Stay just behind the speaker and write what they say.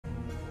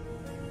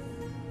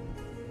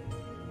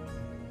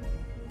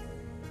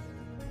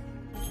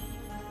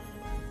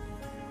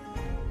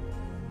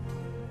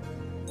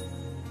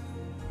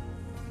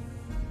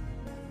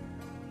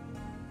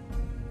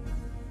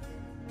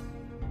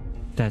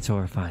That's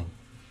horrifying.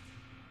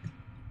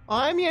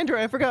 I'm Yandra.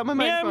 I forgot my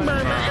microphone.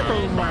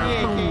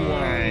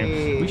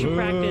 We should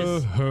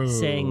practice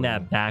saying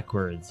that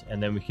backwards,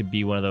 and then we could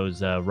be one of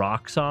those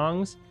rock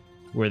songs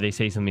where they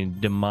say something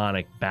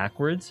demonic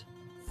backwards.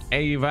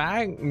 Ava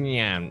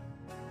Nyan.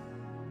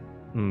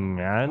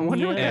 I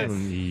wonder what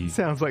that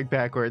sounds like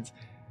backwards.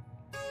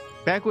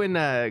 Back when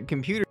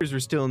computers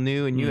were still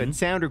new and you had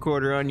sound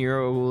recorder on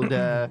your old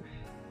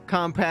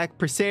compact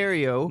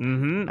Presario.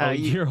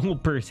 Your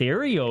old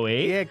Presario,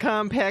 eh? Yeah,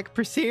 compact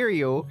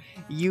Presario.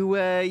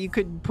 You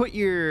could put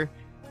your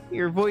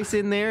voice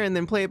in there and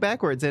then play it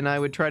backwards, and I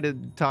would try to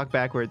talk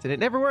backwards, and it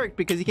never worked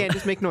because you can't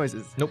just make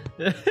noises. Nope.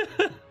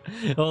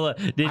 Hold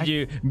on. Did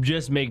you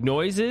just make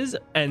noises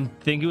and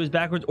think it was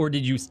backwards, or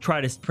did you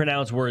try to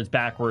pronounce words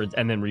backwards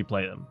and then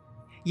replay them?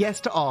 Yes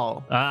to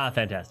all. Ah,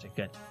 fantastic.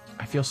 Good.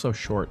 I feel so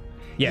short.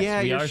 Yes,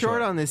 yeah, we you're are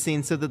short on this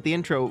scene so that the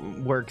intro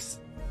works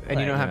and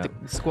you don't have to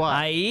squat.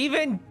 I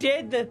even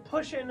did the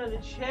push into the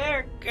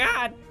chair.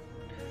 God.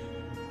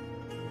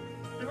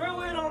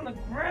 Throw it on the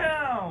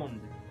ground.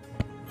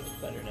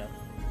 Better now.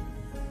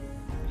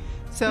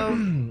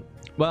 So...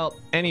 Well,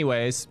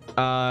 anyways,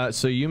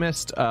 so you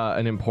missed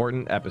an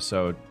important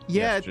episode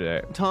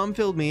yesterday. Tom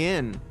filled me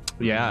in.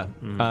 Yeah.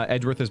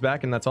 Edgeworth is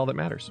back, and that's all that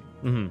matters.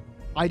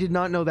 I did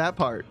not know that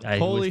part.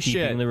 Holy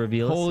shit.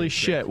 Holy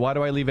shit. Why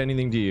do I leave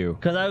anything to you?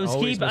 Because I was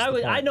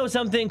I know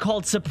something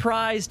called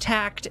surprise,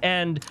 tact,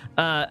 and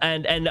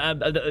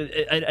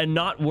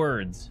not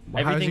words.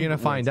 Well, how is he going to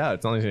find out?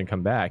 It's not like he's going to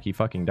come back. He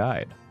fucking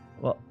died.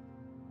 Well,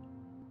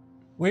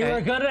 we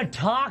were going to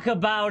talk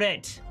about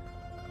it.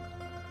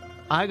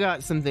 I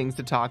got some things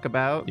to talk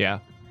about. Yeah.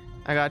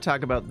 I got to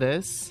talk about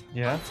this.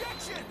 Yeah.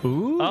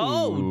 Ooh.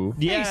 Oh,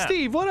 yeah. Hey,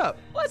 Steve, what up?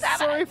 What's that?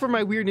 Sorry for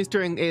my weirdness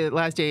during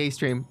last AA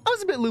stream. I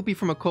was a bit loopy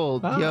from a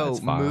cold. Yo, that's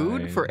fine.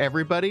 mood for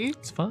everybody.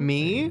 It's fine.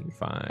 Me?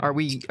 Fine. Are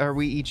we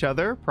each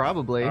other?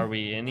 Probably. Are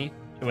we any?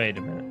 Wait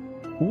a minute.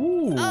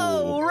 Ooh.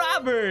 Oh,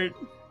 Robert.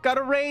 Got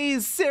a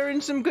raise,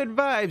 sharing some good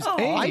vibes.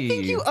 Oh, I hey.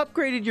 think you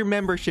upgraded your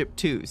membership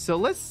too. So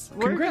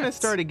we're gonna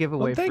start a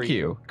giveaway. Well, thank for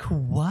you.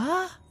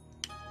 What?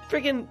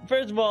 Freaking,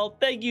 first of all,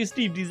 thank you,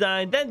 Steve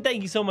Design. Then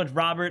thank you so much,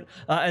 Robert.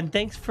 And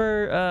thanks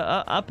for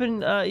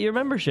upping your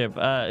membership.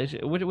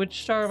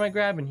 Which star am I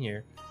grabbing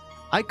here?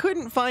 I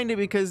couldn't find it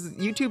because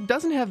YouTube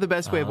doesn't have the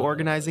best way of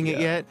organizing it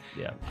yet.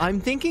 Yeah.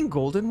 I'm thinking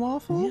Golden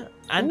Waffle. Yeah.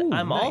 And Ooh,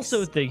 I'm nice.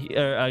 also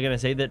gonna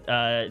say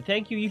that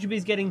thank you. YouTube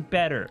is getting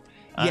better.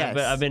 Yes.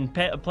 But I've been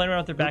playing around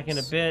with their back end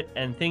a bit,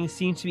 and things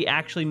seem to be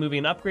actually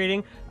moving and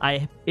upgrading.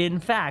 I,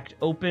 in fact,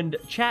 opened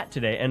chat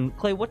today, and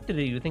Clay, what did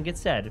you think it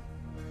said?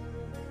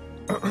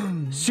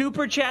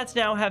 Super chats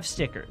now have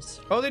stickers.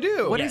 Oh, they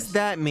do? What Yes. does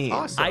that mean?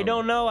 Awesome. I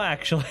don't know,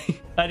 actually.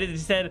 I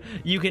just said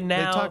you can They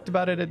now. talked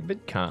about it at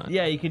VidCon.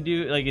 Yeah, you can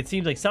do, like, it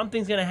seems like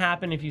something's going to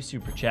happen if you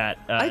super chat.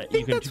 I You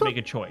think can that's make what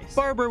a choice.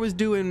 Barbara was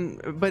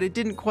doing, but it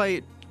didn't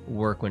quite.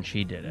 Work when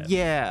she did it.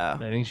 Yeah.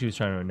 I think she was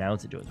trying to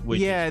announce it to us.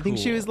 Which Yeah, is I think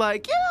she cool. was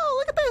like, "Yo,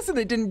 look at this," and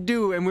it didn't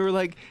do, and we were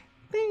like,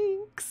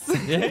 "Thanks."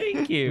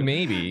 Thank you.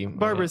 Maybe.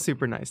 Barbara's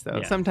super nice though.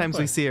 Yeah, Sometimes of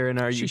we course. see her in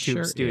our She YouTube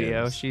sure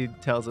studio. is. She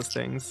tells us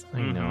things. I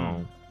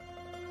know.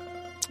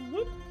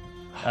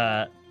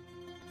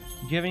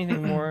 Do you have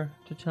anything more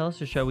to tell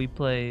us, or shall we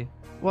play?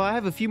 Well, I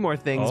have a few more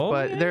things, Oh,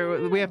 but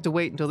yeah. we have to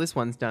wait until this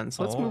one's done.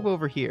 So let's Oh. move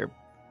over here.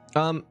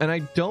 And I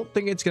don't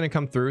think it's going to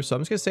come through, so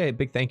I'm just going to say a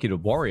big thank you to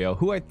Wario,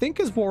 who I think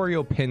is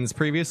Wario Pins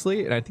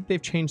previously, and I think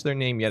they've changed their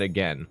name yet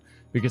again,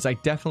 because I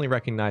definitely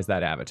recognize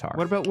that avatar.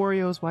 What about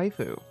Wario's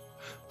waifu?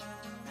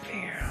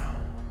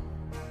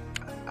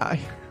 I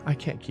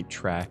can't keep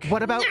track.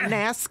 What about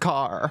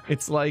NASCAR?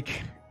 It's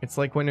like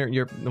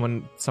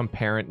when some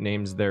parent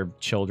names their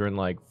children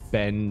like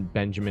Ben,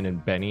 Benjamin,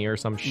 and Benny or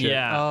some shit.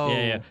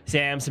 Yeah.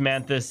 Sam,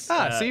 Samantha. See,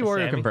 Wario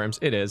Sammy. confirms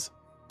it is.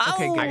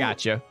 Okay, Oh! I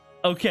got you.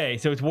 Okay,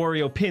 so it's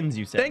Wario Pins,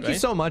 you said. Thank you right?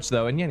 so much,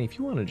 though. And Yanni, if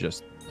you want to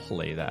just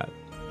play that.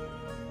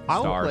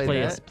 I'll Star play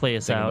Play that.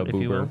 us out, if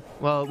you Thingamaboober. will.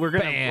 Well, we're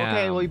gonna. Bam.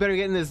 Okay, well, you better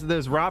get in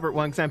this Robert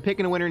one because I'm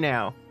picking a winner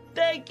now.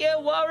 Thank you,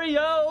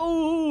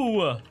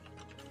 Wario.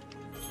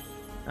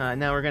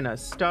 Now we're gonna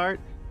start.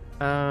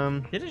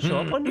 Did it show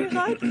up on your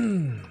side?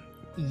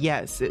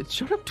 Yes, it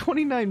showed up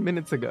 29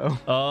 minutes ago.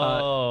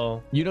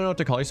 Oh, You don't know what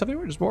to call yourself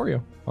anymore? Just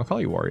Wario. I'll call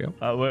you Wario.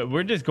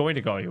 we're just going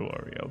to call you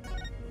Wario.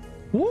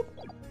 Whoop.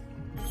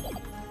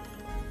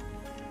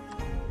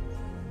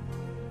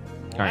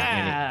 All right,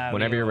 Yanni,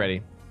 whenever you're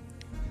ready.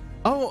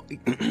 Oh,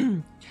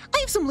 I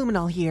have some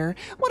luminol here.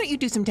 Why don't you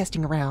do some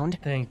testing around?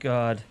 Thank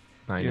God.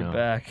 I You're know.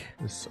 back.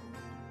 It's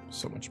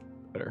so much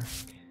better.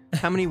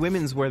 How many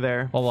women's were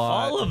there? A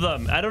lot. All of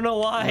them. I don't know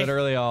why.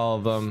 Literally all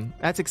of them.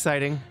 That's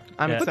exciting.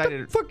 I'm Yeah.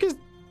 excited.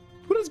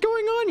 What is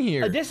going on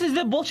here? This is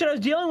the bullshit I was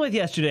dealing with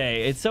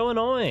yesterday. It's so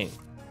annoying.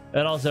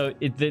 And also,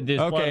 there's blood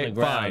on Okay, the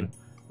ground.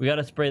 fine. We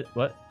gotta spray.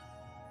 What?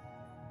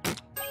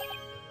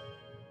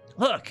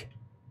 Look,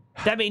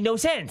 that made no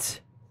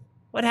sense.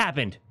 What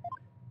happened?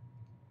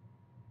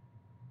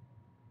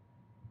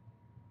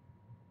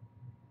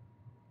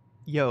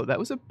 Yo, that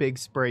was a big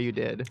spray you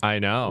did. I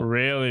know.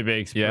 Really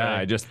big spray. Yeah,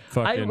 I just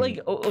fucking...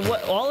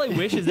 all I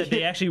wish is that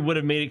they actually would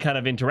have made it kind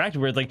of interactive,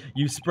 where it's like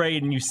you spray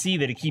it and you see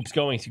that it keeps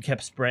going, so you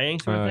kept spraying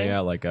sort of thing. Yeah,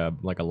 like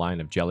a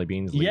line of jelly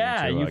beans.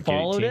 Yeah, to, you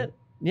followed it.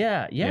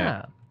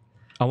 Yeah.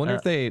 I wonder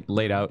if they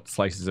laid out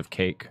slices of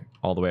cake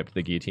all the way up to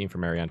the guillotine for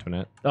Marie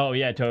Antoinette. Oh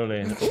yeah,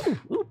 totally.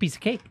 Ooh, piece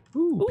of cake.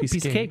 Ooh, piece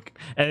of cake.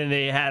 And then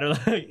they had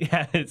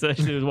it, so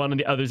there was one on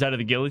the other side of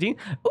the guillotine.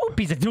 Ooh,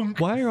 piece of dunk.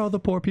 Why are all the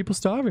poor people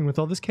starving with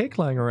all this cake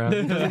lying around?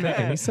 It doesn't make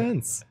any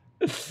sense.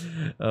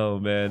 Oh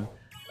man.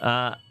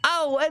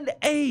 And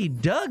A.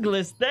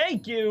 Douglas,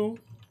 thank you.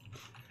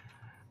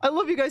 I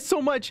love you guys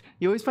so much.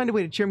 You always find a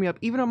way to cheer me up,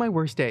 even on my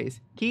worst days.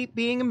 Keep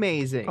being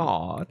amazing.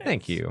 Aw,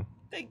 thank you.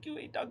 Thank you,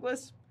 A.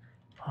 Douglas.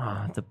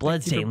 The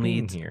bloodstain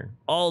leads here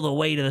all the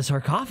way to the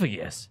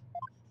sarcophagus.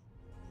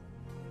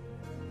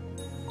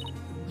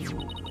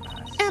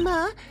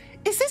 Emma,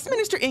 is this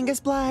Minister Inga's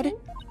blood?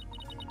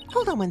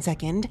 Hold on one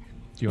second.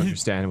 Do you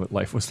understand what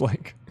life was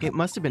like? It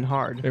must have been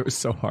hard. It was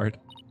so hard.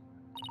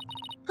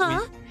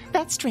 Huh?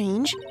 That's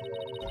strange.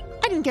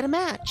 I didn't get a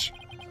match.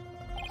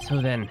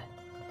 So then,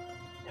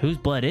 whose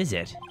blood is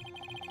it?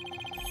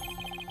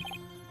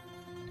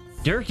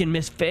 Dirk and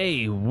Miss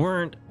Faye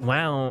weren't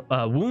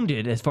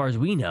wounded as far as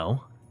we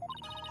know.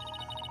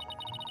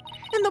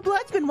 And the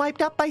blood's been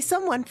wiped up by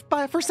someone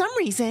for some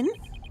reason.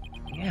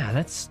 Yeah,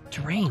 that's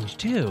strange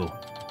too.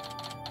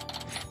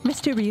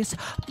 Mysterious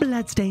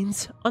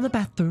bloodstains on the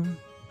bathroom.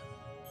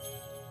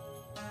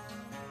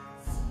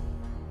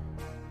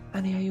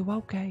 Annie, are you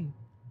okay?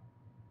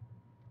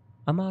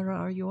 Amara,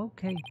 are you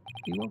okay?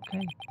 Are you okay?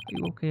 Are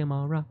you okay,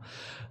 Amara?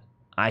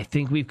 I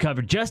think we've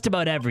covered just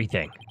about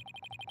everything.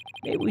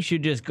 Maybe we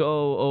should just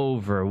go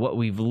over what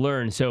we've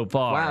learned so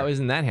far. Wow,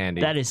 isn't that handy?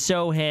 That is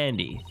so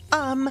handy.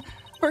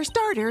 For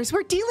starters,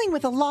 we're dealing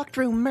with a locked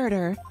room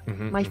murder.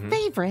 My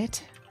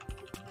favorite.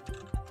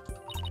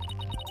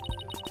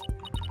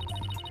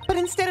 But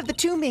instead of the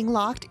tomb being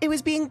locked, it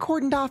was being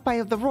cordoned off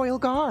by the royal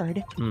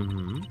guard.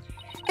 And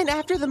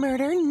after the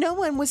murder, no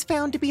one was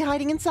found to be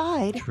hiding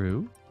inside.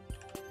 True.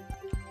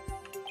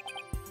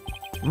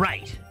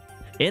 Right.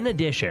 In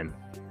addition,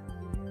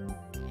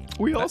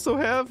 We also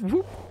have...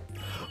 Whoop.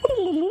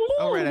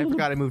 Oh, right, I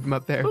forgot I moved him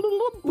up there.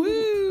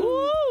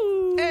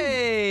 Woo!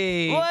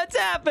 Hey! What's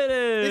happening?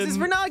 This is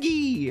for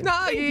Nagi.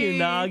 Thank you,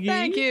 Nagi.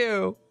 Thank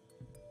you.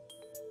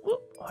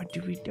 Or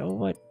do we know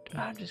what?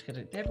 I'm just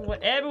gonna everyone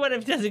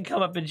if it doesn't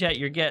come up in chat,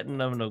 you're getting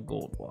them no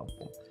gold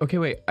waffle. Okay,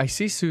 wait. I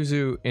see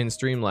Suzu in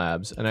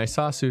Streamlabs, and I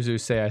saw Suzu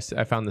say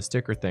I found the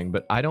sticker thing,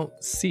 but I don't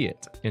see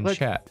it in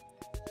chat.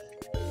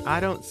 I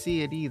don't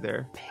see it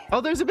either.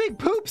 Oh, there's a big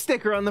poop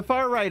sticker on the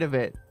far right of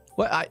it.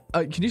 What?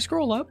 Can you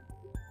scroll up?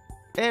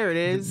 There it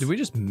is. Did we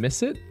just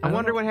miss it? I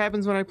wonder what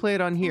happens when I play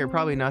it on here.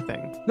 Probably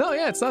nothing. No,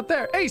 yeah, it's not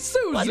there. Hey,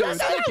 Suzu!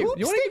 Thank you.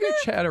 You want to give your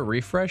chat a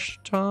refresh,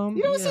 Tom?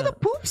 You don't see the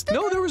poop sticker?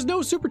 No, there was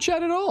no super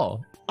chat at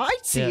all. I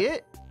see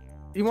it.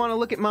 You want to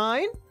look at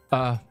mine?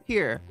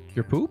 Here.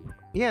 Your poop?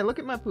 Yeah, look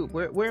at my poop.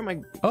 Where am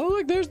I? Oh,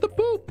 look, there's the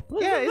poop.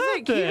 Yeah,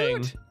 isn't that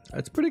cute?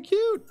 That's pretty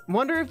cute.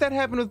 Wonder if that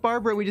happened with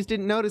Barbara. We just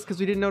didn't notice because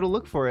we didn't know to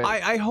look for it.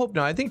 I hope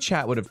not. I think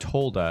chat would have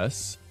told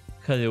us.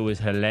 Because it was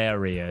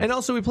hilarious. And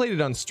also, we played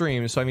it on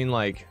stream, so I mean,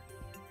 like...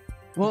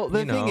 Well,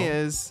 the thing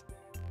is,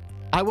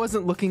 I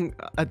wasn't looking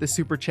at the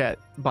super chat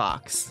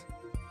box.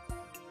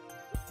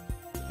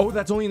 Oh,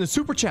 that's only in the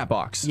super chat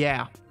box.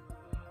 Yeah.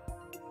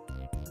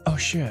 Oh,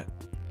 shit.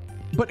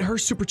 But her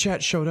super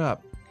chat showed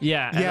up.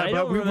 Yeah, yeah, I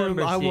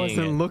but I seeing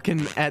wasn't it.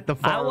 looking at the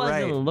far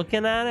right. I wasn't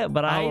looking at it,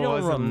 but I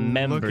don't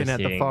remember looking at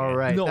the seeing far it.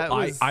 right. No, That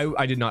was,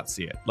 I did not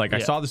see it. Like, I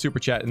saw the super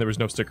chat, and there was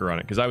no sticker on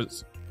it, because I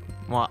was...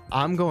 Well,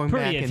 I'm going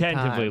Pretty back in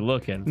attentively time.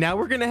 looking. Now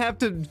we're going to have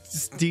to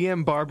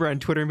DM Barbara on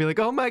Twitter and be like,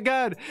 oh my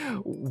God,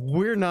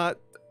 we're not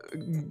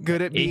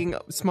good at being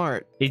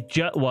smart.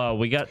 Well,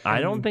 we got...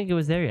 I don't think it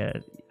was there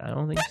yet. I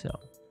don't think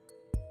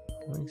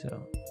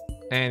so.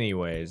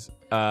 Anyways,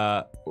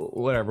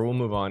 whatever, we'll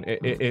move on.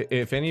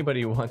 If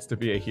anybody wants to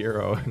be a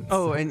hero...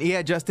 Oh, and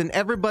yeah, Justin,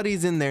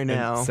 everybody's in there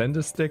now. Send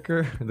a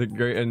sticker,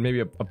 and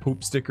maybe a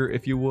poop sticker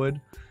if you would.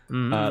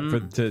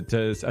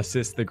 To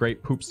assist the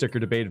great poop sticker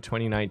debate of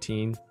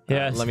 2019.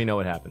 Yes. Let me know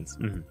what happens.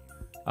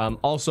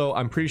 Also,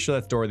 I'm pretty sure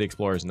that's Dora the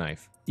Explorer's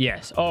knife.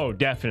 Yes. Oh,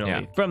 definitely.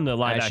 Yeah. From the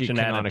live As she action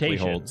canonically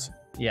adaptation. holds.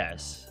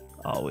 Yes.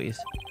 Always.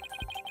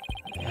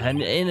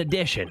 And in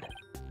addition,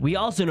 we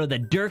also know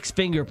that Dirk's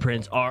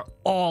fingerprints are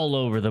all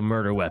over the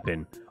murder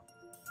weapon.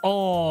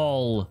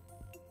 All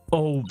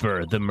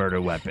over the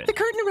murder weapon. The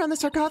curtain around the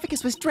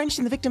sarcophagus was drenched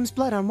in the victim's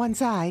blood on one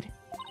side.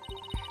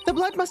 The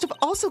blood must have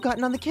also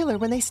gotten on the killer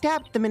when they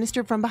stabbed the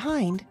minister from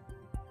behind.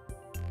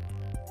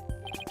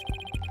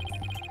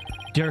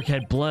 Dirk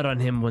had blood on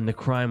him when the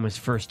crime was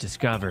first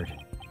discovered.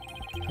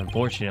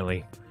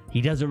 Unfortunately, he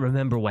doesn't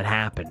remember what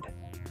happened.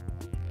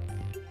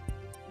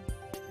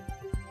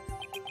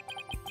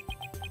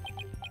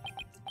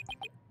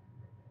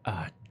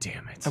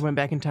 Damn it. I went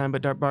back in time,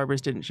 but Barbara's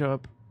didn't show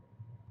up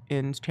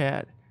in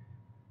chat.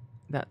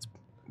 That's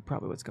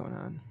probably what's going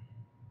on.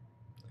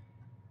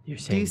 You're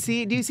Do you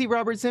saying see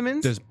Robert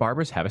Simmons? Does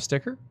Barbara's have a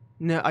sticker?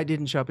 No, I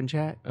didn't show up in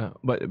chat.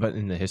 But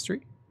in the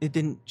history? It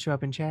didn't show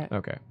up in chat.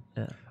 Okay.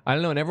 Yeah. I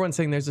don't know. And everyone's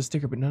saying there's a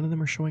sticker, but none of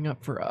them are showing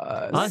up for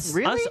us. Us,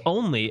 Really? us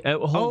only.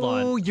 Hold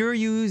on. Oh, you're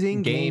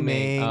using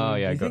gaming. Oh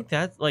yeah. I think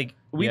that's like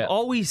we've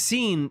always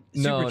seen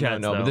super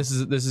chats. No. though. But this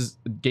is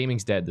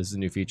gaming's dead. This is a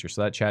new feature,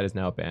 so that chat is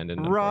now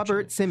abandoned.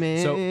 Robert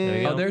Simmons. So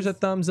you go. there's a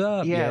thumbs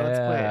up. Yeah, let's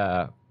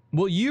play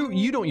Well,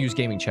 you don't use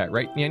gaming chat,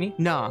 right, Nyanny?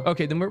 Nah.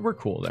 Okay, then we're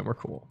cool. Then we're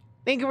cool.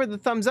 Thank you for the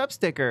thumbs up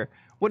sticker.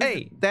 What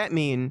does that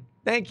mean?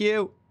 Thank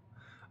you.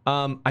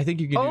 I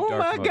think you can do Oh dark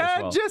my mode god,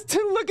 as well. just to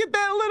look at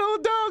that little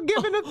dog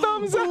giving a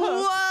thumbs up.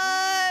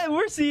 What?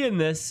 We're seeing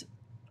this.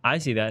 I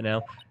see that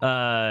now.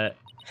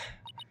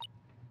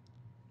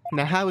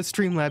 Now, how is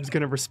Streamlabs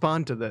going to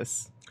respond to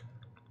this?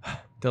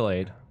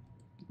 Delayed.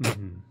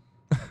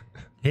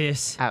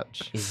 This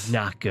Ouch. is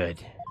not good.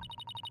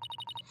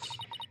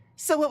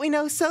 So what we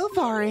know so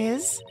far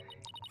is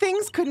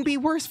things couldn't be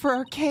worse for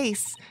our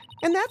case.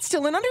 And that's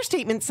still an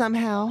understatement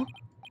somehow.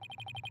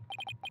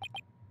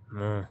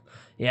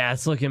 Yeah,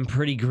 it's looking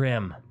pretty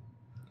grim.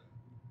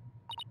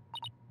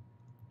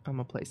 I'm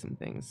going to play some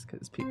things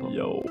because people...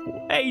 Yo.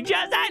 Hey,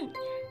 Justin!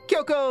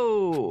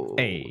 Kyoko!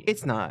 Hey.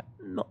 It's not.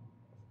 No.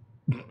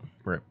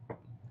 Rip.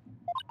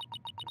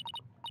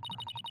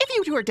 If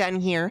you two are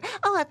done here,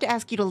 I'll have to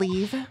ask you to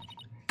leave.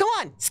 Go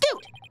on,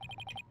 scoot!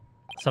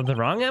 Something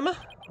wrong, Emma?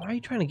 Why are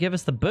you trying to give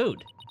us the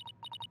boot?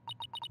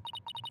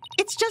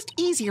 It's just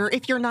easier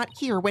if you're not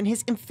here when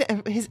his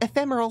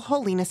ephemeral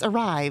holiness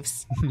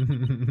arrives.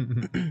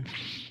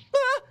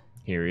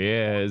 Here he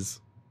is.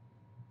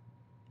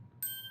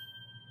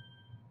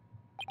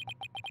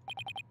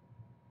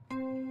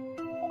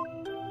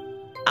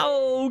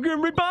 Oh,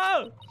 Grim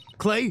Reaper!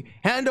 Clay,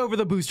 hand over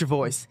the booster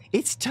voice.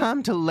 It's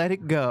time to let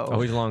it go.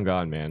 Oh, he's long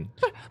gone, man.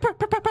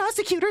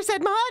 Prosecutor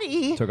said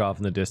Marty. Took off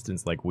in the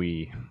distance like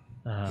we.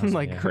 I'm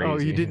like, yeah. oh,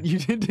 you Crazy.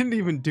 didn't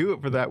even do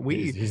it for that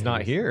wee. He's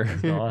not here.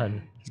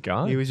 Gone. He's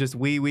gone. He was just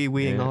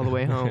weeing all the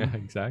way home. Yeah,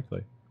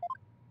 exactly.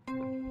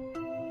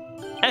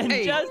 And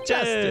Hey,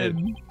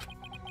 Justin!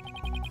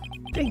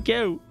 Thank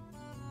you.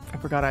 I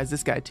forgot I was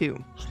this guy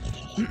too.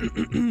 I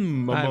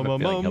have a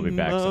feeling he'll be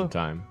back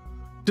sometime.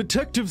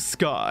 Detective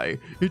Sky,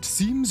 it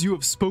seems you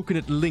have spoken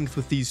at length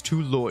with these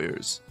two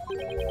lawyers.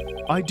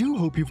 I do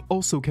hope you've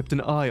also kept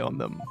an eye on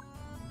them.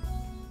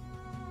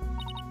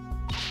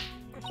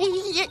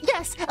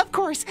 Yes, of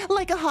course,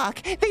 like a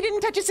hawk. They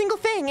didn't touch a single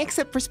thing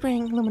except for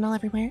spraying luminol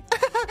everywhere.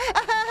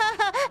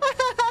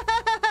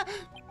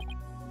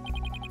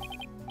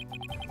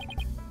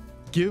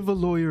 Give a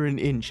lawyer an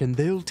inch and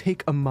they'll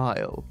take a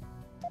mile.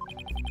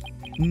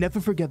 Never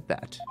forget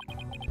that.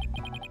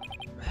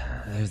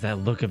 There's that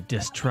look of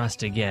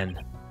distrust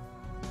again.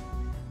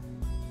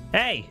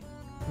 Hey,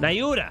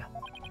 Nayuta!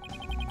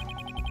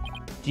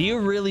 Do you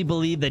really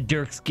believe that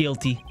Dirk's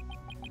guilty?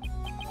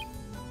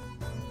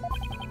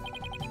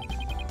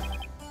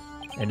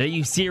 And are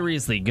you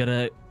seriously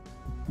going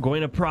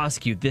to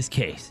prosecute this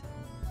case?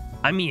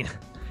 I mean,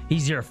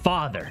 he's your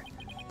father.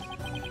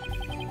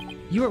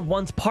 You were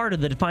once part of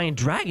the Defiant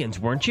Dragons,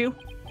 weren't you?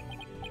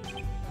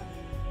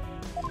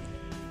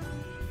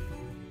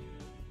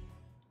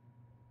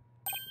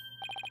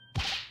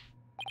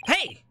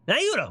 Hey,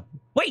 Nayuta,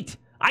 wait!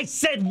 I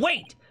said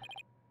wait!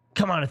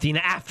 Come on, Athena,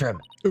 after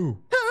him. Ooh.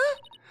 Huh?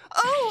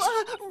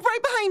 Oh,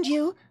 right behind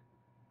you.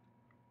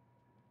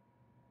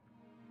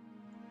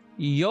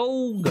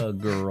 Yoga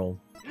girl.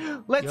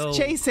 Let's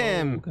chase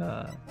him.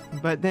 Yoga.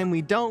 But then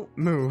we don't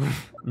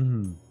move.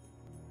 Mm.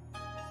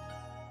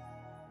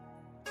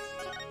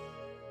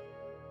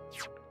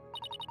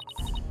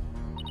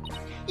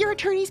 Your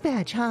attorney's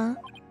badge, huh?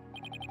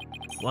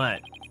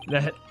 What?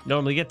 That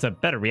normally gets a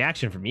better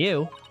reaction from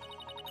you.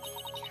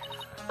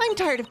 I'm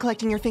tired of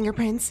collecting your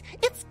fingerprints.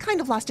 It's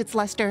kind of lost its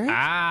luster.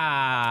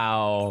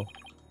 Ow.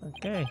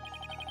 Okay.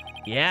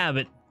 Yeah,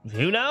 but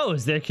who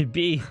knows? There could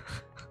be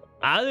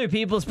other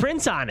people's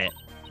prints on it.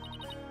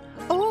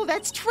 Oh,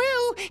 that's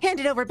true. Hand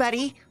it over,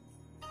 buddy.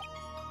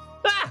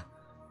 Ah!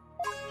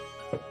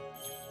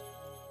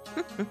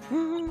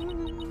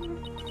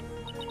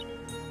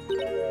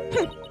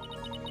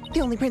 The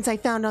only prints I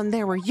found on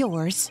there were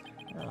yours.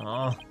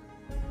 Oh,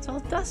 it's all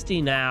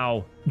dusty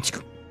now.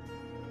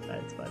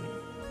 That's funny.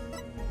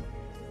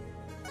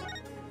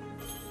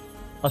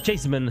 I'll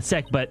chase him in a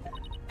sec, but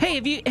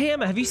hey,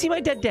 Emma, have you seen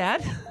my dead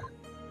dad?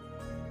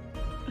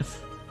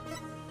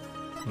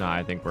 No,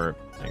 I think we're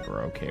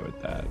okay with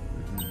that.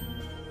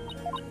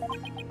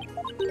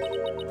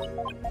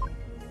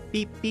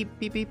 Beep, beep,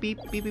 beep, beep, beep,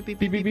 beep, beep, beep,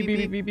 Beep beep, beep beep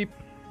beep, beep beep.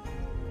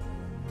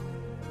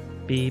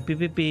 Beep beep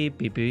beep beep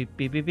beep beep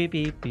beep beep beep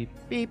beep beep.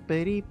 beep,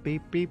 beep,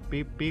 beep, beep,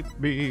 beep, beep,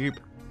 beep.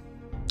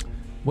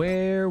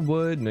 Where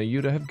would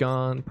Nayuta have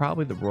gone?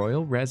 Probably the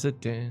royal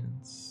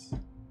residence.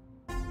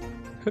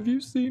 Have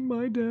you seen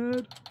my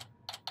dad?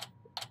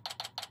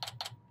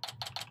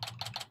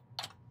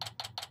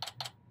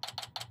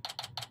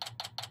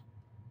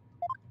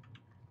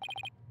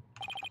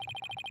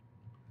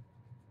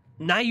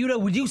 Nayuta,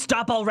 would you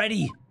stop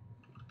already?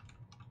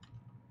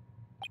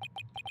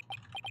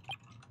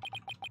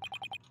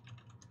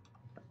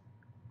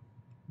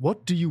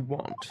 What do you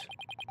want?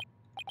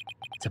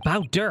 It's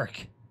about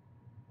Dirk.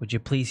 Would you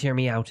please hear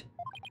me out?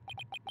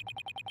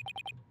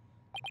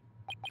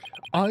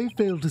 I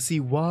fail to see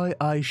why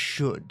I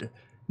should.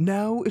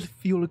 Now, if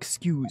you'll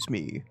excuse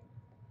me.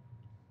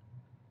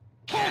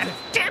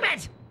 Damn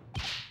it!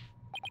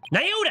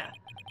 Nyuda!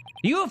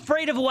 Are you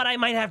afraid of what I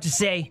might have to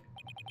say?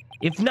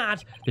 If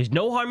not, there's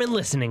no harm in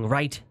listening,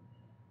 right?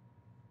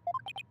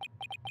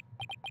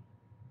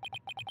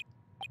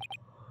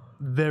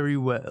 Very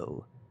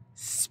well.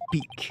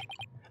 Speak.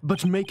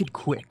 But make it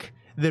quick.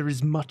 There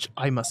is much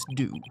I must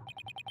do.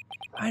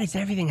 Why does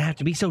everything have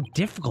to be so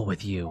difficult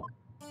with you?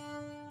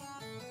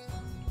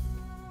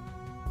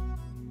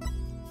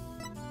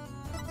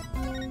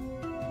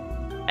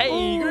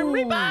 Hey, Grim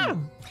Reaper!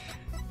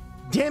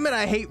 Damn it,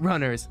 I hate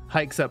runners.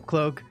 Hikes up,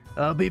 Cloak.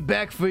 I'll be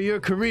back for your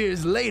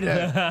careers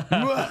later.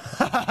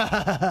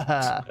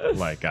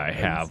 Like I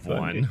have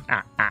one.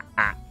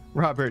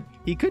 Robert,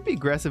 he could be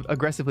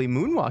aggressively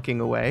moonwalking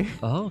away.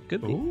 Oh,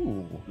 could be.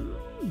 Ooh.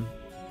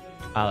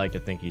 I like to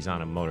think he's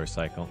on a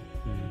motorcycle.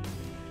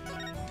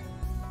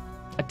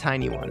 A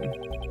tiny one.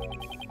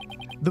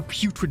 The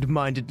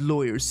putrid-minded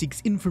lawyer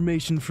seeks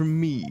information from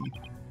me.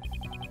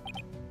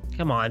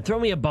 Come on, throw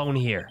me a bone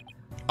here.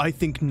 I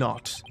think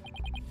not.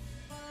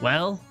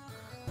 Well,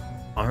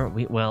 aren't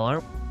we?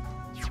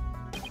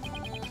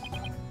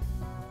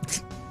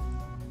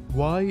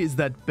 Why is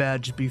that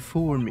badge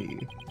before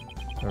me?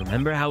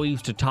 Remember how we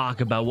used to talk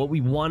about what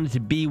we wanted to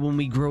be when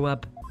we grew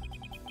up?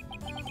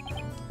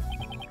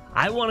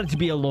 I wanted to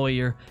be a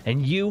lawyer,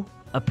 and you,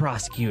 a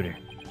prosecutor.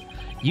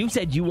 You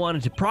said you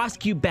wanted to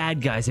prosecute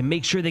bad guys and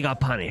make sure they got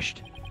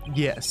punished.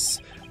 Yes,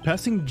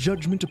 passing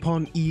judgment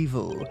upon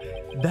evil.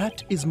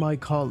 That is my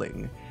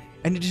calling,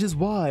 and it is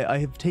why I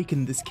have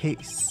taken this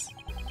case.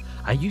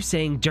 Are you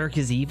saying Dirk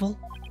is evil?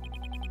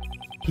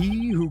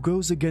 He who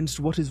goes against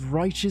what is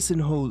righteous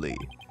and holy.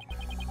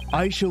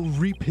 I shall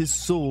reap his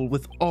soul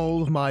with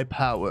all of my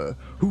power,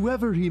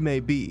 whoever he may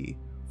be,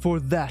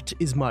 for that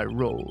is my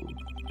role.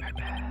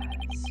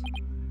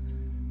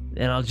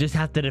 Then I'll just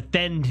have to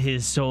defend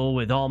his soul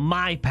with all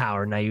my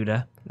power,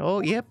 Nyuda.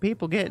 Oh, yep,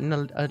 people getting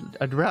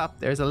a drop.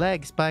 There's a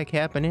lag spike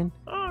happening.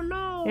 Oh,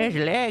 no. There's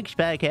a lag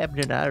spike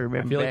happening. I I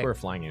remember feel like back. we're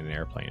flying in an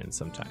airplane, and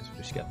sometimes we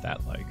just get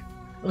that, like...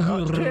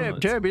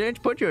 Turbulence,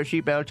 put your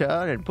seatbelt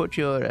on and put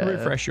your...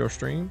 refresh your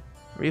stream.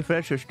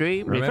 Refresh your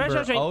stream. Refresh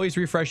your stream. Always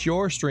refresh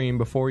your stream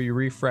before you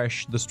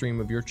refresh the stream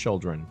of your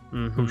children,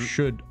 who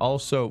should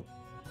also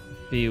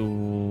Be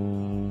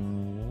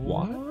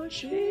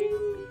watching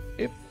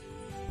if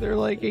they're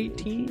like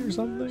 18 or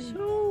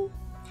something.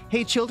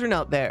 Hey, children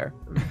out there.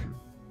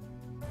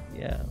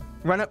 Yeah.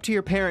 Run up to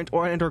your parent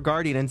or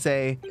guardian and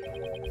say,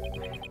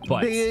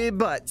 But big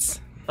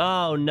butts.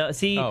 Oh, no.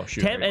 See, Oh,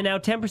 shoot, there you and now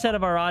 10%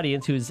 of our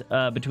audience who's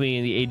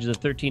between the ages of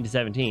 13 to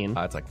 17.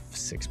 it's like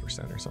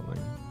 6% or something.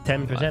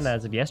 10% less.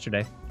 as of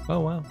yesterday. Oh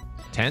wow,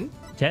 10?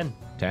 10.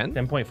 10?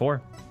 10.4.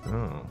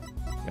 Oh,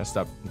 gotta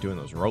stop doing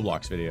those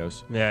Roblox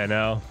videos. Yeah, I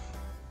know.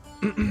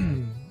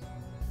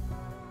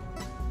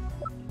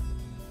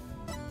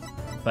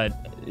 But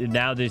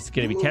now there's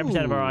going to be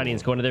 10% of our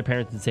audience going to their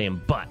parents and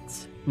saying,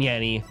 butts.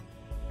 Yanni,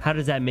 how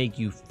does that make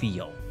you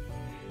feel?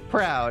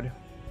 Proud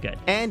Good.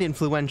 and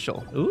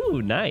influential.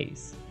 Ooh,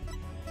 nice.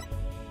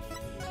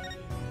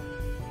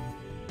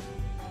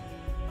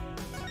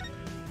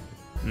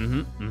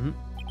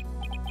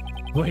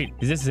 Wait,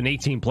 is this an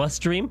 18 plus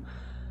stream?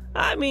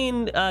 I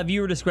mean,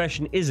 viewer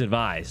discretion is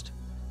advised.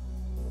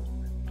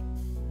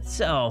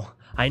 So,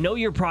 I know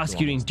you're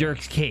prosecuting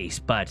Dirk's case,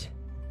 but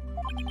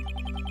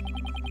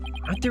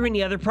aren't there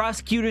any other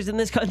prosecutors in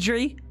this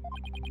country?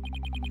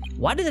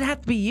 Why does it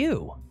have to be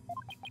you?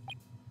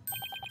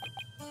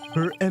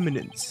 Her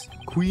Eminence,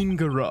 Queen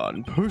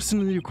Garan,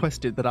 personally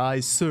requested that I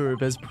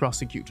serve as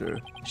prosecutor.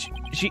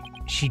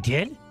 She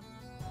did?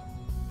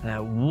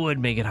 That would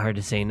make it hard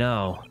to say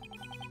no.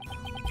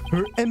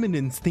 Her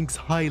Eminence thinks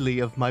highly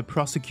of my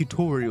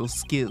prosecutorial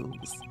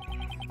skills.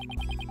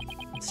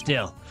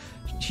 Still,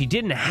 she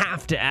didn't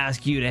have to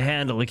ask you to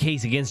handle the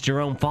case against your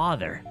own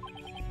father.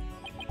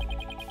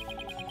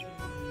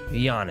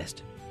 Be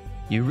honest.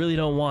 You really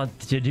don't want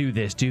to do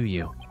this, do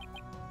you?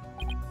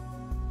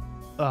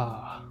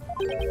 Ah.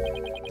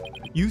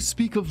 You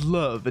speak of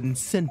love and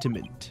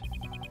sentiment.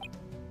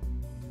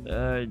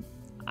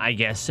 I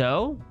guess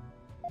so.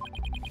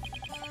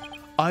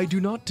 I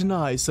do not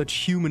deny such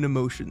human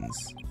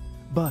emotions,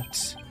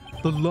 but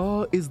the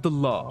law is the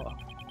law,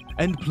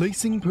 and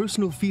placing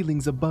personal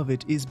feelings above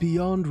it is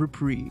beyond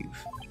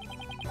reprieve.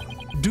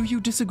 Do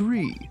you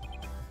disagree?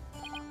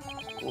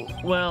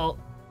 Well,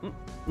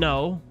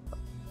 no.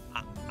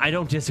 I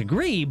don't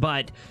disagree,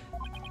 but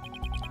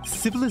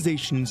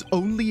Civilizations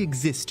only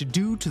exist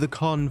due to the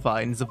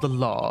confines of the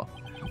law.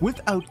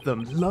 Without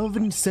them, love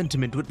and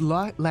sentiment would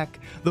lack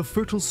the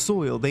fertile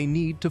soil they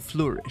need to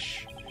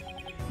flourish.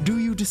 Do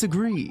you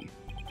disagree?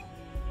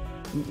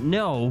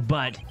 no,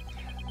 but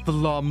The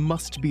law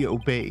must be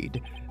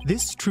obeyed.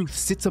 This truth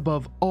sits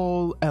above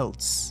all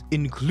else,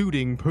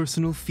 including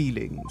personal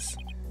feelings.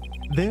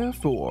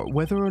 Therefore,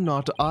 whether or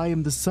not I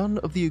am the son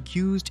of the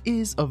accused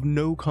is of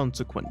no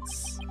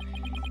consequence.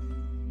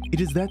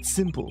 It is that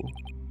simple.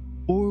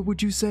 Or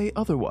would you say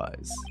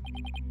otherwise?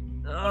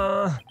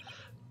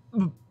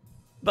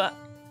 But,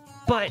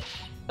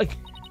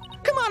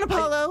 Come on,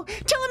 Apollo.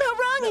 Tell him how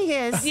wrong he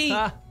is.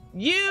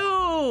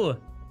 you!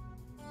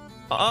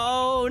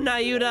 Oh,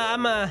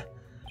 Nayuda,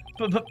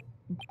 but,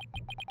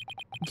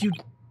 you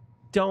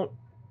don't,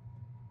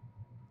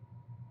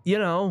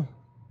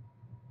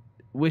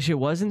 wish it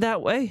wasn't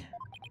that way?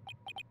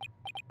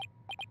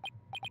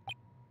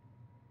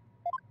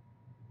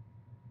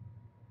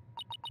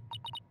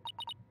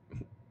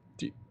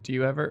 Do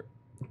you ever...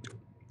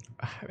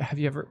 Have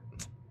you ever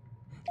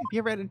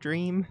had a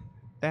dream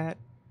that...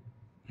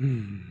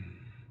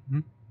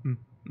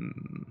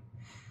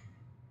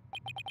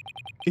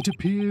 It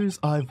appears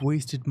I've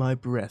wasted my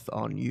breath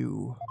on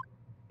you.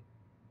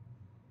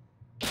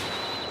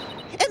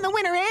 And the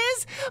winner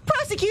is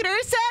Prosecutor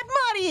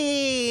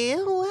Sadmati.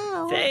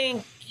 Wow.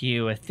 Thank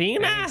you,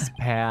 Athena. Thanks,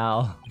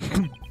 pal.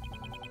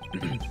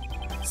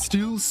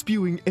 Still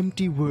spewing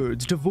empty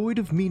words devoid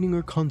of meaning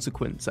or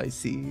consequence, I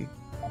see.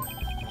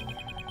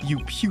 You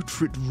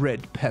putrid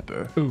red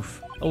pepper.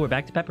 Oof. Oh, we're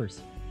back to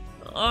peppers.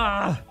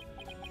 Ah!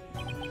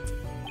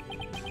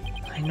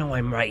 I know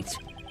I'm right.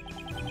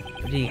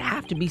 But did he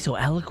have to be so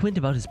eloquent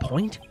about his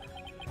point?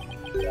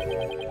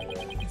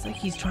 It's like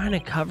he's trying to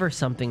cover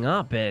something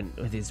up and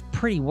with his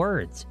pretty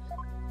words.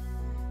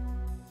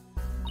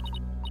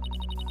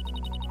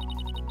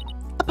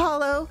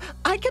 Apollo,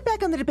 I'd get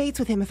back on the debates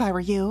with him if I were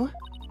you.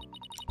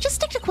 Just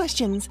stick to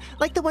questions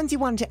like the ones you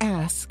wanted to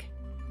ask.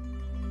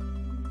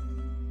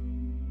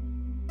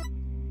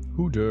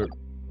 Who dirt?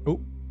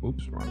 Oh,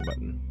 oops, wrong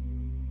button.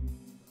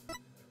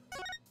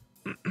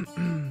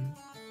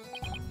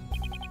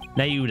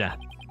 Nayuda,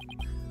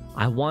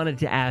 I wanted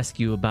to ask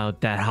you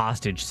about that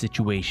hostage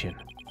situation.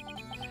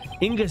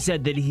 Inga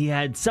said that he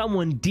had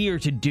someone dear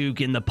to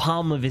Duke in the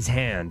palm of his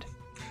hand.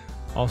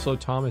 Also,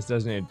 Tom has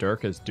designated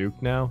Dirk as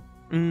Duke now,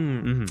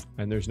 Mm-hmm.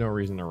 and there's no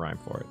reason to rhyme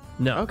for it.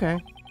 No. Okay.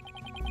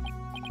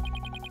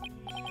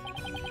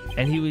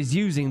 And he was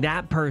using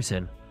that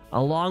person,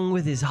 along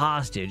with his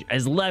hostage,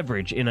 as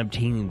leverage in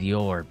obtaining the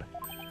orb.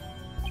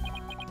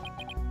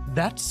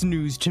 That's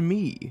news to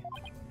me.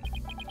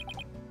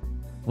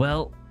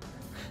 Well,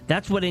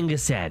 that's what Inga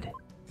said.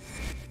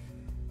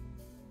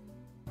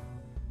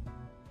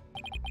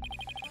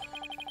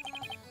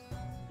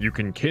 You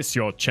can kiss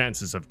your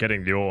chances of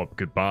getting the orb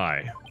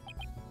goodbye.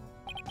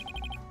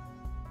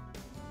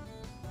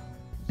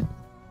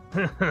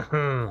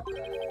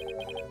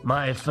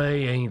 My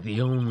fay ain't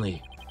the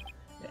only,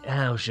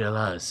 how shall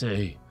I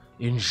say,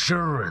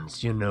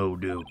 insurance,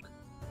 Duke.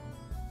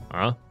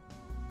 Huh?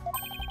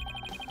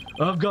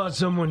 I've got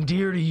someone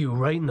dear to you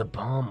right in the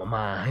palm of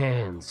my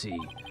hand, see?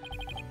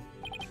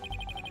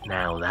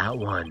 Now that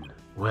one,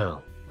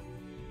 well,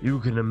 you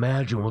can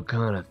imagine what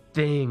kind of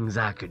things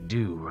I could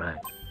do, right?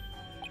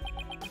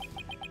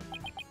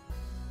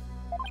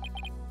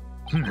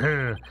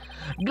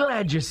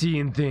 Glad you're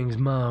seeing things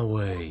my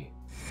way.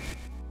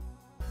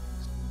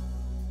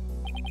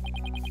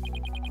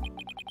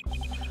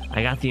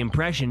 I got the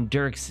impression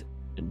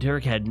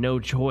Dirk had no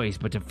choice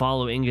but to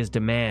follow Inga's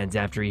demands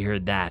after he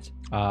heard that.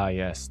 Ah,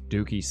 yes,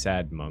 Dookie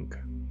Sad Monk,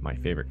 my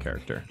favorite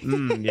character.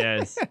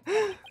 Yes.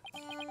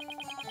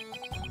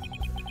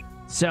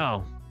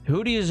 So,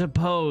 who do you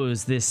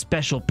suppose this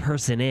special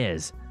person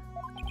is?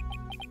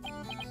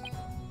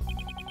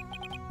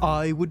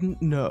 I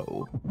wouldn't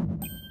know.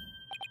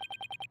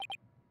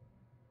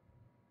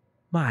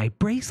 My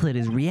bracelet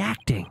is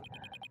reacting.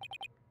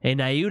 Hey,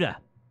 Nayuda,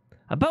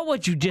 about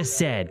what you just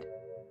said.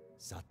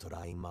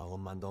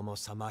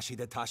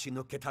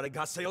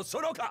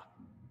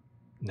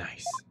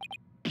 Nice.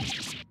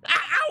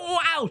 Ow,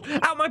 ow,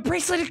 ow, my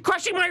bracelet is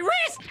crushing my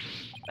wrist!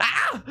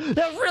 Ow,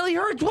 that really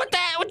hurts. What the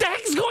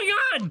heck is going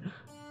on?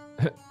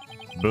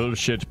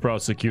 Bullshit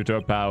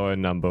prosecutor power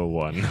number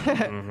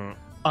 1.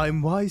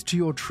 I'm wise to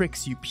your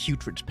tricks, you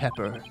putrid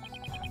pepper.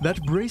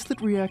 That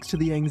bracelet reacts to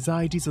the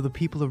anxieties of the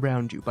people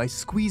around you by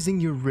squeezing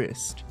your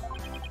wrist.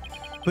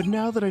 But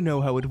now that I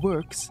know how it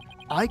works,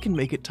 I can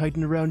make it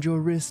tighten around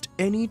your wrist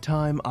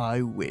anytime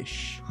I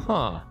wish.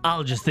 Huh.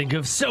 I'll just think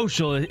of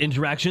social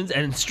interactions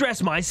and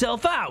stress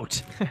myself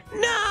out.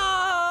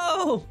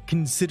 No!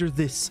 Consider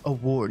this a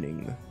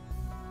warning.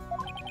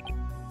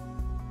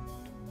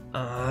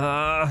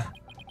 I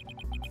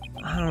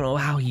don't know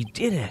how he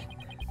did it,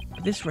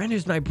 but this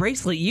renders my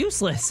bracelet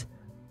useless.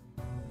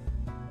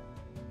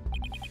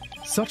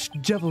 Such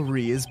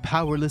devilry is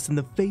powerless in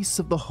the face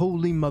of the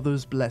Holy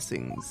Mother's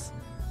blessings.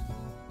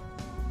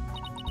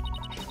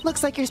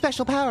 Looks like your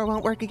special power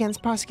won't work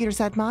against Prosecutor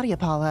Sadmati,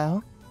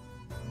 Apollo.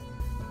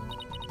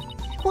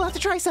 We'll have to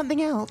try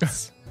something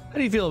else. How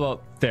do you feel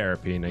about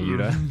therapy,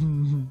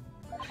 Nayuda?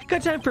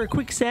 Got time for a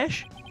quick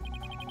sesh?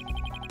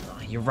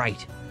 Oh, you're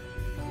right.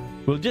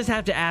 We'll just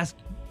have to ask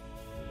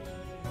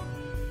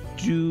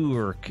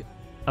Durk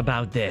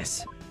about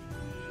this.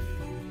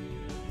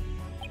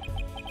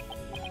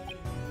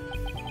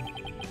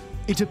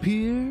 It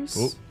appears...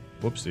 Oh,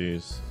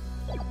 whoopsies.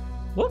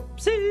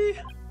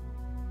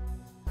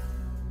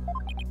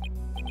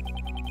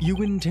 You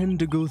intend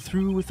to go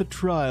through with a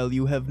trial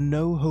you have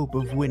no hope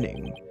of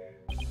winning.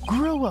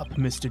 Grow up,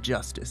 Mr.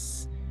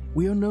 Justice.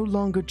 We are no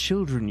longer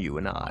children, you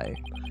and I.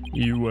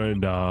 You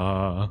and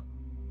I'm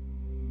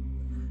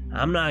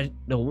not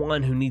the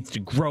one who needs to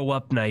grow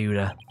up,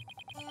 Nyuta.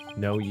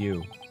 No,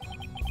 you.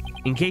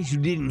 In case you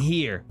didn't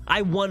hear,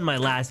 I won my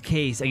last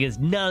case against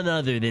none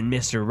other than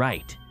Mr.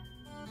 Right.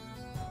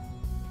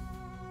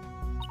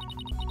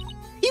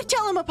 You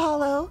tell him,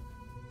 Apollo.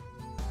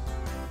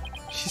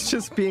 She's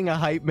just being a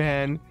hype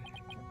man.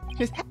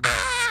 Just,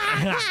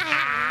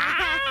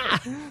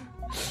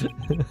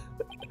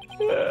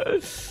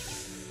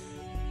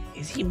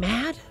 Is he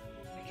mad?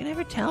 I can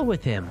never tell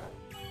with him.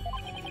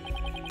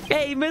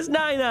 Hey, Miss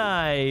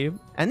Nine.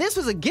 And this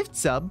was a gift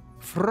sub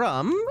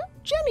from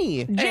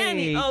Jenny.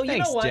 Jenny. Oh, you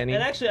thanks, know what? Jenny.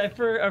 And actually, I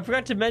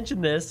forgot to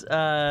mention this.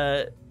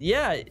 Yeah,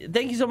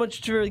 thank you so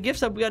much for the gift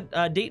sub. We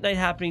got date night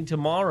happening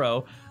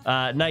tomorrow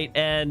night,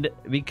 and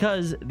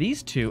because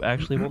these two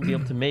actually won't be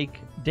able to make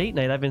date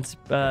night, I've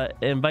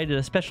invited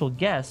a special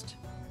guest,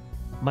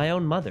 my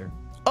own mother.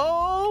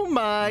 Oh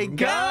my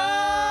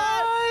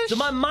gosh! So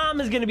my mom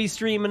is going to be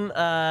streaming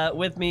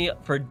with me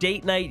for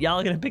date night. Y'all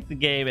are going to pick the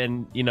game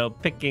and,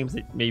 pick games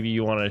that maybe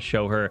you want to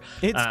show her.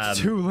 It's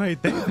too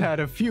late. They've had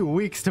a few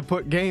weeks to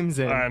put games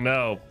in. I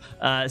know.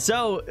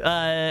 So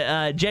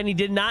Jenny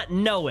did not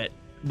know it,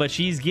 but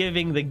she's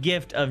giving the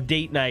gift of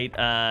date night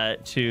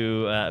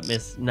to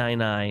Miss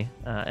Nine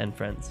and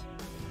friends.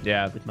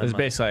 Yeah, With my it's mom.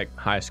 basically like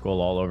high school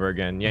all over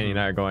again. Yanni and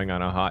I are going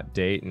on a hot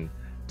date, and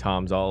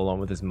Tom's all alone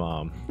with his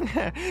mom.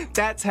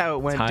 That's how it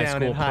went High down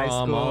school in high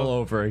prom school. all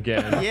over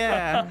again.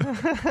 Yeah.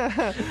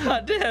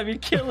 God damn, you're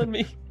killing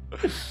me.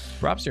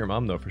 Props to your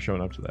mom though for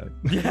showing up to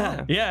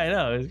that. Yeah, I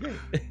know. It was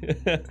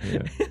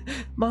great.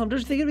 Mom, don't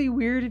you think it'd be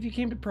weird if you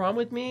came to prom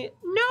with me?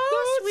 No,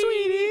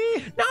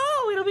 sweetie.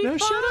 No, it'll be No, fine.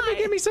 shut up and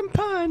give me some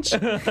punch.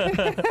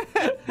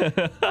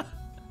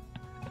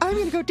 I'm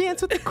gonna go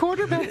dance with the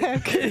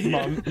quarterback.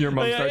 Your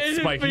mom starts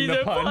spiking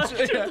the punch.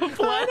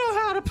 I know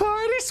how to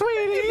party,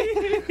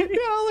 sweetie.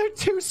 Y'all are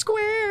too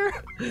square.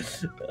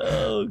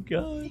 Oh,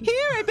 God.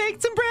 Here, I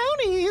baked some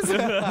brownies.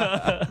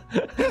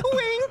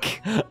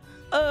 Wink.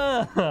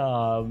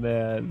 Oh,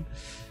 man.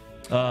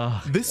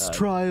 Oh, This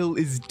trial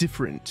is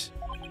different.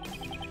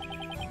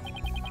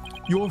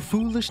 Your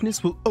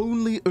foolishness will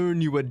only earn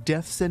you a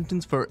death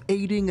sentence for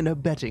aiding and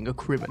abetting a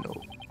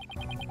criminal.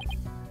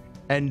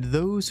 And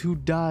those who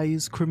die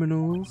as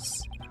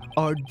criminals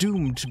are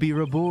doomed to be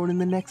reborn in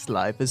the next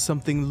life as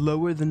something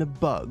lower than a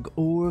bug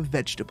or a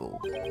vegetable.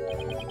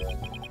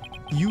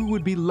 You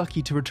would be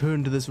lucky to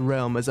return to this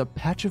realm as a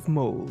patch of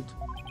mold.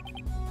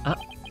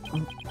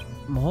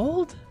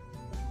 mold?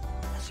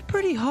 That's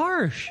pretty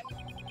harsh.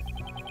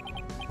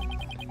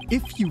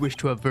 If you wish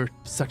to avert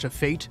such a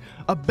fate,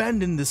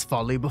 abandon this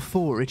folly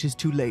before it is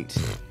too late.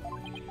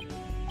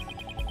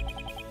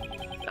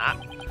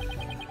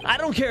 I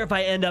don't care if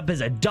I end up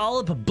as a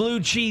dollop of blue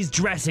cheese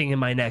dressing in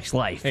my next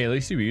life. Hey, at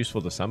least you'd be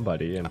useful to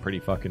somebody and pretty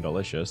fucking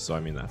delicious. So, I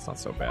mean, that's not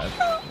so bad.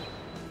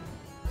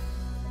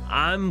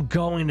 I'm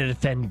going to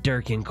defend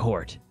Dirk in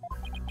court.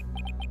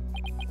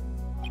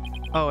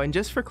 Oh, and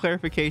just for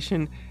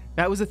clarification,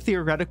 that was a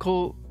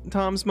theoretical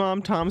Tom's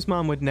mom. Tom's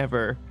mom would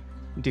never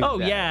do Oh,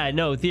 that. yeah,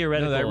 no,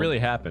 theoretical. No, that really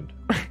happened.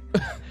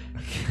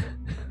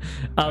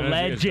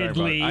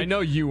 Allegedly. I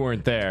know you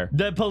weren't there.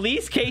 The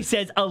police case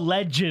says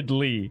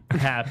allegedly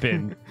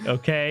happened,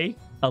 okay?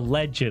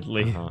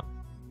 Allegedly. Uh-huh.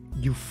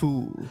 You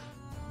fool.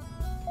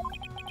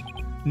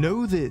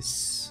 Know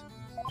this.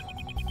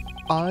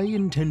 I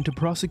intend to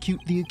prosecute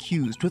the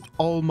accused with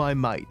all my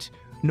might,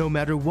 no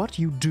matter what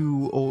you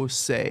do or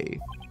say.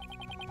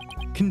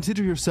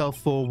 Consider yourself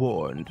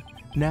forewarned.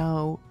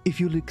 Now, if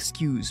you'll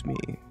excuse me.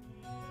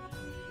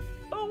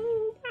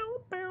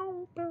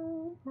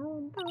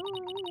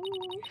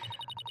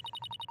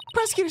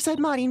 Prosecutor said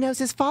Monty knows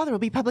his father will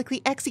be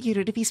publicly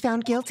executed if he's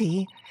found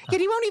guilty. Yet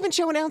he won't even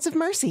show an ounce of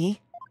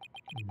mercy.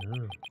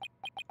 No.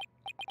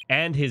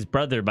 And his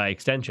brother by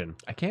extension.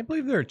 I can't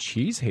believe there are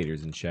cheese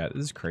haters in chat.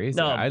 This is crazy.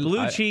 No,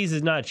 blue cheese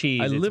is not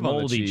cheese. I It's live on the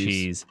moldy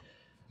cheese.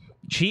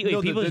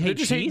 Wait, people hate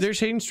cheese? They're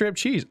hating straight up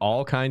cheese.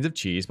 All kinds of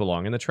cheese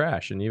belong in the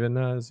trash. And even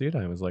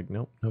Zidane was like,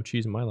 nope, no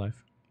cheese in my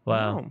life.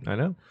 Wow. I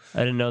know. I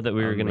didn't know that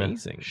we were going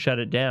Amazing. to shut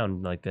it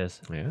down like this.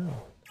 Yeah.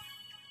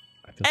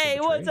 I feel so Hey,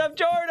 what's betrayed. up,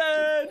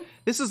 Jordan?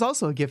 This is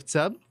also a gift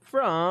sub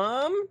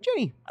from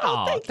Jenny.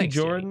 Oh, thank you, thanks,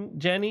 Jordan.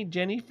 Jenny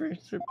for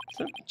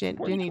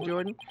Jenny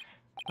Jordan.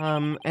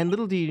 And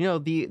little do you know,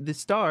 the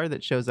star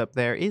that shows up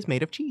there is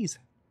made of cheese.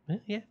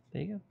 Yeah,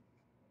 there you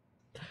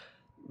go.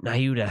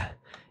 Nyuta,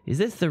 is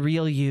this the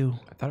real you?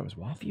 I thought it was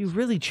waffles. Have you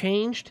really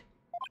changed?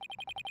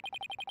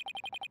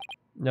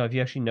 No, if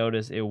you actually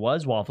notice, it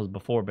was waffles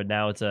before, but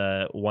now it's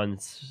a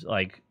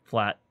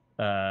flat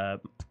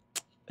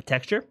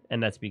texture,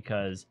 and that's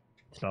because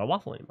it's not a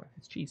waffle anymore.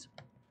 It's cheese.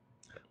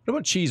 What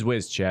about Cheese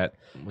Whiz, chat?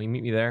 Will you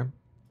meet me there?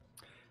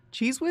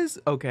 Cheese Whiz?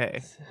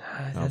 Okay.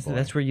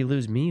 That's where you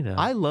lose me, though.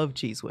 I love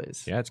Cheese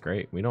Whiz. Yeah, it's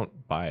great. We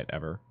don't buy it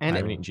ever. And I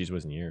haven't eaten Cheese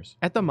Whiz in years.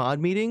 At the mod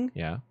meeting,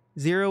 Yeah.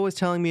 Zero was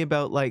telling me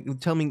about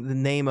tell me the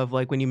name of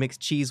when you mix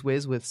Cheese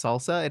Whiz with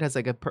salsa. It has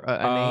a name.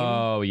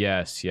 Oh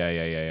yes, yeah.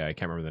 I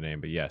can't remember the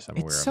name, but yes, I'm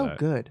aware of that. It's so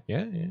good.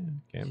 Yeah,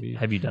 can be.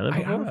 Have you done it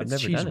before? I don't know if it's I've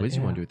never Cheese done it. Whiz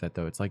you want to do with that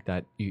though. It's like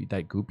that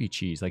goopy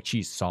cheese, like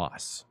cheese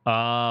sauce.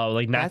 Oh,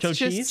 like nacho That's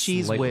cheese? just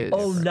Cheese Like- Whiz.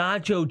 Oh,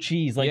 nacho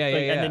cheese. Yeah.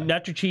 And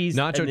then nacho cheese.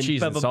 Nacho and then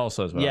cheese and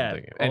salsa is what I'm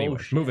thinking. Oh, Anyway,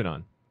 shit. moving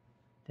on.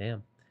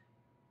 Damn.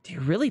 Do you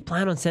really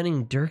plan on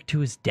sending Dirk to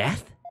his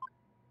death?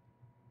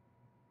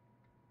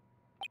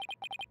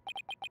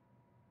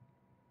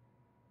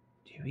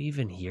 Do you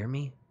even hear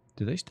me?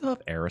 Do they still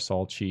have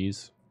aerosol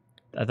cheese?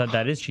 I thought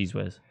that is Cheese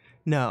Whiz.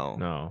 No.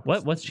 No.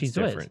 What's it's Cheese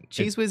Whiz? different.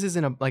 Cheese Whiz is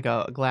in a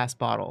glass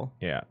bottle.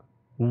 Yeah.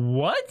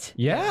 What?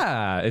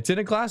 Yeah, it's in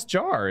a glass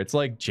jar. It's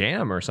like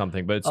jam or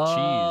something, but it's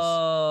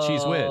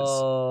cheese whiz.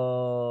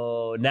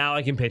 Oh, now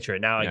I can picture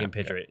it. I can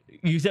picture it.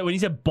 You said when you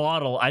said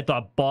bottle, I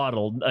thought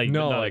bottled.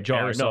 No, not like a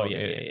jar. aerosol, No,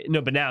 yeah.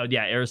 no, but now,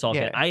 aerosol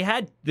Yeah. can. I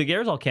had the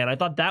aerosol can. I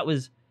thought that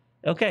was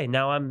okay.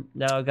 Now I've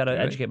got to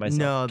educate myself.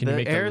 No, Can the you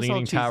make the aerosol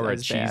leaning cheese tower at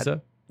is bad.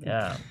 Cheesa?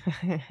 Yeah.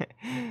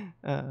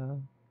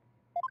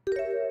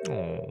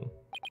 Oh.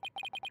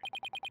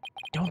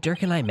 Don't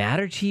Dirk and I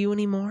matter to you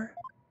anymore?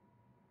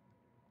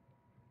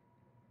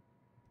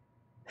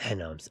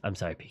 No, I'm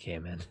sorry,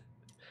 PK, man.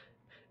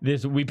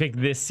 We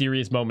picked this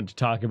serious moment to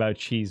talk about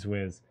Cheese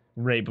Whiz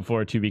right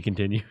before to be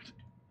continued.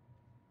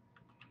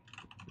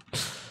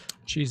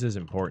 Cheese is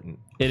important.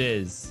 It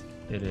is.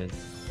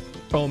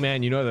 Oh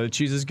man, you know that the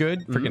cheese is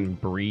good? Freaking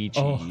brie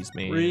cheese,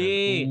 man.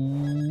 Brie.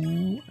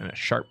 Ooh. And a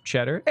sharp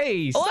cheddar.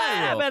 Hey, What's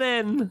Cyril.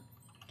 happening?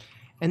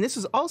 And this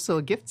was also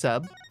a gift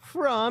sub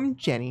from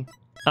Jenny.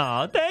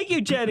 Oh, thank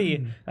you,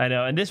 Jenny. I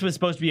know, and this was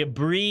supposed to be a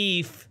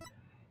brief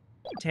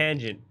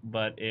tangent,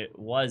 but it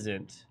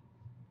wasn't.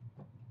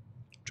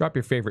 Drop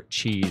your favorite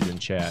cheese in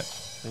chat.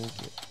 Thank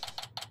you.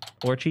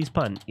 Or cheese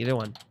pun, either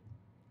one.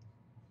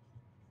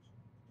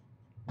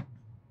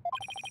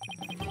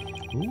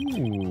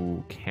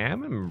 Ooh,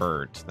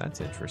 camembert.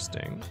 That's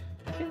interesting.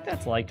 I think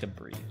that's like a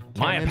brief.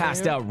 Maya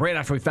passed out right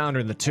after we found her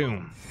in the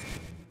tomb.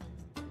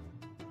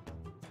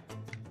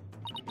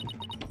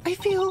 I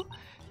feel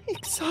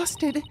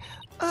exhausted.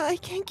 I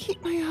can't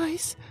keep my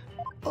eyes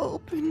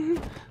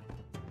open.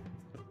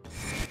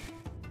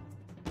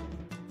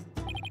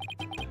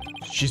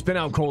 She's been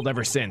out cold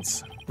ever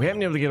since. We haven't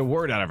been able to get a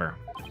word out of her.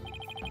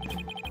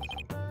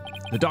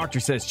 The doctor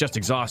says it's just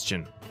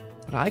exhaustion.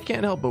 But I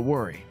can't help but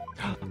worry.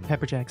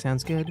 Pepperjack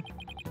sounds good.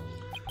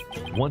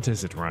 What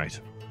is it, right?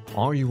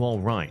 Are you all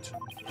right?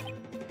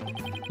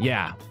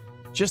 Yeah,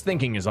 just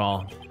thinking is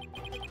all.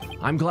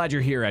 I'm glad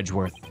you're here,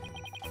 Edgeworth.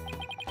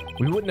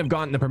 We wouldn't have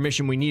gotten the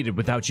permission we needed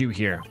without you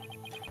here.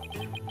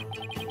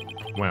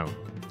 Well,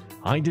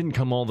 I didn't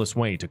come all this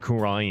way to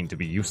Kurain to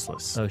be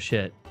useless. Oh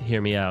shit,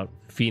 hear me out.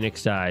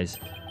 Phoenix dies.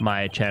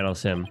 Maya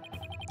channels him.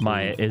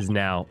 Maya is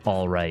now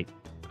all right.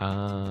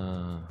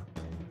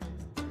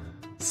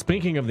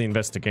 Speaking of the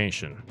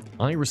investigation,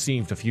 I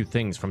received a few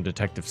things from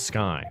Detective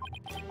Sky.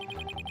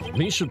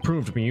 These should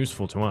prove to be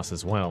useful to us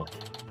as well.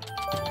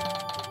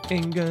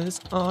 Inga's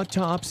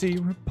autopsy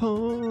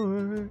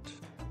report.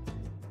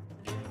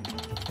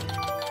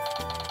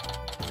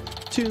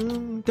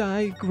 Tomb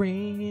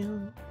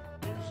diagram.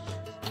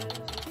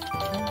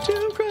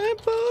 Tomb crime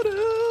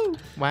photo.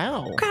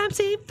 Wow. Crime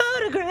scene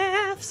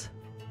photographs.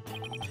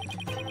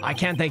 I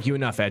can't thank you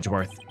enough,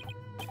 Edgeworth.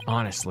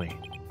 Honestly,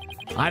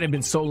 I'd have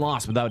been so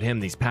lost without him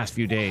these past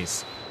few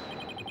days.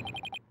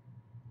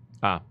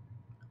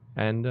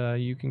 And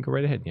you can go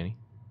right ahead, Yanni.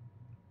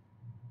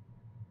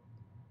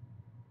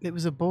 It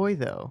was a boy,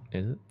 though.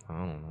 Is it? I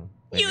don't know.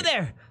 You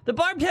there! The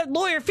barbed-head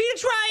lawyer,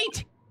 Phoenix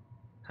Wright!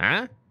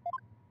 Huh?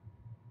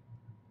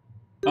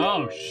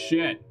 Oh,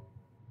 shit.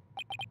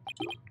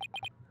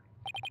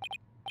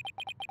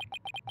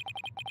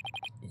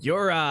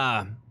 You're,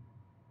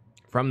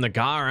 from the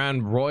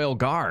Garan Royal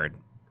Guard,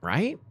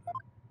 right?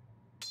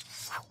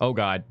 Oh,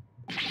 God.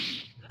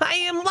 I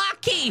am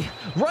Locky,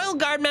 Royal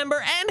Guard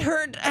member, and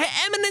Her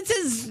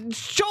Eminence's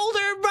shoulder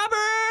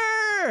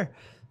rubber!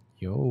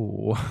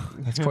 Yo,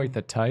 that's quite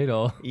the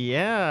title.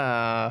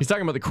 Yeah. He's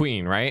talking about the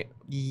Queen, right?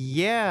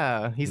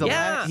 Yeah. He's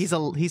Yeah.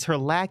 he's her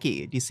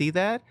lackey. Do you see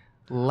that?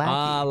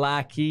 Lackey.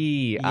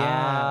 Lackey.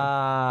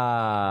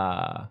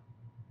 Yeah.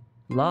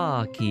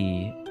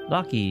 Locky.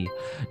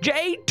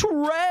 J.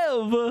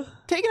 Trev!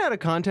 Taken out of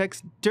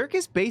context, Dirk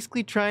is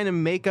basically trying to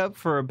make up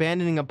for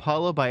abandoning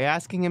Apollo by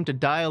asking him to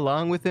die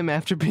along with him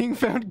after being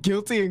found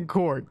guilty in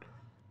court.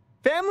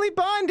 Family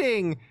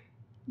bonding!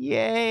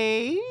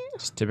 Yay!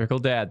 Just typical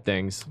dad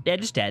things. Yeah,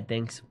 just dad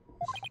things.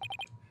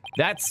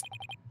 That's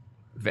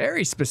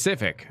very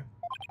specific.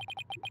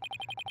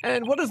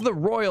 And what does the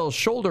royal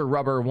shoulder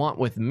rubber want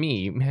with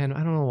me? Man, I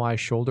don't know why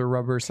shoulder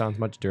rubber sounds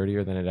much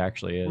dirtier than it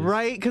actually is.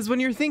 Right? Because when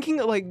you're thinking,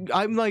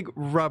 I'm like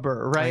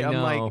rubber, right? I I'm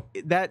know.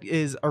 like, that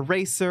is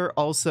eraser,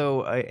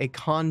 also a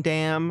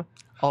condom,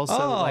 also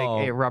Oh.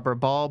 like a rubber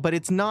ball, but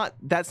that's not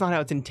how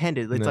it's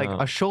intended. It's like No.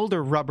 a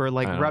shoulder rubber,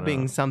 like I don't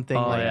rubbing know. something.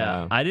 Oh, like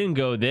yeah. I didn't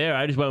go there.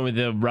 I just went with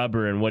the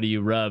rubber, and what do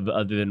you rub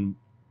other than...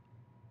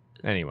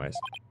 Anyways.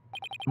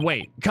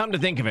 Wait, come to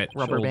think of it,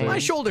 Rubber band. my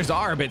shoulders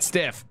are a bit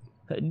stiff.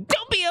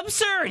 Don't be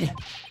absurd!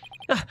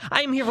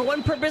 I am here for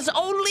one purpose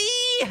only!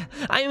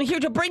 I am here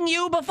to bring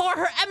you before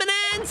Her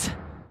Eminence!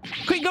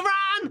 Queen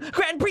Garan,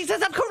 Grand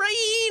Priestess of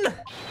Corrine!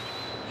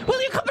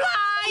 Will you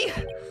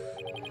comply?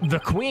 The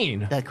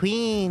Queen? The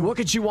Queen. What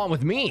could she want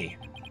with me?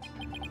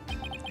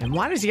 And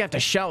why does he have to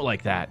shout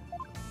like that?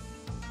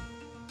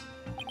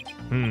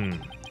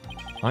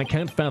 I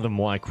can't fathom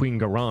why Queen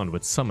Garan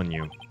would summon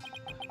you.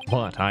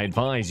 But I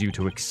advise you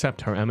to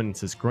accept Her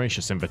Eminence's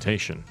gracious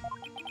invitation.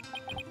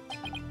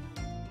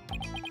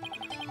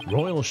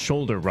 Royal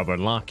shoulder rubber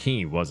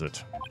Lockheed, was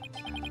it?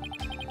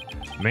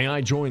 May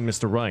I join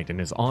Mr. Wright in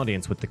his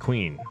audience with the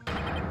Queen?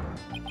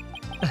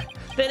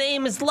 The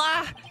name is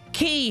La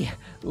Key.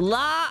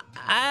 La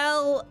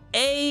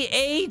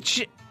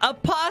L-A-H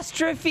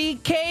apostrophe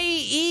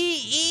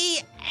K-E-E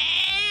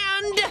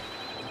and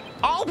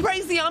all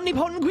praise the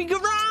omnipotent Queen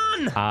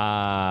Garan!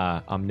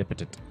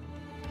 Omnipotent.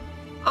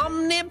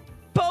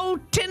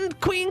 Omnipotent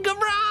Queen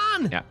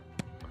Garan! Yeah.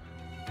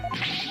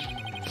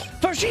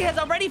 For she has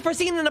already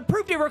foreseen and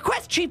approved your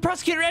request, Chief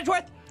Prosecutor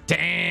Edgeworth.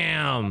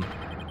 Damn!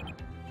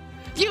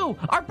 You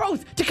are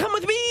both to come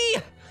with me!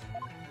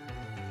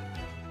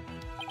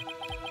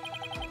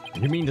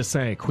 You mean to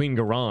say Queen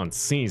Garan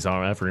sees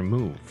our every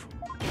move?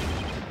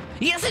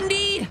 Yes,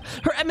 indeed!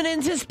 Her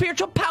Eminence's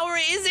spiritual power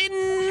is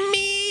in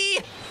me!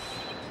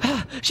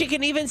 She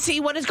can even see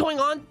what is going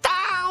on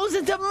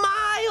thousands of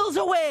miles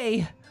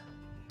away!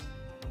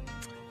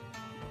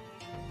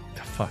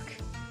 The fuck?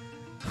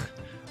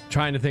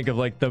 Trying to think of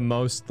like the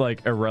most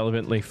like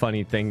irrelevantly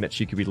funny thing that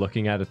she could be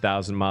looking at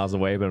 1,000 miles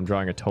away, but I'm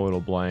drawing a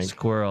total blank.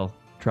 Squirrel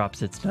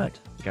drops its nut.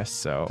 I guess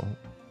so.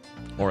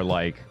 Or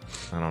like,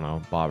 I don't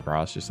know, Bob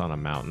Ross just on a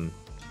mountain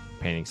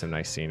painting some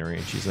nice scenery,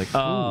 and she's like,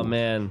 Oh, "Ooh."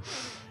 man.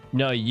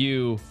 No,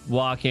 you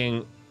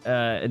walking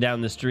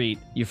down the street,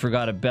 you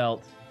forgot a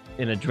belt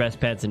in a dress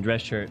pants and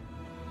dress shirt.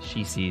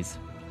 She sees.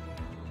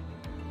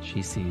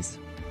 She sees.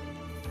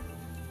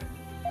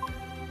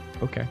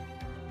 Okay.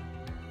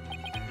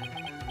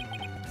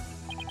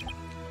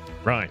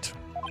 Right.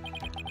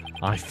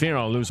 I fear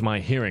I'll lose my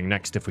hearing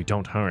next if we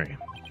don't hurry.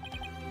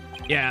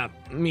 Yeah,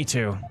 me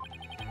too.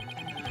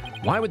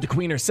 Why would the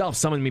Queen herself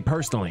summon me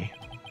personally?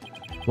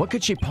 What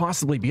could she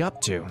possibly be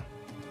up to?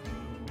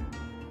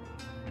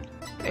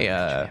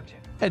 Hey,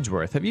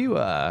 Edgeworth, have you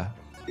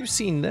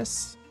seen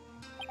this?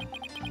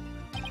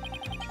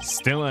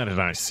 Still at it,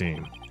 I see.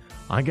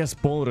 I guess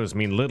boulders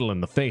mean little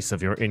in the face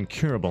of your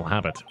incurable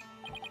habit.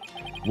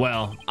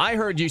 Well, I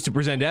heard you used to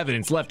present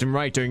evidence left and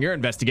right during your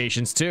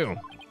investigations, too.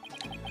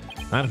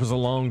 That was a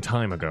long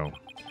time ago.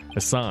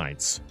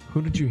 Besides,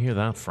 who did you hear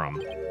that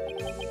from?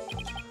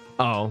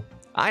 Oh,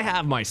 I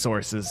have my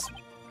sources.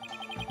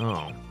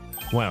 Oh,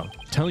 well,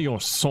 tell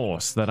your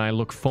source that I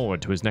look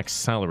forward to his next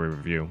salary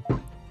review.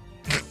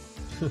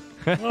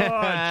 Oh,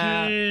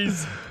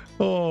 jeez.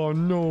 Oh,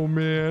 no,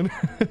 man.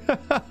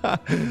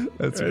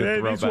 That's a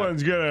good This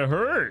one's gonna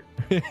hurt.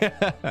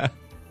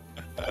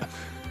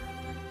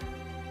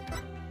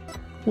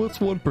 What's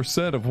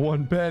 1% of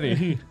 1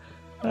 penny?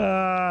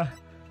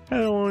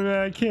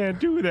 I can't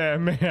do that,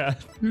 man.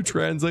 You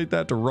translate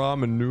that to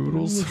ramen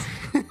noodles?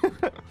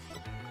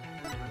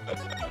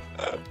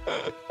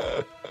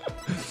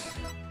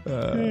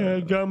 Yeah,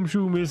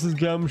 Gumshoe misses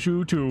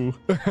Gumshoe too.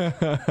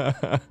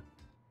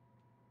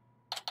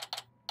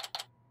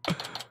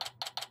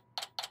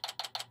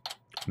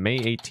 May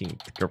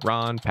 18th,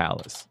 Garan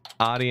Palace.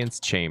 Audience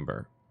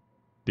chamber.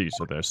 These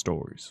are their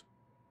stories.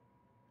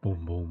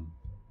 Boom, boom.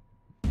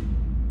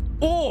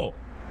 Oh!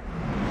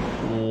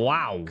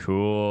 Wow.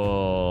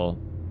 Cool.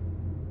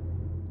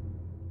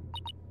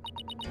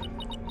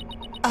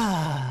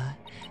 Ah,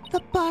 the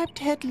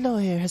barbed-head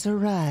lawyer has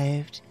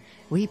arrived.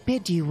 We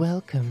bid you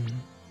welcome.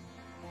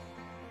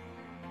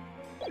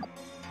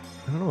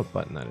 I don't know what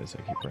button that is.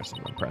 I keep pressing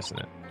it. I'm pressing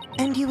it.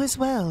 And you as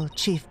well,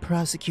 Chief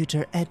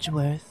Prosecutor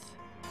Edgeworth.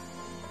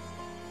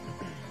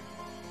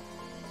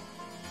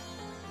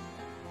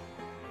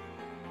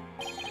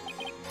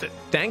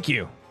 Thank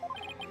you.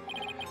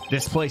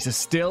 This place is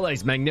still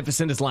as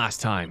magnificent as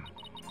last time.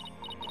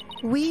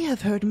 We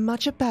have heard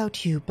much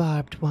about you,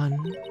 Barbed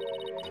One.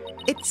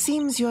 It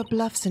seems your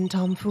bluffs and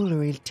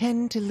tomfoolery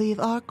tend to leave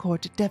our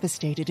court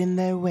devastated in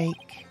their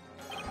wake.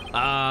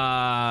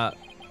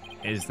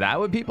 Is that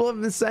what people have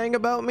been saying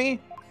about me?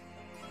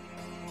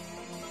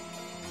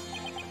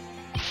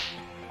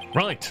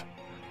 Right.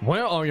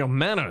 Where are your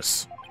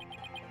manners?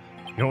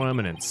 Your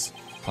Eminence,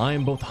 I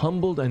am both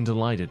humbled and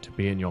delighted to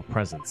be in your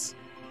presence.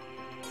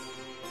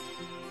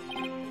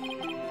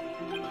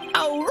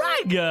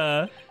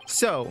 Alright,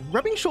 So,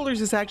 rubbing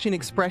shoulders is actually an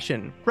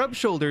expression. Rub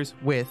shoulders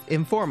with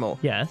informal.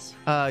 Yes.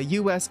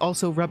 US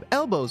also rub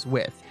elbows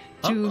with,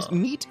 to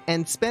meet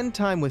and spend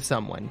time with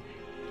someone.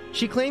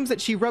 She claims that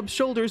she rubs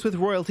shoulders with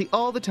royalty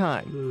all the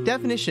time.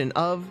 Definition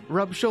of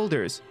rub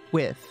shoulders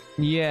with.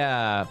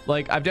 Yeah,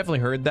 like I've definitely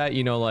heard that.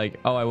 You know, like,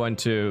 oh, I went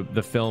to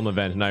the film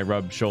event and I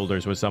rubbed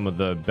shoulders with some of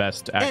the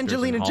best actors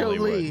Angelina in Hollywood.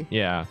 Jolie.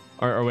 Yeah,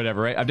 or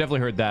whatever, right? I've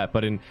definitely heard that,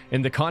 but in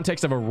the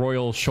context of a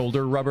royal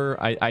shoulder rubber,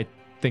 I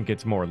think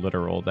it's more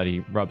literal that he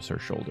rubs her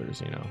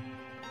shoulders, you know.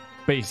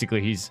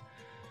 Basically, he's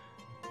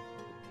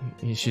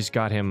just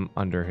got him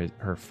under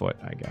her foot,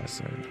 I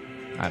guess. Or,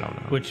 I don't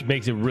know. Which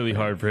makes it really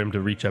hard for him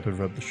to reach up and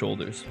rub the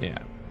shoulders. Yeah.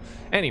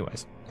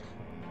 Anyways.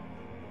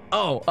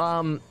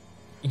 Oh,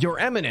 Your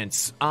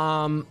Eminence,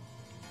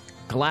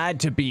 glad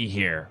to be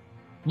here.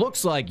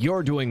 Looks like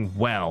you're doing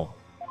well.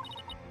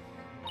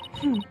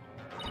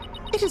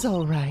 It is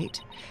all right.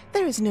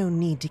 There is no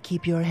need to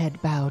keep your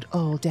head bowed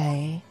all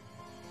day.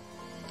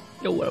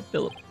 Yo, what up,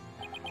 Philip?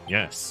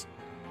 Yes,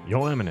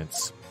 Your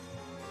Eminence.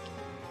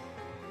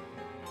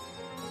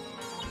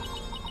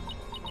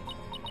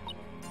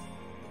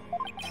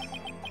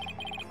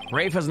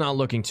 Rafa's not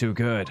looking too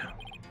good.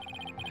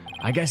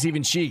 I guess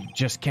even she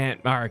just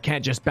can't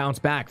just bounce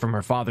back from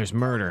her father's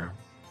murder.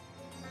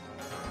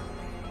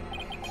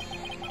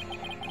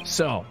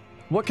 So,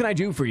 what can I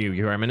do for you,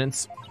 Your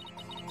Eminence?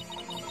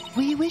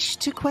 We wish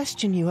to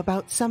question you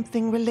about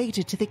something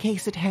related to the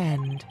case at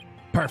hand.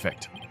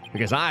 Perfect,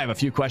 because I have a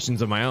few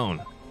questions of my own.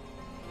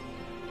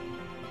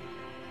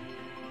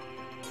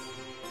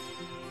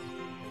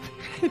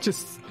 It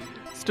just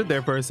stood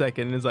there for a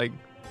second and is like,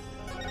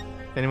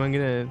 anyone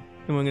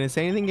gonna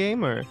say anything,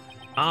 game, or?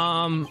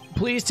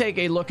 Please take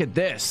a look at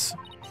this.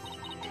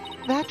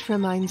 That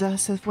reminds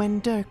us of when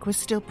Dirk was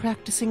still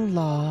practicing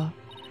law.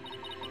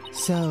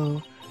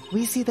 So,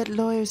 we see that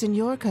lawyers in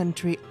your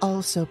country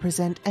also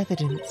present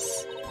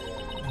evidence.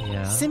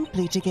 Yeah.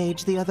 Simply to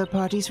gauge the other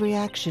party's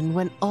reaction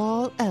when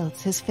all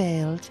else has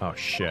failed. Oh,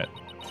 shit.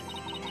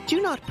 Do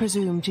not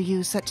presume to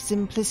use such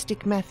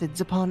simplistic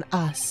methods upon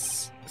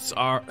us.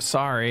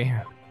 Sorry.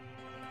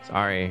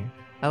 Sorry.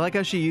 I like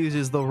how she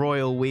uses the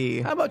royal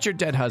we. How about your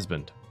dead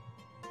husband?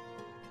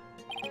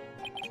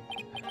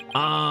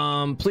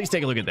 Please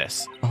take a look at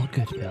this. All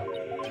good, Bill.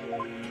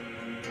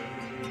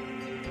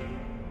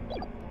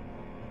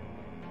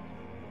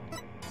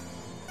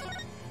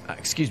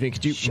 Excuse me,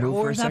 could you move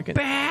for a second?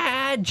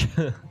 Badge.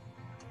 But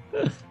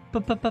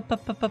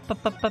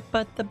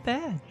the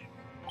badge.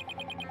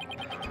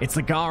 It's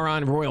the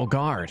Garon Royal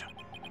Guard.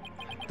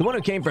 The one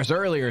who came for us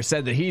earlier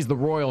said that he's the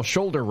royal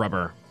shoulder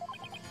rubber.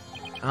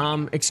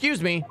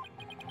 Excuse me,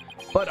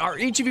 but are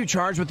each of you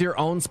charged with your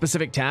own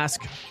specific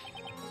task?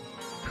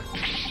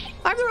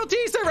 I'm the royal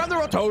tea server, I'm the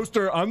royal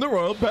toaster, I'm the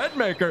royal bed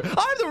maker,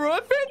 I'm the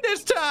royal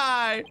fitness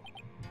tie.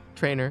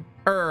 Trainer.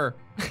 All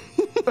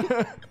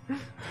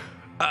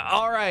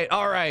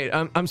right.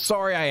 I'm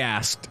sorry I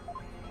asked.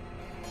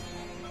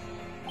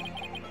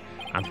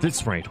 At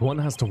this rate, one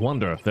has to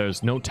wonder if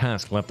there's no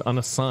task left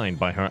unassigned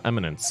by Her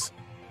Eminence.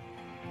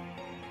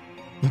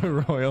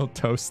 The royal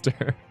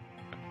toaster.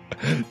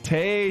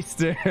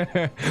 Taster.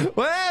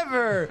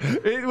 Whatever.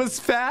 It was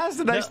fast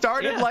and I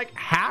started like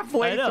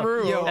halfway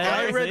through. Yo,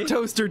 I read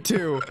toaster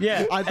too.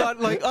 Yeah. I thought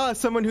like,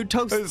 someone who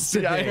toasts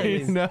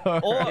today. I know.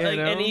 Or You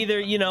know? and either,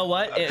 you know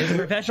what, a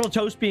professional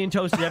toast being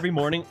toasted every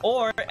morning,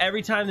 or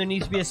every time there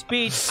needs to be a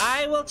speech,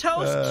 I will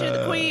toast to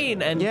the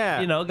queen. And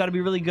yeah. you know, got to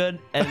be really good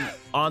and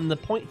on the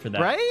point for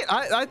that. Right?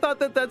 I thought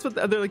that's what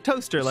they're like,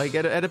 toaster, like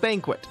at a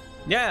banquet.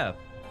 Yeah.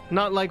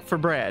 Not like for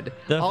bread.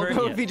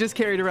 Although if he just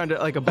carried around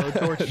like a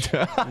blowtorch.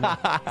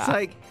 It's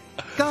like,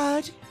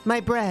 God, my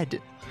bread.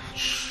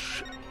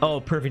 Oh,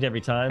 perfect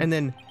every time. And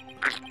then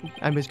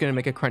I'm just going to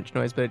make a crunch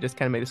noise, but it just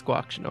kind of made a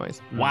squawk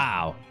noise.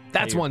 Wow,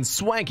 that's one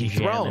swanky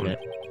jamming throne. it.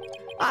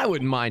 I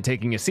wouldn't mind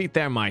taking a seat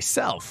there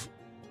myself.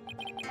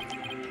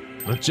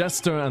 The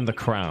Jester and the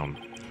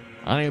Crown.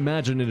 I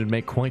imagine it'd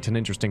make quite an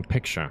interesting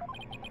picture.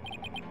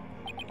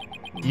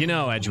 You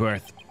know,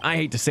 Edgeworth, I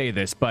hate to say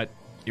this, but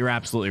you're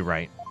absolutely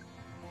right.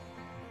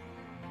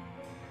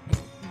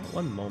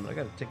 One moment, I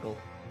got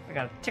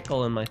a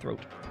tickle in my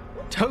throat.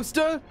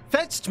 Toaster,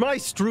 fetched my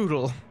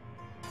strudel.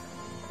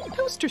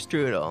 Toaster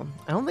strudel.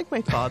 I don't think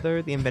my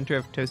father, the inventor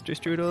of toaster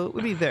strudel,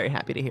 would be very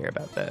happy to hear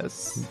about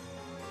this.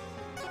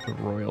 The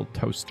royal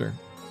toaster.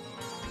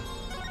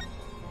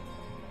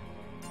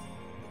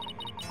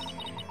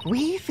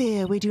 We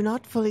fear we do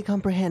not fully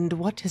comprehend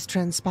what has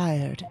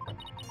transpired.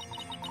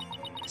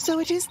 So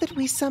it is that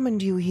we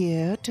summoned you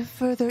here to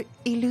further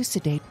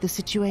elucidate the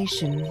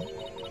situation.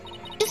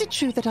 Is it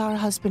true that our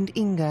husband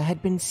Inga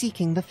had been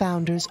seeking the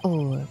Founder's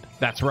orb?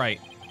 That's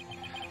right.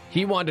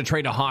 He wanted to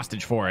trade a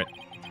hostage for it.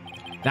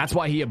 That's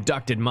why he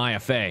abducted Maya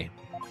Fey.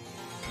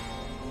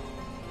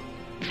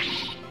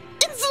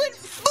 Insolent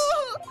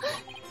fool!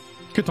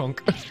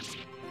 Katonk.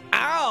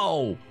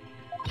 Ow!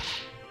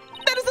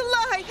 That is a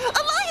lie!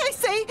 A lie, I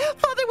say!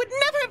 Father would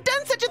never have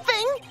done such a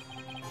thing!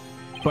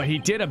 But he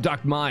did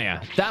abduct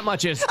Maya. That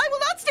much is... I will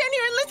not stand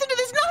here and listen to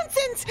this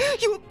nonsense!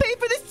 You will pay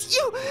for this!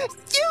 You...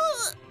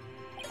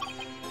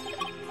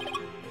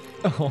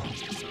 Oh.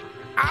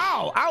 Ow!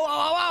 Ow, ow,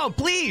 ow, ow!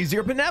 Please,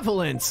 your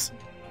benevolence!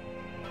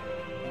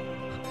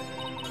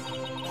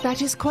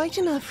 That is quite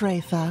enough,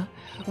 Rafa.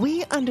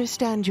 We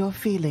understand your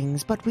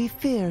feelings, but we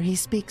fear he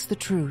speaks the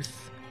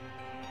truth.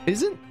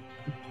 Isn't...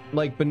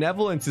 like,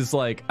 benevolence is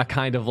like a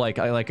kind of like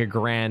a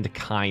grand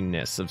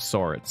kindness of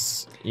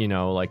sorts. You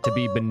know, like to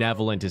be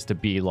benevolent is to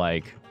be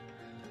like...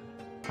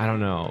 I don't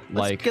know,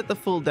 Let's get the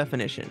full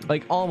definition.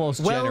 like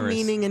almost generous.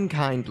 Well-meaning and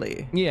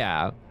kindly.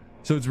 Yeah.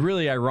 So it's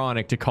really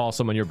ironic to call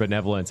someone your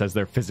benevolence as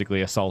they're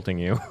physically assaulting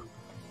you.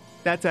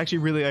 That's actually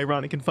really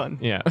ironic and fun.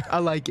 Yeah. I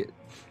like it.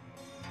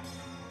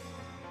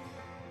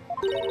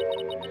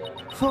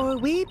 For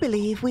we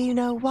believe we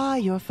know why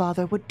your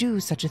father would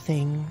do such a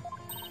thing.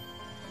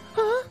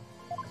 Huh?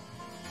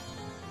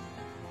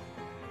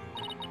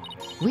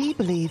 We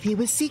believe he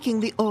was seeking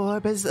the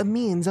orb as a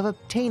means of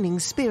obtaining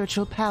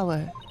spiritual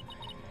power.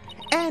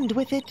 And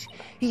with it,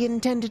 he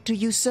intended to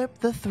usurp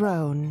the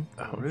throne.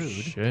 Oh,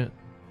 shit.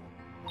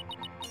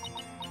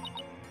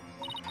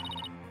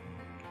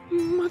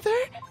 Mother?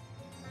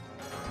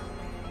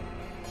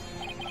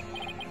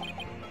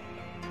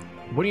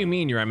 What do you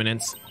mean, Your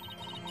Eminence?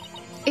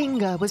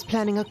 Inga was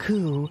planning a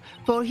coup,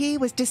 for he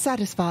was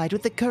dissatisfied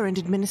with the current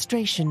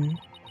administration.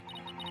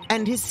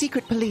 And his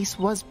secret police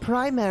was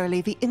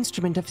primarily the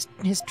instrument of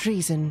his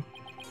treason.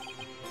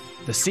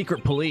 The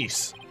secret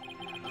police.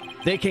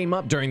 They came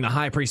up during the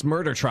High Priest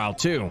murder trial,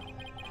 too.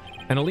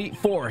 An elite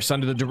force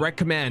under the direct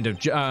command of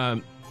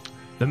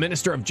the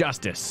Minister of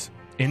Justice.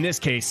 In this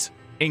case,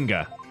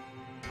 Inga.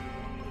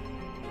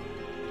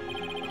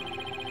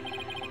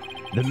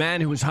 The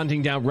man who was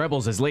hunting down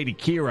rebels as Lady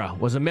Kira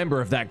was a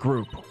member of that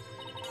group.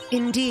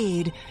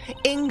 Indeed,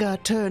 Inga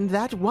turned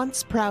that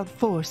once proud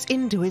force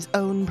into his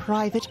own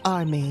private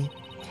army,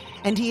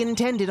 and he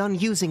intended on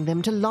using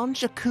them to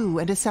launch a coup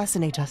and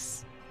assassinate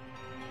us.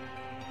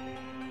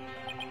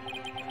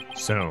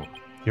 So,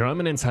 Your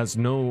Eminence had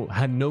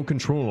no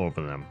control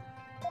over them.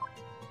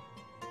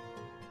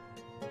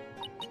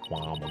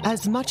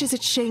 As much as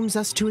it shames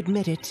us to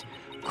admit it,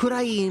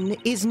 Kurain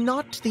is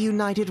not the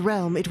united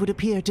realm it would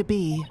appear to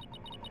be.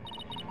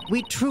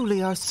 We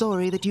truly are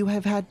sorry that you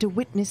have had to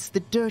witness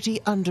the dirty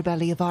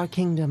underbelly of our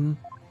kingdom.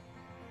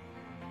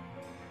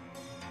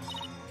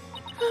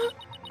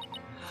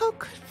 How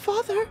could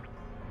Father?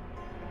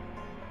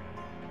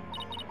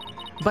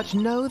 But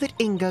know that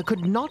Inga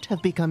could not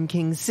have become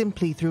king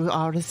simply through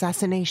our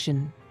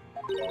assassination.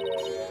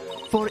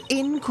 For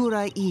in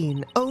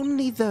Kurain,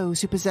 only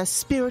those who possess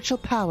spiritual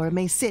power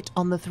may sit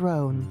on the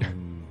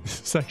throne.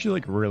 It's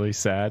actually like really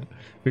sad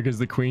because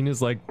the queen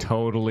is like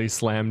totally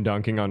slam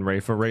dunking on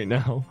Rafa right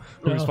now,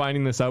 who's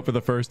finding this out for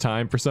the first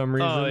time for some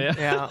reason. Oh,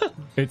 yeah.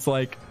 It's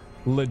like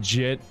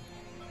legit,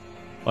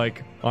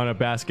 like on a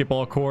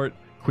basketball court,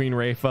 Queen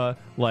Rafa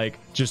like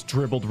just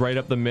dribbled right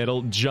up the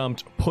middle,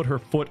 jumped, put her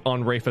foot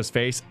on Rafa's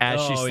face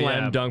as she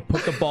slam dunked,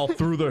 put the ball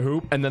through the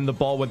hoop, and then the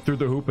ball went through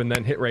the hoop and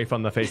then hit Rafa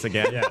on the face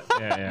again.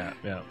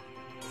 Yeah.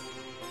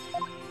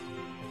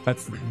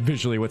 That's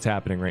visually what's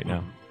happening right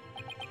now.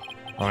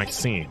 I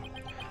see.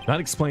 That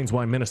explains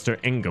why Minister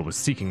Inga was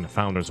seeking the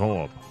Founder's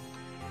Orb.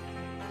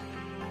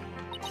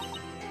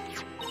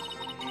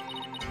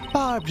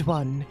 Barbed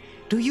One,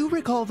 do you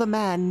recall the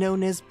man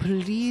known as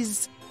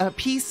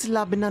Peace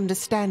Lub and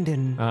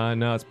Understanding?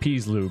 No, it's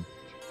Peas Lube.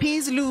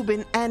 Peace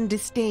Lubin and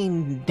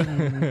Disdain.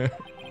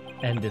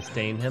 And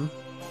disdain him?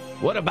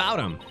 What about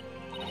him?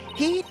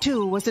 He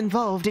too was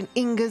involved in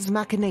Inga's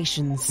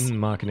machinations.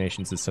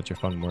 Machinations is such a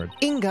fun word.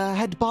 Inga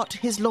had bought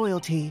his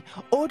loyalty,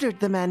 ordered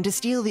the man to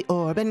steal the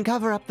orb and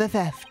cover up the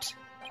theft.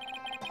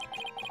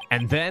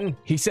 And then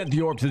he sent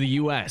the orb to the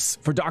US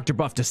for Dr.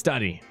 Buff to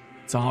study.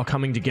 It's all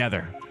coming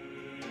together.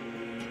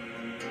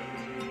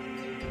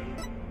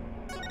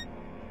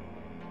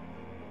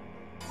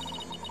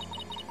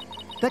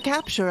 The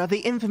capture of the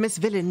infamous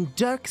villain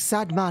Dirk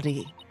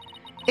Sadmadi.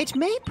 It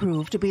may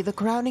prove to be the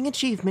crowning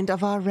achievement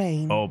of our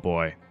reign. Oh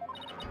boy.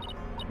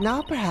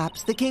 Now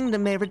perhaps the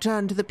kingdom may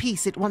return to the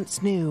peace it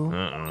once knew.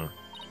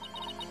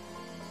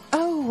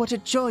 Oh, what a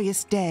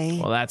joyous day.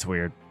 Well, that's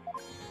weird.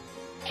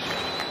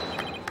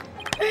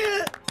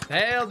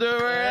 Hail to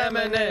her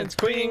eminence,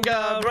 Queen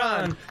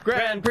Gavran,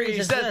 Grand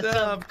Priestess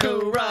of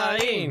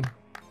Kurain.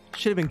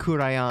 Should have been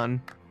Kurayan.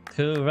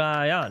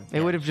 Kurayan.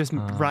 It would have just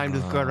rhymed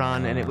with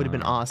Garan, and it would have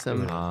been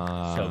awesome.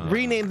 So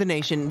Rename the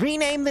nation.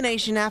 Rename the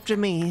nation after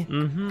me.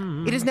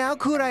 It is now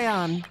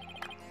Kurayan.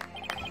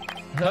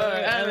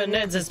 Her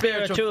eminence's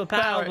spiritual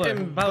power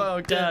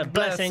invoked a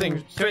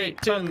blessing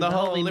straight to the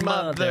Holy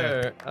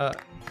Mother.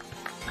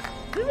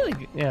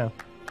 Really, yeah.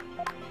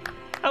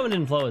 That one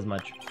didn't flow as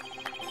much.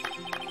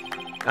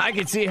 I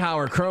could see how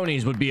her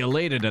cronies would be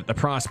elated at the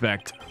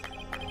prospect.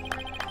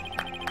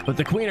 But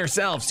the queen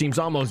herself seems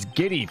almost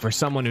giddy for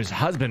someone whose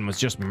husband was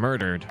just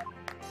murdered.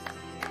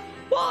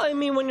 Well, I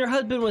mean, when your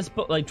husband was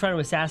like trying to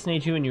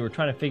assassinate you and you were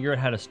trying to figure out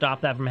how to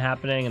stop that from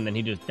happening and then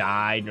he just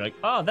died, you're like,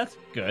 oh, that's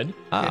good.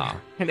 Oh.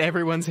 And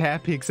everyone's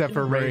happy except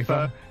for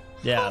Rafa.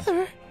 Yeah.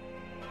 Father.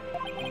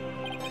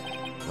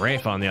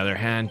 Rafa, on the other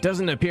hand,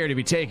 doesn't appear to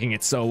be taking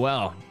it so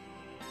well.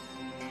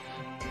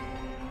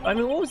 I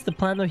mean, what was the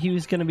plan though? He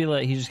was going to be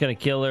like, he's just going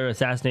to kill her,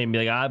 assassinate, and be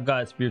like, I've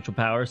got spiritual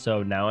power,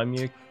 so now I'm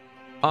your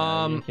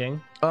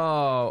king.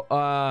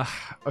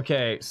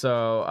 Okay,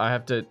 so I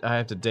have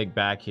to dig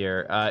back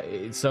here.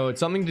 So it's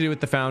something to do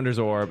with the Founder's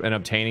Orb and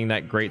obtaining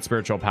that great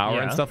spiritual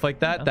power and stuff like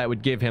that. That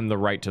would give him the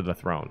right to the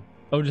throne.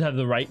 Oh, just have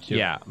the right to?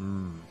 Yeah.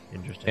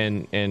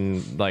 Interesting.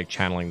 And like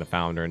channeling the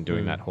Founder and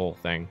doing that whole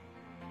thing.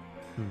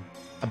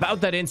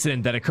 About that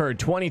incident that occurred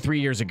 23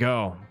 years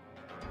ago.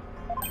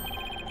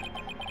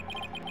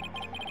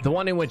 The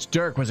one in which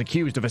Dirk was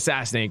accused of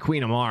assassinating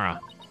Queen Amara.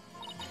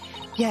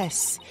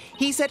 Yes,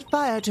 he set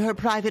fire to her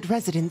private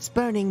residence,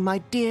 burning my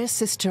dear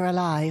sister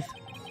alive.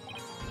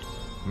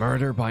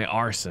 Murder by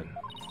arson.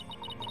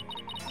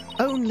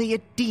 Only a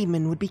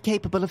demon would be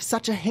capable of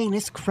such a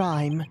heinous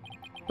crime.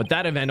 But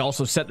that event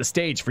also set the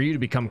stage for you to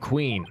become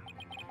queen.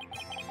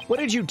 What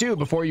did you do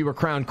before you were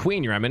crowned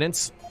queen, Your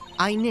Eminence?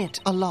 I knit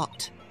a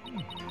lot.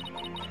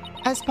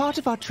 As part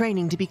of our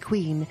training to be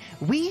queen,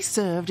 we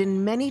served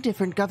in many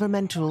different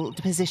governmental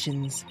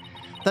positions,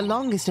 the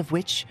longest of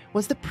which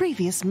was the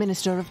previous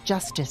Minister of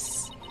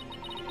Justice.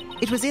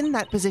 It was in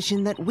that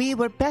position that we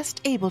were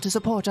best able to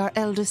support our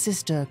eldest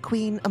sister,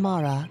 Queen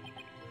Amara.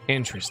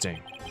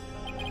 Interesting.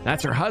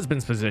 That's her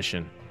husband's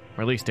position,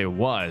 or at least it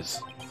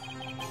was.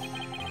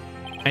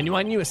 And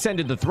when you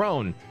ascended the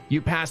throne, you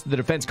passed the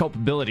Defense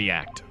Culpability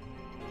Act.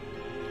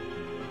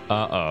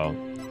 Uh-oh.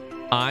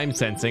 I'm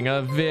sensing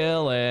a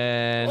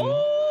villain.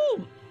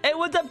 Oh! Hey,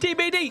 what's up,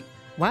 TBD?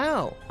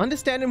 Wow.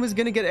 Understanding was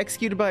going to get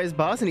executed by his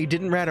boss and he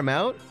didn't rat him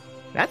out?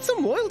 That's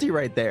some loyalty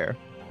right there.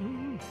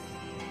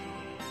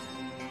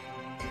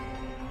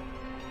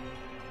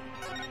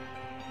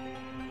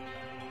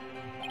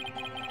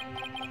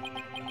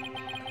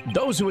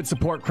 Those who would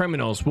support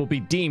criminals will be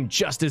deemed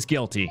just as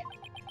guilty.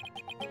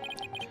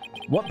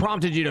 What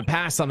prompted you to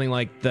pass something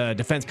like the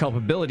Defense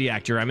Culpability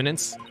Act, Your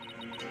Eminence?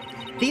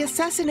 The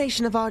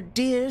assassination of our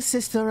dear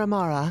sister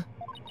Amara.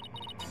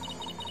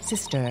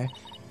 Sister.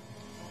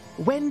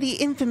 When the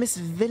infamous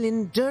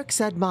villain Dirk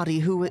Sadmati,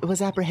 who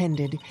was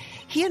apprehended,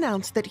 he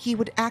announced that he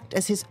would act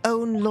as his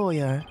own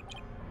lawyer.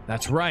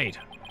 That's right.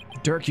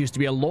 Dirk used to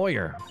be a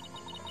lawyer.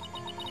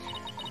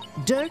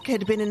 Dirk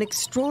had been an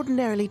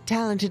extraordinarily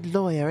talented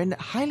lawyer and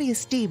highly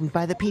esteemed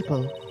by the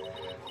people.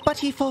 But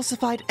he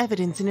falsified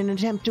evidence in an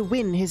attempt to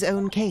win his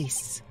own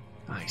case.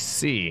 I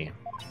see.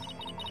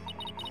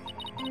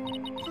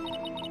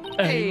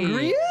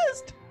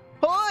 Angriest?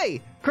 Hoy!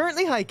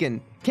 Currently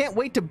hiking. Can't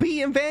wait to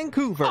be in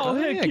Vancouver. Oh,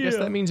 heck I guess yeah.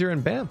 that means you're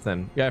in Banff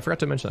then. Yeah, I forgot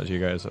to mention that to you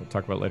guys. I'll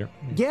talk about it later.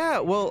 Yeah,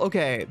 well,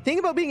 okay. Thing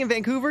about being in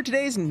Vancouver,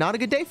 today's not a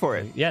good day for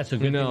it. Yeah, so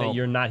good thing that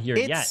you're not here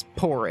It's yet.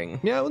 pouring.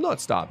 Yeah, well, no, it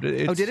stopped.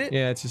 It's, did it?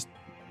 Yeah, it's just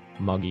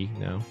muggy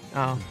now.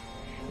 Oh.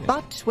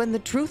 But when the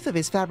truth of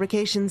his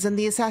fabrications and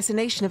the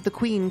assassination of the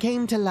Queen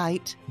came to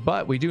light,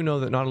 But we do know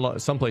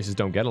that some places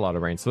don't get a lot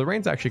of rain, so the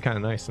rain's actually kind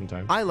of nice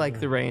sometimes. I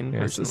like the rain. Yeah,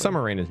 the personally.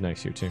 summer rain is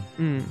nice here too.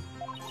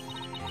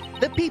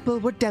 the people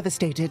were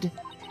devastated.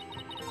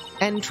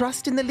 And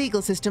trust in the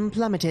legal system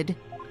plummeted.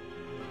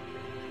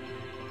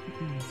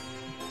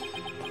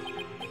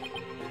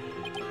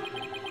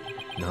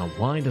 Now,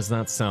 why does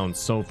that sound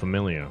so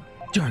familiar?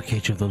 Dark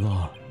Age of the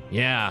Law.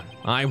 Yeah,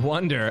 I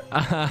wonder.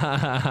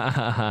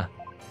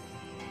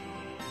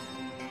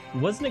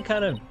 Wasn't it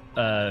kind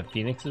of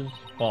Phoenix's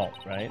fault,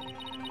 right?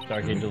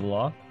 Dark Age of the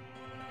Law?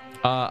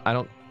 I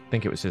don't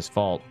think it was his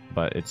fault,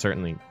 but it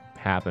certainly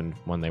happened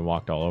when they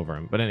walked all over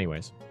him. But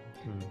anyways.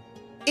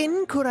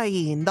 In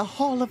Kurain, the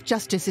Hall of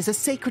Justice is a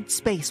sacred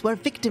space where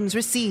victims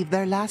receive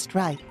their last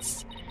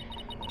rites.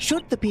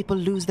 Should the people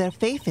lose their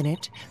faith in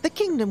it, the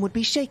kingdom would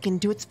be shaken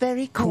to its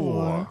very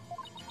core.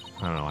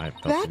 I don't know. I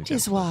felt That something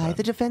is about why that.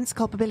 the Defense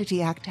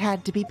Culpability Act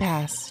had to be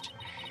passed.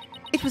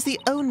 It was the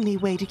only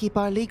way to keep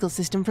our legal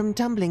system from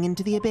tumbling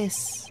into the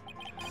abyss.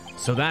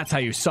 So that's how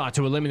you sought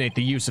to eliminate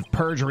the use of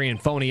perjury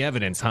and phony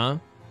evidence, huh?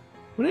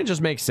 Wouldn't it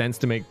just make sense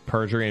to make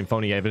perjury and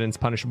phony evidence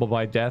punishable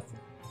by death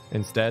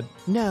instead?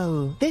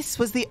 No, this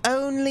was the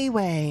only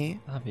way.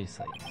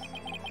 Obviously.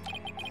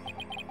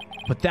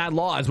 But that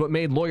law is what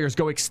made lawyers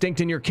go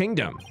extinct in your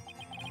kingdom.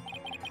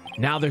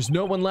 Now there's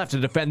no one left to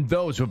defend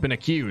those who have been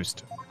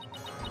accused.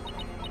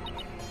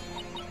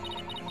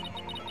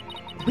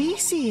 We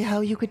see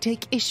how you could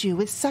take issue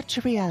with such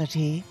a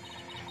reality.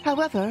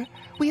 However,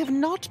 we have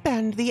not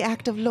banned the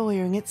act of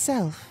lawyering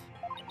itself.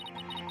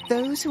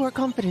 Those who are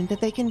confident that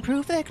they can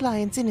prove their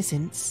client's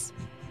innocence.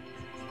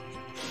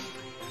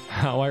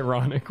 How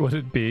ironic would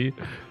it be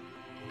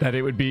that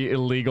it would be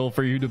illegal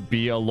for you to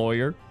be a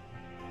lawyer?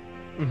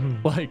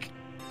 Like,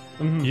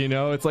 you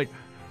know, it's like,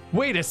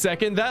 wait a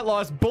second, that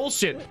law's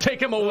bullshit.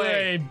 Take him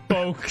away,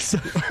 folks.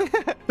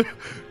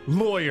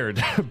 Lawyered,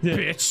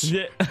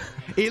 bitch.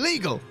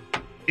 Illegal.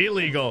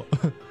 Illegal.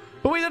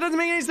 But wait, that doesn't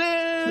make any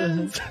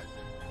sense.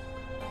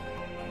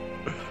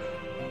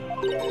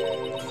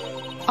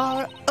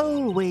 Are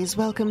always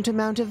welcome to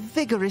mount a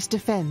vigorous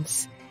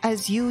defense,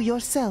 as you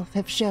yourself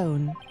have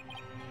shown.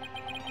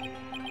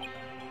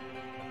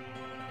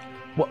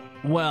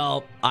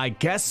 Well, I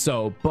guess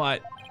so,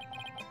 but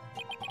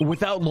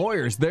without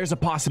lawyers, there's a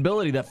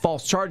possibility that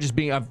false charges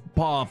being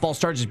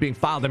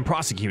filed and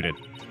prosecuted.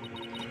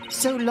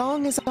 So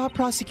long as our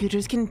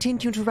prosecutors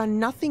continue to run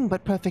nothing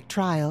but perfect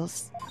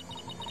trials,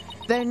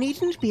 there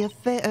needn't be a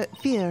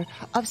fear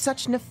of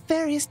such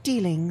nefarious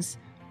dealings.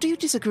 Do you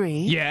disagree?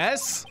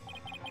 Yes.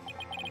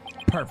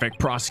 Perfect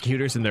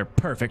prosecutors and their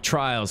perfect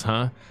trials,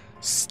 huh?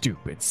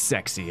 Stupid,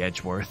 sexy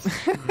Edgeworth.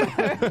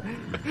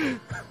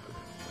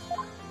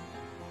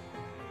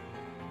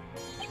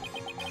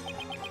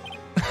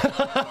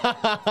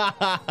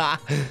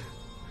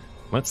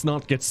 Let's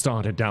not get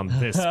started down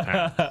this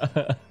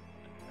path.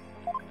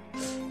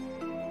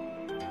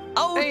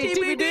 Oh, Hey,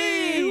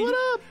 TBD! What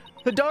up?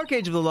 The Dark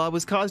Age of the Law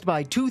was caused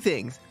by two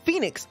things.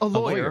 Phoenix, a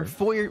lawyer,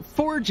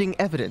 forging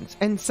evidence,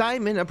 and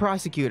Simon, a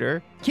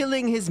prosecutor,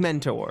 killing his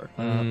mentor.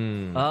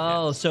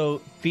 Oh, so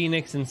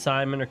Phoenix and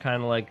Simon are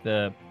kind of like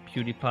the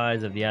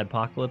PewDiePies of the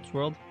Adpocalypse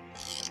world?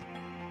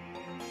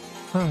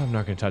 I'm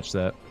not going to touch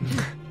that.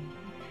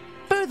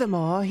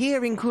 Furthermore,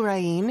 here in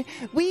Kurain,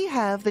 we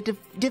have the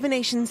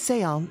divination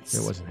seance.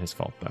 It wasn't his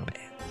fault, though.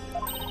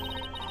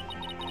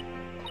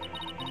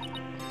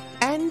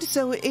 And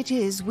so it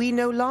is we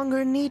no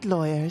longer need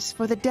lawyers,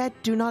 for the dead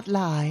do not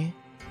lie.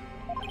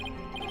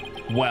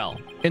 Well,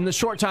 in the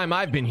short time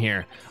I've been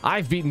here,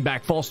 I've beaten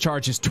back false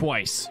charges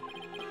twice.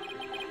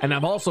 And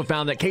I've also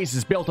found that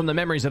cases built on the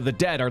memories of the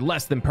dead are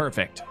less than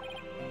perfect.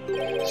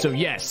 So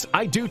yes,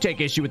 I do take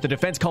issue with the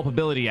Defense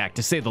Culpability Act,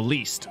 to say the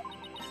least.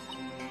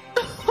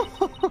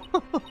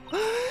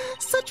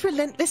 Such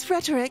relentless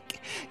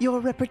rhetoric. Your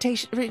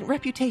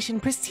reputation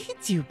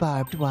precedes you,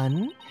 Barbed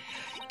One.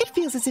 It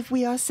feels as if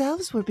we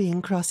ourselves were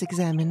being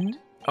cross-examined.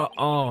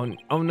 Oh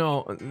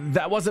no,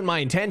 that wasn't my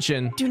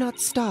intention. Do not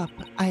stop.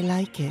 I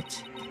like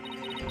it.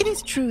 It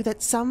is true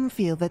that some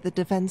feel that the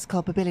Defense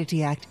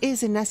Culpability Act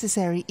is a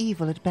necessary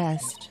evil at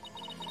best.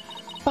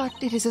 But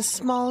it is a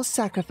small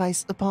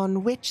sacrifice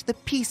upon which the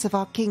peace of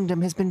our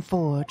kingdom has been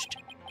forged.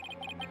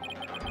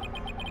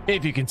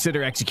 If you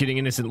consider executing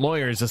innocent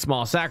lawyers a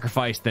small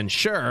sacrifice, then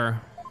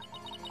sure.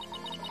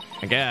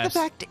 I guess. The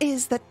fact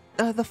is that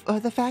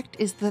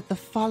the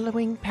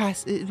following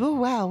passage. Oh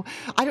wow!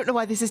 I don't know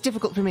why this is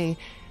difficult for me.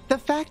 The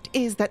fact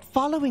is that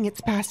following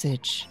its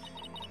passage,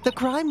 the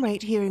crime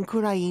rate here in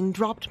Kurain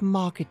dropped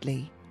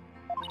markedly.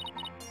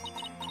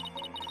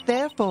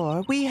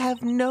 Therefore, we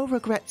have no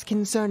regrets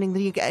concerning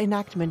the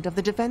enactment of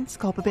the Defense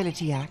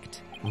Culpability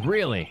Act.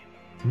 Really?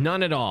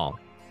 None at all.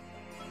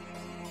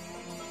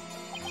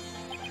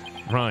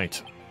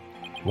 Right.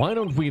 Why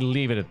don't we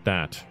leave it at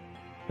that?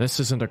 This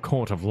isn't a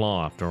court of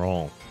law, after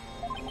all.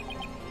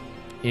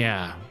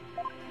 Yeah.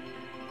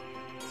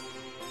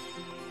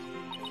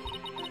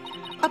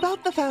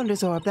 About the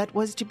Founder's Orb that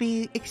was to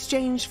be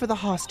exchanged for the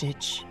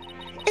hostage.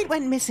 It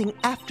went missing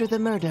after the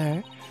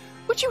murder.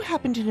 Would you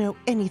happen to know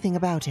anything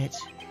about it?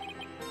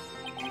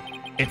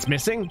 It's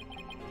missing?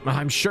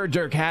 I'm sure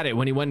Dirk had it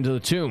when he went into the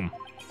tomb.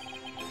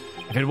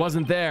 If it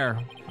wasn't there,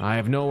 I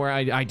have no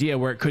idea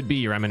where it could be,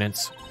 Your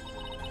Eminence.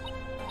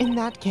 In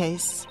that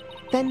case,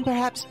 then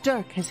perhaps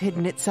Dirk has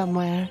hidden it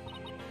somewhere.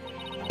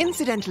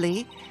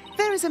 Incidentally,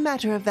 there is a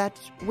matter of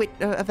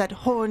that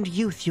horned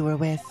youth you were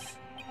with.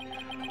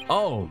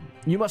 Oh,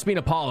 you must mean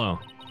Apollo.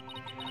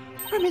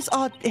 From his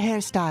odd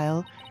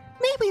hairstyle,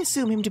 may we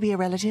assume him to be a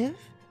relative?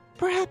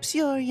 Perhaps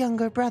your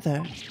younger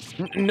brother.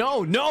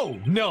 No,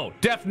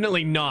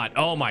 definitely not.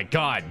 Oh my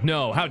god,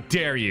 no, how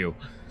dare you.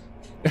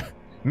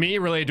 Me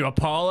related to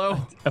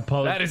Apollo?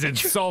 Apollo. That is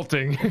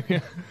insulting.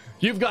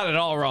 You've got it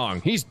all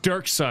wrong. He's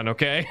Dirk's son,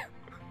 okay?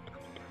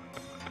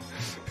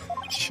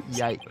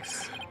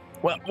 Yikes.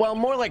 Well,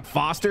 more like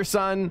foster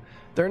son.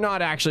 They're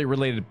not actually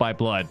related by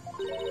blood.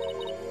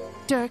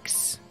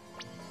 Dirk's.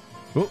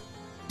 Oh,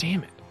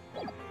 damn it.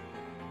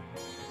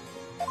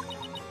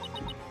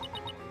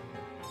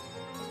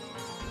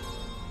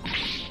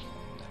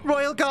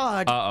 Royal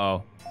Guard!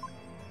 Uh-oh.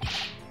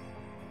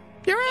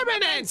 Your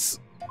Eminence!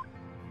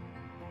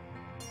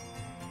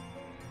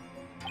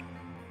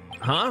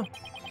 Huh?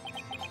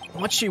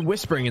 What's she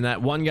whispering in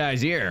that one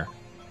guy's ear?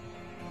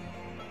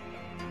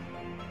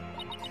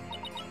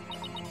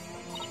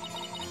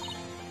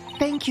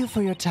 Thank you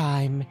for your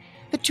time.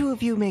 The two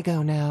of you may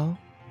go now.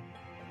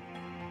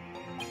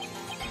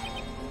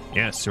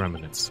 Yes, Your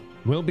Eminence.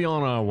 We'll be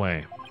on our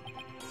way.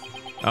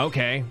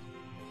 Okay.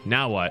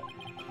 Now what?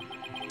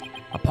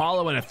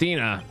 Apollo and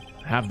Athena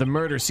have the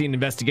murder scene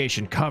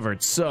investigation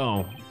covered,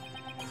 so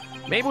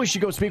maybe we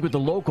should go speak with the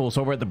locals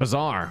over at the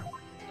bazaar.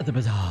 The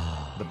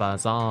bazaar. The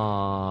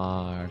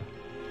bazaar.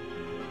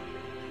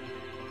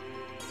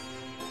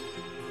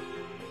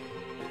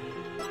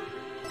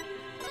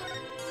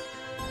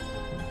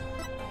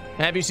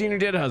 Have you seen your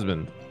dead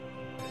husband?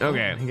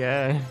 Okay,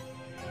 Yeah.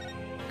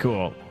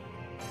 cool.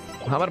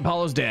 How about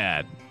Apollo's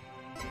dad?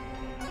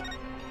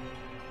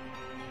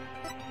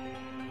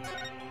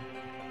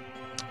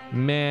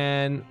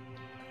 Man,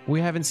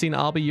 we haven't seen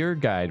I'll Be Your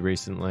Guide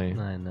recently.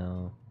 I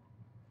know.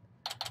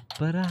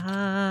 But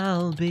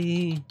I'll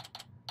be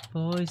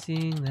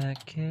voicing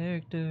that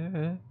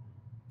character.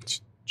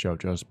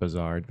 JoJo's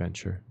Bizarre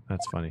Adventure.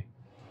 That's funny.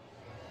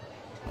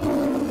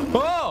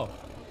 Oh!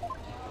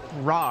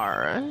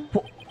 Rar.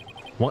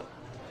 What?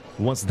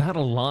 Was that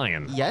a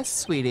lion? Yes,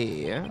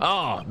 sweetie.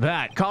 Oh,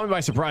 that caught me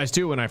by surprise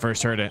too when I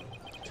first heard it.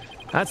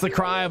 That's the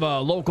cry of a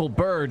local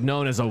bird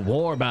known as a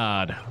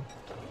warbird.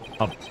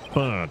 A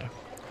bird.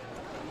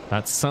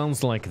 That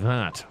sounds like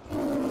that.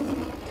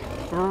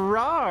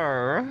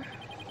 Rar.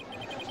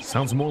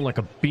 Sounds more like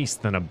a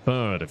beast than a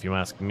bird, if you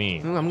ask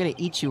me. Ooh, I'm gonna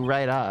eat you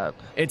right up.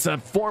 It's a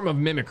form of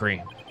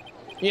mimicry.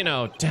 You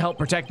know, to help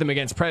protect them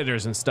against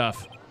predators and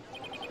stuff.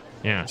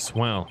 Yes,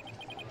 well,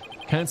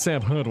 can't say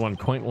I've heard one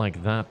quite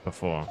like that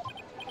before.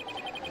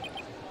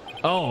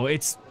 Oh,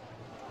 it's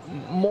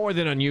more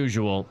than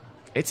unusual.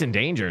 It's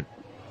endangered.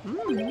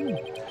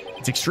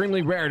 It's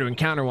extremely rare to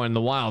encounter one in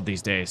the wild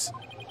these days.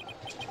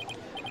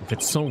 If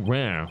it's so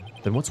rare,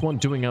 then what's one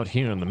doing out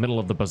here in the middle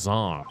of the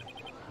bazaar?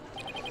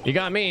 You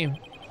got me.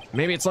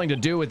 Maybe it's something to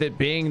do with it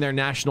being their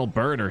national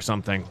bird or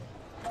something.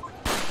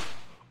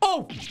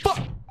 Oh, fuck!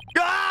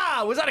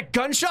 Ah! Was that a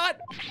gunshot?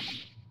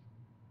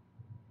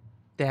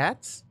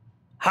 That's?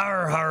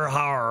 Har, har,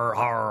 har,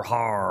 har,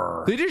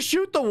 har. Did you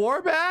shoot the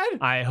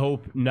warbad? I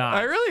hope not.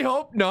 I really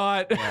hope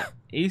not.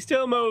 He's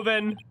still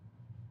moving.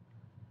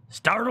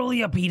 Startle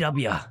ya,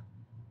 PW.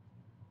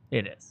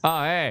 It is.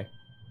 Oh, hey.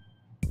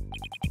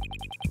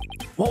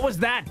 What was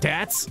that,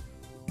 Dats?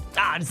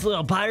 Ah, this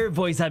little pirate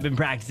voice I've been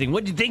practicing.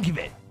 What'd you think of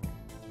it?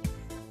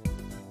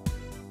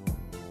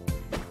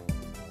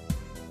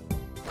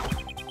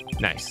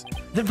 Nice.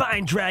 The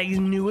Vine Dragon's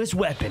newest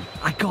weapon.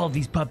 I call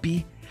these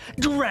puppy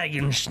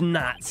Dragon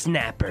Snot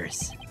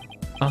Snappers.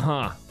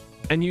 Uh-huh.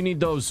 And you need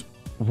those...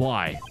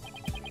 Why?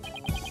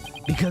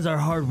 Because our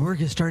hard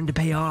work is starting to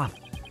pay off.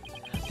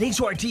 Thanks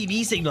to our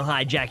TV signal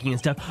hijacking and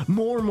stuff,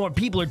 more and more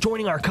people are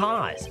joining our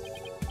cause.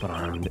 But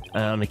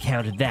on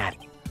account of that,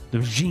 the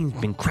regime's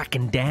been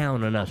cracking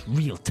down on us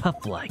real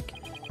tough-like.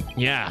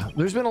 Yeah,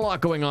 there's been a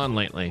lot going on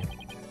lately.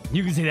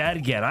 You can say that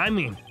again. I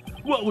mean,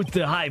 what with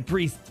the High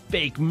Priest's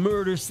fake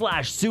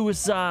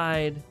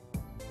murder/suicide?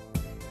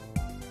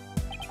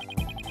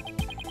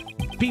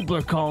 People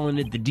are calling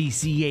it the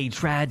DCA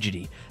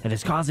tragedy, and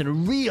it's causing a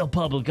real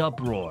public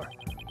uproar.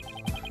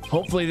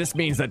 Hopefully this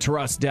means that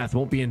THURS' death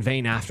won't be in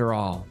vain after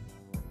all.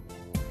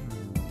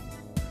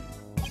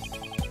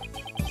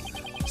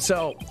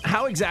 So,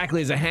 how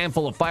exactly is a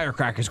handful of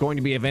firecrackers going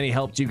to be of any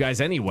help to you guys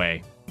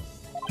anyway?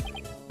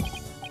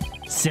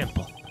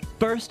 Simple.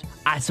 First,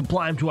 I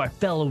supply them to our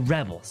fellow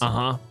rebels.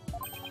 Uh-huh.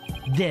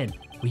 Then,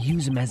 we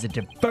use them as a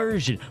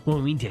diversion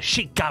when we need to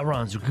shake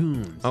Gairon's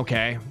goons.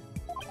 Okay.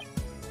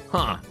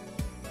 Huh.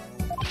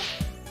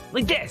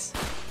 Like this.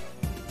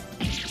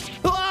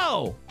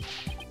 Hello!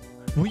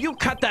 Will you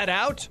cut that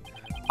out?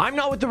 I'm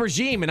not with the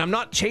regime and I'm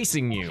not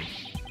chasing you.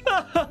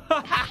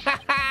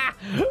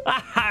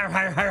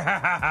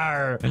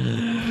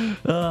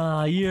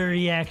 Your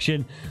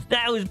reaction.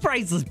 That was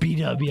priceless,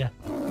 PW.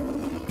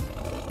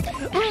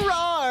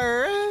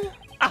 Roar!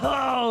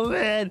 Oh,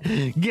 man.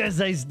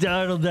 Guess I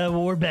startled that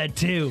warband,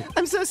 too.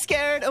 I'm so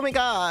scared. Oh my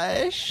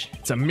gosh.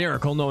 It's a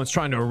miracle no one's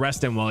trying to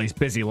arrest him while he's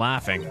busy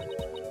laughing.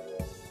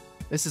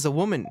 This is a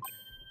woman.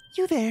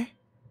 You there?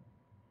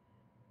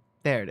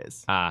 There it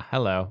is. Ah,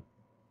 hello.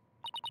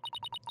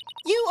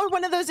 You are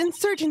one of those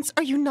insurgents,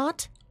 are you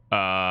not?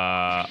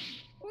 Yikes.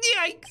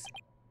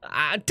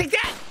 Take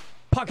that.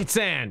 Pocket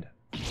sand.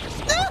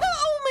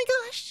 Oh my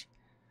gosh.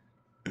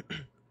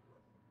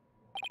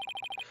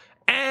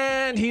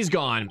 And he's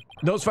gone.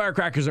 Those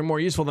firecrackers are more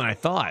useful than I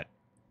thought.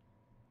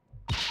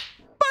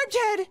 Barbed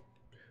head.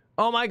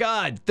 Oh my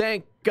god.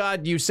 Thank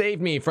God you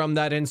saved me from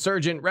that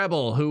insurgent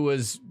rebel who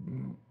was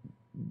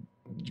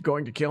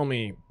going to kill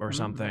me or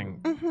something.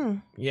 Mm-hmm.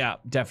 Yeah,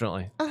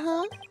 definitely.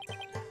 Uh-huh.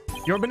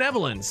 Your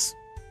benevolence.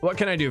 What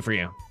can I do for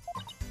you?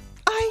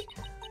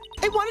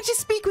 I wanted to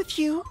speak with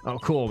you Oh,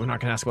 cool. We're not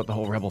going to ask about the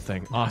whole rebel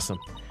thing. Awesome.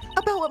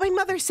 about what my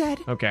mother said.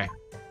 Okay.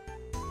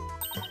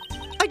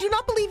 I do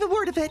not believe a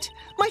word of it.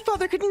 My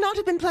father could not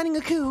have been planning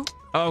a coup.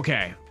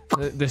 Okay.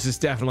 This is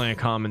definitely a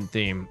common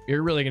theme.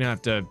 You're really going to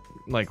have to,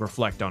 like,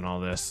 reflect on all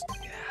this.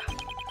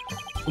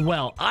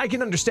 Well, I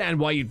can understand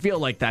why you'd feel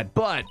like that,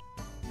 but...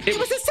 It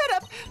was a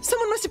setup.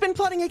 Someone must have been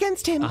plotting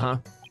against him.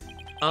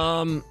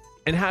 Uh-huh.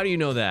 And how do you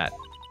know that?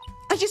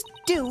 I just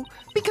do,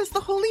 because the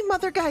Holy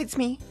Mother guides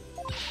me.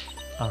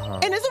 Uh-huh.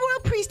 And as a royal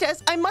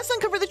priestess, I must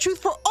uncover the truth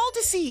for all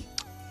to see.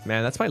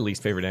 Man, that's my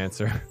least favorite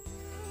answer.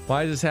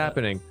 Why is this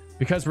happening?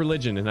 Because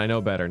religion, and I know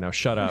better. Now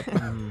shut up.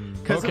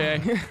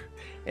 Okay.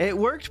 It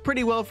worked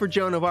pretty well for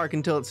Joan of Arc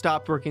until it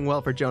stopped working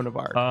well for Joan of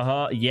Arc.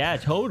 Uh-huh. Yeah,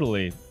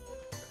 totally.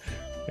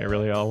 It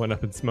really all went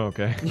up in smoke,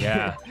 eh?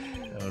 Yeah,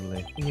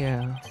 totally.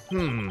 Yeah.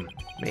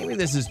 Maybe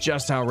this is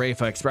just how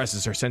Rafa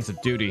expresses her sense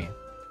of duty.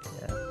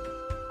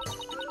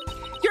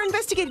 You're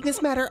investigating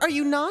this matter, are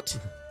you not?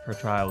 Her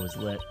trial was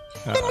lit.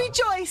 Then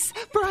rejoice,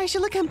 for I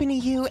shall accompany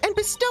you and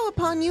bestow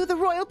upon you the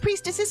royal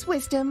priestess's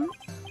wisdom.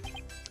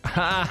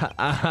 Ha ha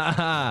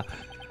ha!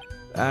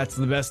 That's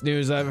the best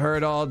news I've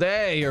heard all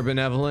day, your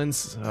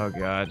benevolence. Oh,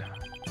 God.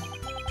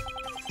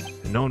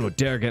 No one would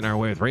dare get in our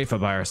way with Rafa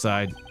by our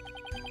side.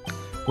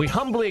 We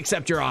humbly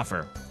accept your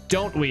offer,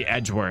 don't we,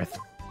 Edgeworth?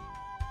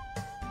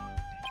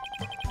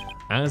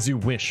 As you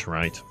wish,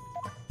 right?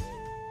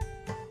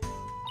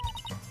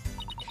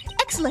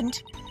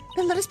 Excellent.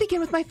 Then let us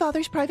begin with my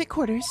father's private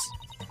quarters.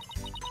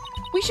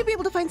 We should be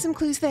able to find some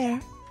clues there.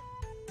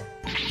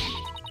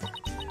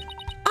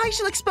 I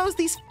shall expose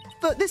this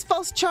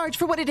false charge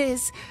for what it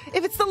is,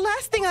 if it's the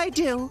last thing I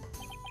do.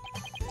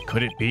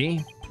 Could it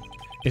be?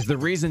 Is the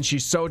reason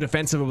she's so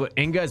defensive of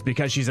Inga is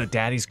because she's a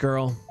daddy's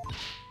girl?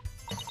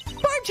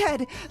 Barbed Large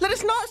Head, let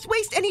us not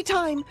waste any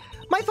time.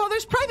 My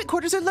father's private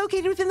quarters are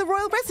located within the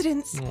royal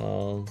residence.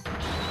 Oh.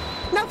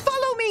 Now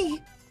follow me.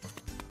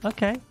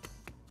 Okay.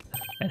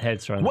 And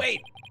heads run.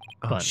 Wait!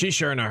 Oh, she's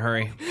sure in a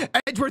hurry.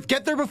 Edgeworth,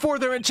 get there before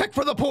they're and check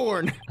for the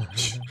porn.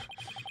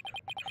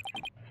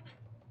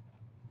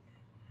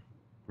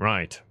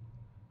 Right.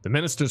 The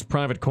minister's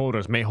private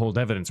quarters may hold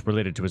evidence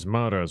related to his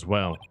murder as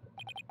well.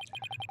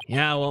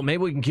 Yeah, well,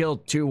 maybe we can kill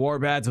 2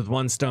 warbads with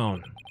 1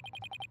 stone.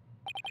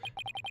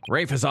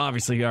 Rafe is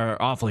obviously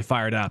awfully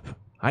fired up.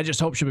 I just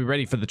hope she'll be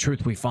ready for the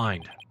truth we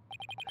find.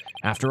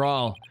 After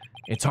all,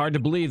 it's hard to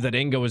believe that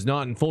Inga was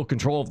not in full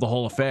control of the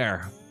whole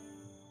affair.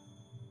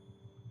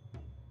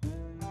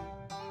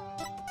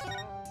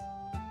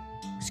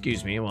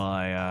 Excuse me while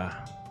I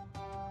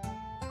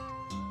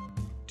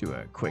do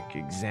a quick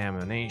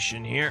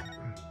examination here.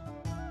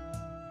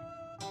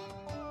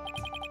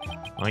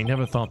 I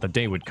never thought the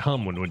day would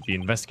come when we'd be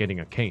investigating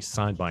a case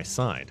side by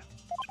side.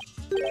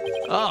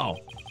 Oh,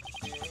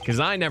 because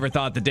I never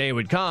thought the day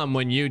would come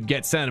when you'd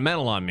get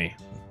sentimental on me.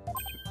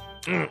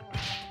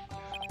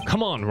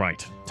 Come on,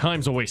 right.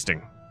 Time's a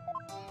wasting.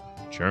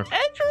 Sure.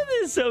 Edgeworth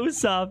is so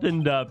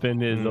softened up in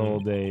his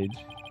old age.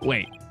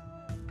 Wait,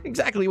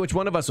 exactly which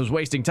one of us was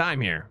wasting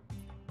time here?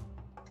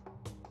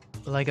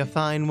 Like a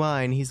fine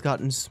wine, he's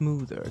gotten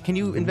smoother. Can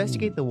you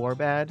investigate the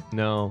warbad?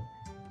 No.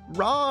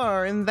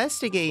 Rawr,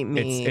 investigate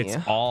me.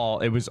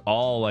 It was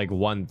all like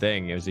one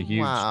thing. It was a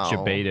huge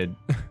debated.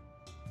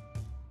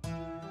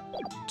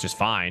 Just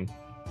fine.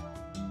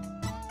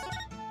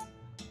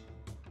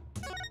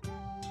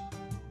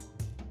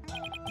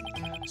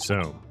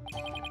 So,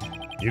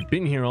 you'd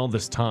been here all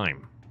this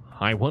time.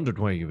 I wondered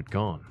where you had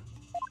gone.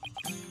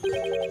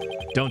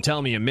 Don't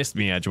tell me you missed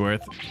me,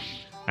 Edgeworth.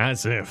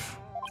 As if.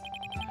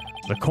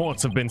 The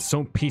courts have been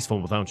so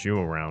peaceful without you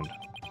around.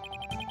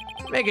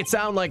 Make it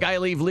sound like I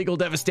leave legal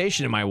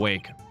devastation in my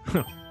wake.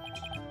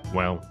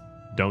 Well,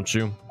 don't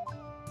you?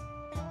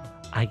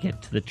 I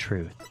get to the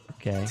truth,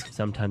 okay?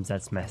 Sometimes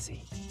that's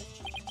messy.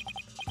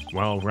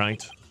 Well,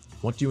 right.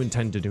 What do you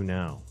intend to do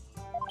now?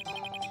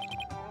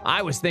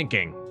 I was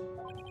thinking.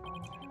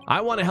 I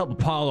want to help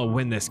Apollo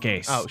win this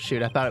case. Oh,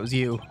 shoot, I thought it was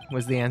you,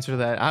 was the answer to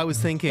that. I was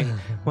thinking,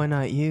 why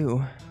not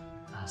you?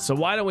 So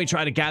why don't we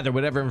try to gather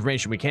whatever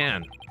information we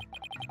can?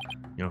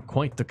 You're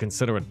quite the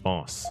considerate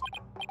boss.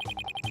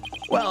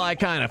 Well, I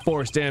kind of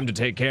forced him to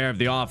take care of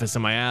the office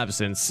in my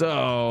absence,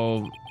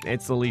 so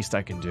it's the least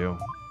I can do.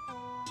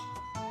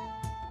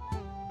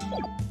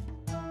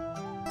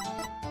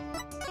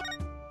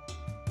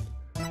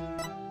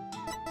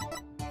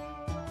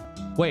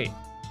 Wait.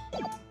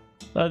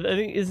 I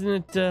think, isn't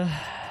it,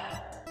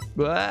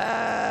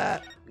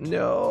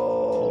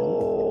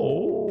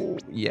 No.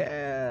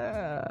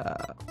 Yeah.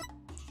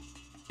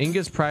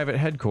 Inga's private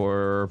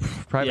headquarters.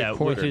 Private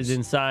quarters. which is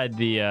inside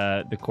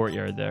the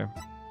courtyard there.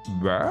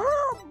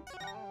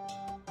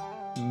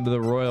 The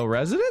royal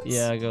residence?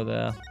 Yeah, go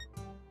there.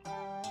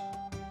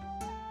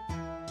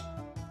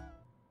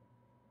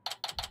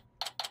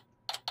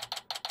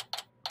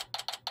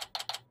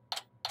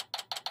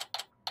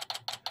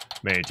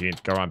 May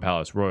 18th, Garon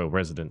Palace, royal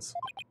residence.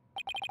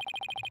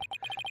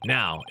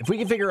 Now, if we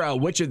can figure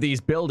out which of these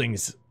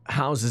buildings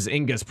houses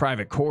Inga's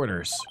private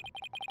quarters,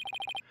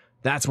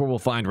 that's where we'll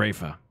find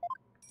Rafa.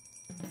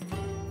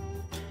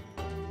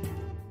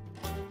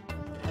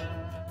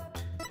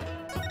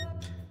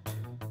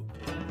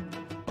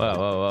 Whoa, whoa,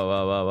 whoa,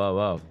 whoa, whoa, whoa,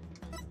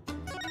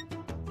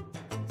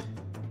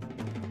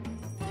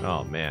 whoa.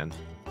 Oh, man.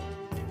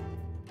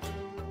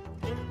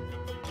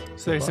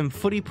 So there's some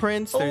footy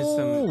prints, there's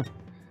some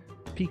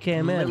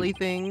PKMN. lily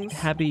things.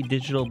 Happy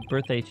digital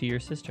birthday to your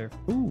sister.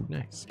 Ooh,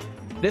 nice.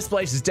 This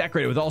place is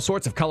decorated with all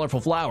sorts of colorful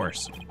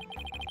flowers.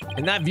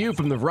 And that view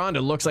from the veranda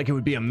looks like it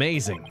would be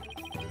amazing.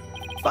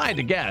 If I had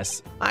to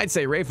guess, I'd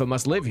say Rafa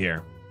must live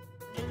here.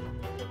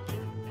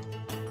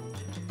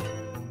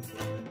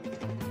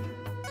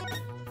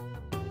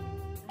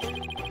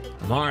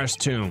 Mara's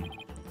tomb,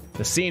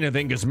 the scene of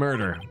Inga's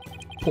murder.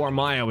 Poor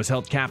Maya was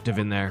held captive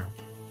in there.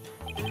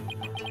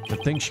 To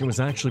think she was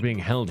actually being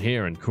held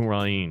here in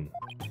Kurain.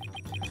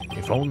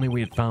 If only we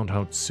had found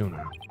out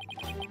sooner.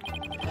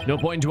 No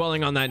point in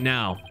dwelling on that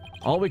now.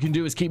 All we can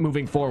do is keep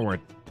moving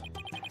forward.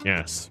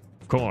 Yes,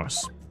 of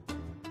course.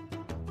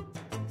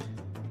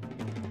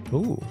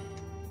 Ooh.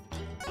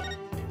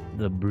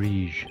 The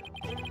Bridge.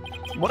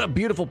 What a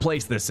beautiful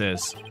place this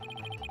is.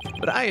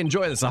 But I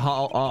enjoy this a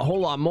whole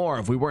lot more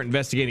if we weren't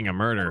investigating a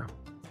murder.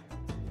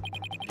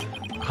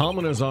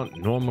 Commoners aren't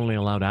normally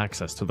allowed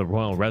access to the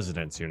royal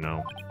residence, you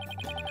know.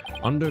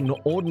 Under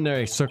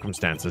ordinary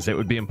circumstances, it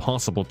would be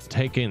impossible to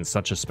take in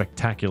such a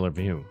spectacular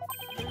view.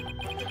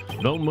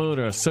 Though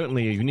murder is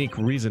certainly a unique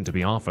reason to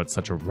be offered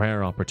such a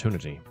rare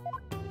opportunity.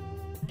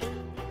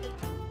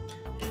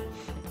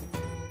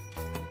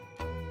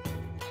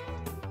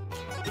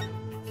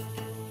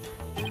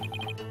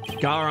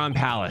 Garon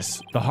Palace,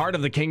 the heart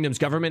of the kingdom's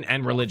government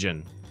and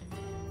religion.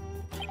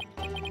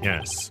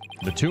 Yes,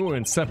 the two are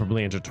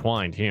inseparably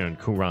intertwined here in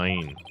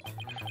Kurain.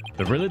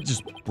 The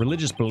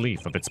religious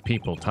belief of its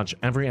people touch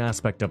every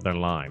aspect of their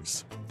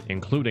lives.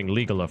 including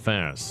legal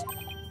affairs.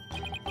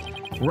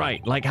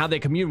 Right, like how they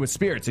commune with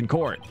spirits in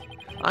court.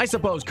 I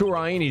suppose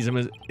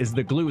Kurainism is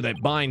the glue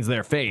that binds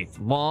their faith,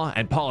 law,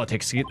 and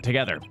politics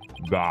together.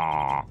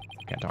 Bah.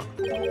 Can't talk.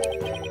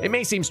 It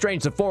may seem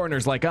strange to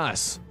foreigners like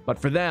us, but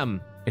for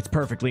them, it's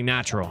perfectly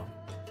natural.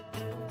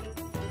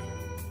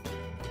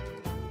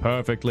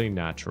 Perfectly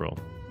natural.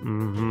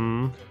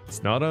 Mm-hmm.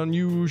 It's not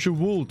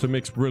unusual to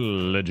mix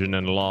religion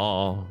and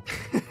law.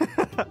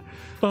 It's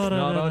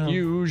not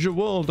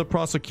unusual to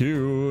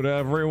prosecute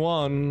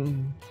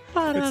everyone.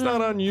 It's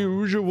not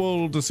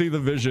unusual to see the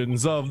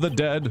visions of the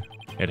dead.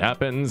 It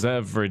happens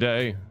every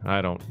day.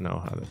 I don't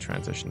know how to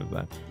transition to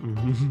that.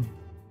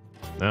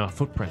 Mm-hmm.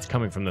 Footprints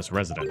coming from this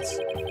residence.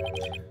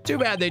 Too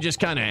bad they just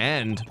kind of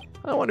end.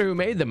 I wonder who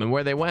made them and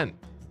where they went.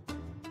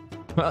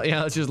 Well,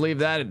 yeah, let's just leave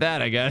that at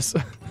that, I guess.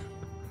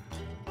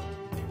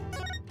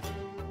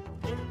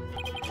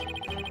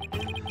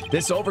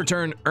 This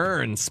overturned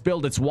urn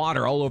spilled its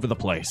water all over the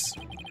place.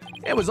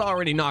 It was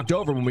already knocked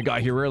over when we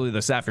got here early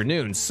this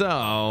afternoon,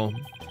 so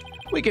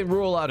we can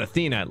rule out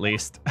Athena at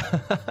least.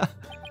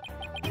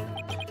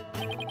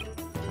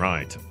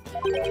 Right.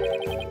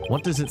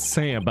 What does it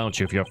say about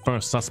you if your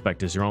first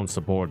suspect is your own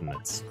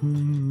subordinates?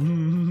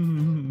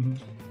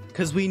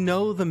 Because we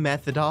know the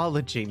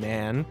methodology,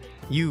 man.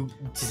 You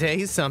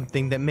say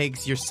something that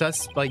makes your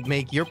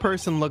make your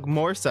person look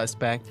more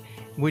suspect,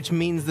 which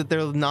means that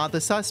they're not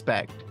the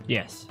suspect.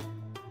 Yes.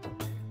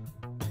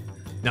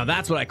 Now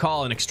that's what I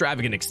call an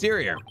extravagant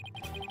exterior.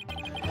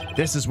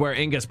 Is this where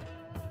Inga's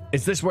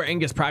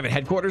private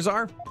headquarters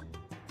are?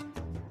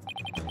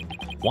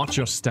 Watch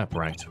your step,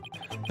 right?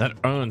 That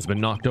urn's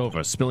been knocked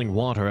over, spilling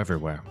water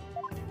everywhere.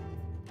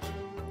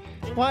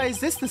 Why is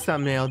this the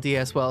thumbnail,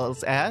 DS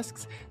Wells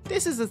asks?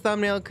 This is the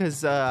thumbnail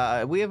because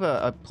we have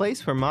a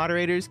place where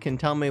moderators can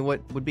tell me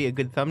what would be a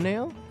good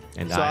thumbnail.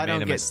 And so I don't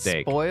made a get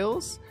mistake.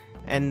 Spoils.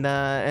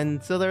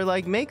 And so they're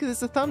like, make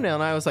this a thumbnail.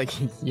 And I was like,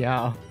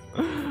 yeah.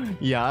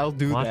 Yeah, I'll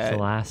do Watch that. the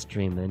last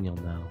stream, then you'll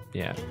know.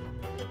 Yeah.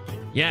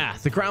 Yeah,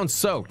 the ground's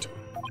soaked.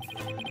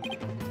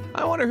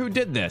 I wonder who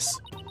did this.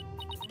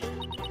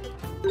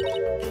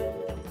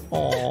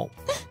 Oh.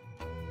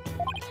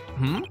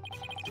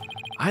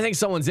 I think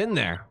someone's in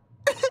there.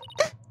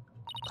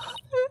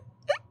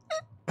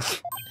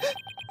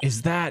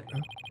 Is that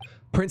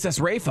Princess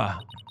Rafa?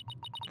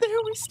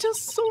 There were still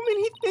so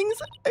many things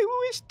I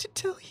wish to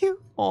tell you.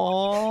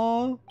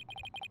 Aww.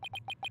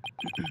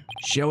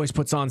 She always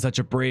puts on such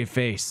a brave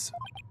face.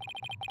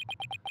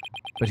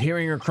 But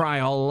hearing her cry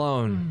all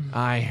alone,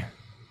 I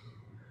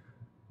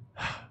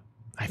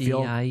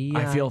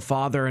feel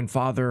farther and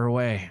farther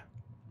away.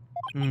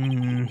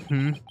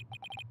 Mm-hmm.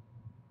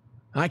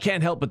 I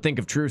can't help but think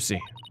of Trucy.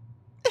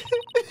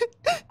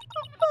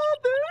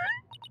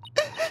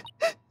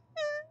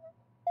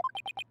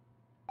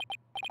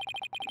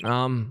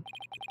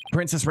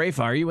 Princess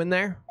Rafa, are you in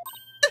there?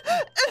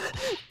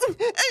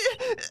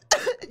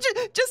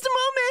 Just a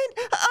moment.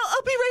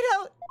 I'll be right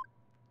out.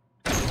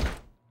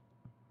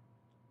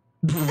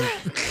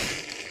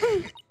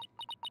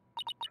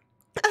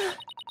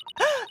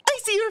 I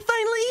see you're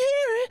finally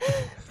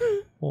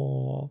here.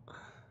 Oh,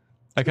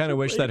 I kind of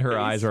wish that her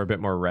eyes were a bit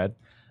more red.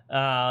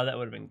 That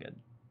would have been good.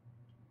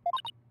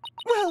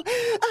 Well,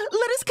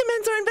 let us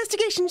commence our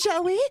investigation,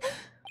 shall we?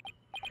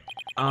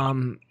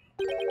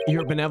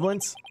 Your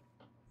benevolence?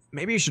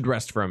 Maybe you should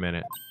rest for a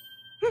minute.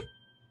 You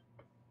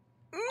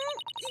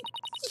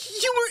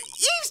were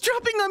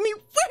eavesdropping on me,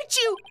 weren't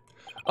you?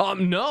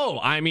 No,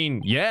 I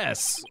mean,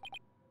 yes.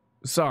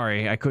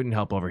 Sorry, I couldn't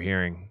help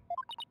overhearing.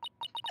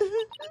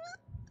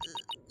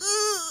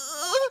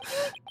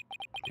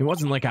 It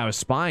wasn't like I was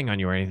spying on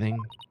you or anything.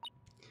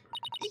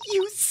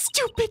 You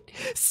stupid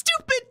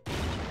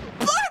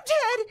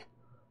bloodhead!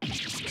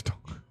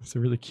 It's a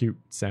really cute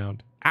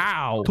sound.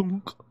 Ow!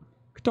 Tunk,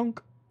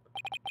 tunk.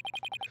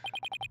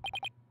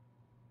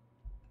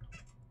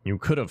 You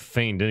could have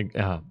feigned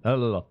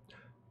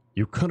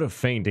You could have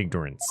feigned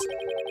ignorance.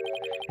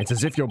 It's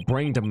as if your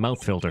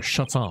brain-to-mouth filter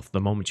shuts off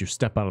the moment you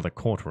step out of the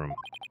courtroom.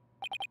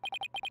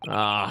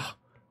 Not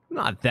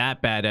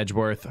that bad,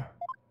 Edgeworth.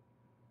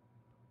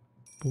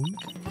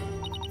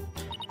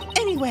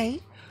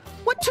 Anyway,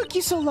 what took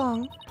you so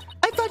long?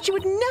 I thought you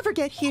would never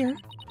get here.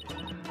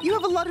 You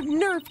have a lot of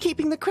nerve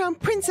keeping the crown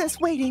princess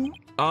waiting.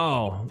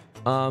 Oh,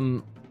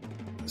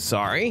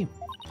 sorry?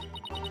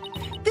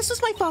 This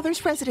was my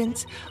father's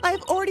residence. I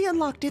have already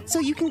unlocked it, so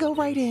you can go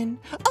right in.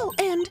 Oh,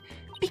 and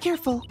be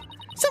careful.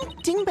 Some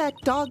dingbat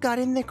dog got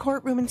in their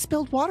courtroom and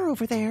spilled water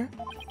over there.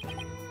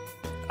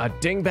 A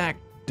dingback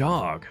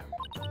dog?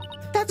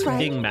 That's right.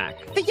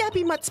 Dingback. The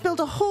yappy mutt spilled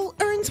a whole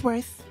urn's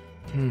worth.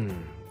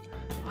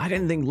 I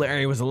didn't think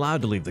Larry was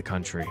allowed to leave the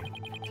country.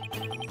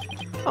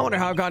 I wonder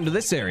how it got into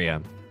this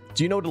area.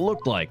 Do you know what it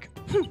looked like?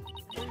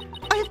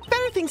 I have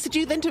better things to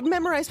do than to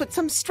memorize what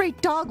some stray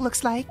dog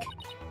looks like.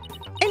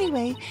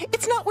 Anyway,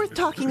 it's not worth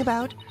talking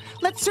about.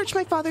 Let's search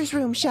my father's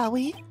room, shall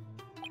we?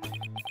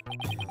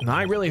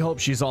 I really hope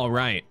she's all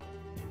right.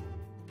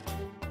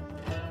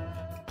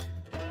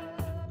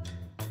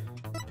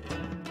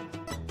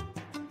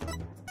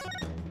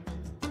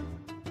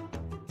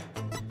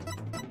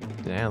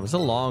 Yeah, there's a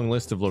long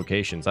list of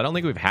locations. I don't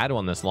think we've had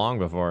one this long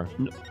before.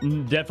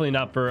 Definitely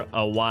not for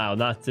a while.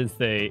 Not since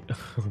they.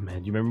 Oh man,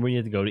 do you remember when you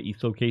had to go to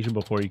each location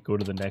before you go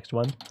to the next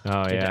one?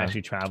 Oh To yeah.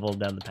 actually travel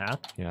down the path.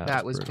 Yeah,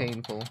 That was brutal.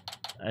 painful.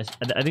 I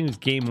think it was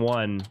game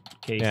one.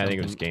 Yeah, I think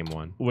it was game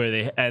 1. where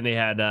they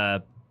had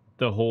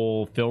the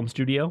whole film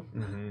studio.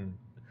 Mm-hmm.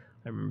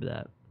 I remember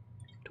that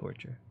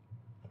torture.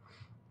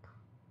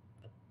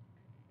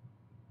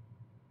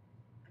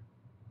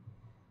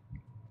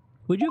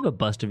 Would you have a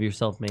bust of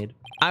yourself made?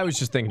 I was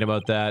just thinking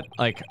about that.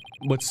 Like,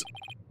 what's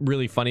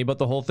really funny about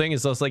the whole thing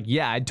is I was like,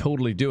 yeah, I'd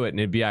totally do it and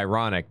it'd be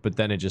ironic, but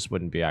then it just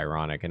wouldn't be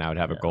ironic and I would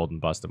have a golden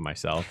bust of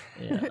myself.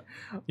 Yeah.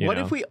 What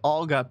know? if we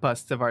all got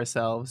busts of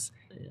ourselves?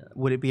 Yeah.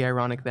 Would it be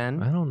ironic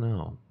then? I don't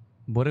know.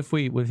 What if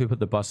we put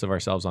the bust of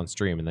ourselves on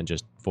stream and then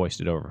just voiced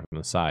it over from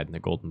the side and the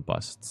golden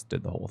busts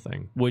did the whole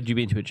thing? Would you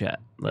be into a chat?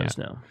 Let us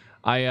know.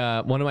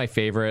 One of my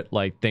favorite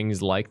like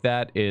things like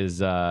that is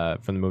from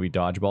the movie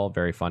Dodgeball.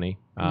 Very funny.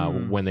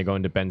 When they go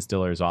into Ben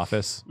Stiller's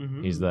office,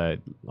 he's the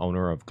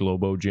owner of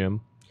Globo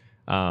Gym,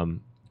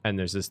 and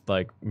there's this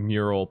like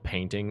mural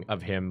painting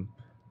of him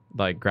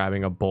like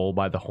grabbing a bull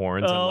by the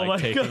horns and like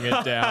taking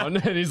it down,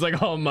 and he's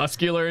like all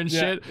muscular and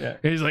shit. Yeah.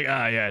 And he's like,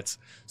 yeah, it's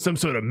some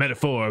sort of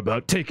metaphor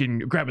about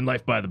grabbing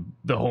life by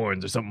the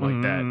horns or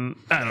something like that.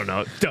 I don't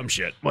know, dumb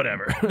shit,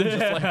 whatever.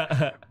 Just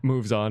like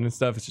moves on and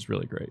stuff. It's just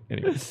really great.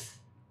 Anyway,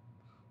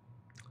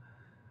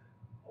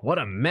 what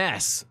a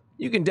mess.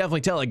 You can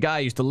definitely tell a guy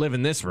used to live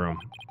in this room.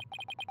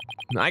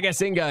 I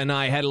guess Inga and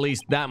I had at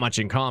least that much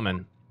in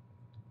common.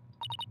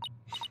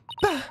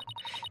 Bah,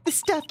 the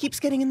stuff keeps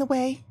getting in the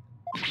way.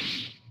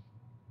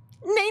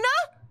 Nana?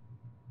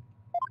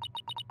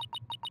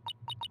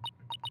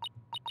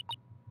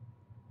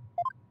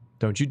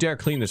 Don't you dare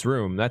clean this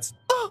room. That's...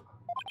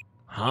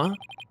 Huh?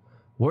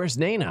 Where's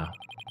Nana?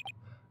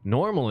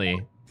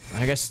 Normally,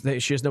 I guess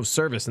she has no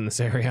service in this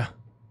area.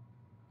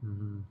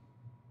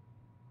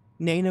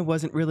 Nana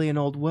wasn't really an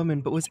old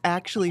woman, but was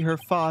actually her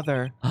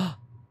father.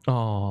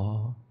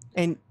 Aww.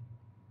 And,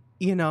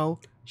 you know,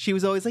 she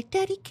was always like,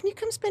 Daddy, can you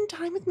come spend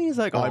time with me? He's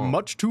like, Aw. I'm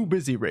much too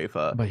busy,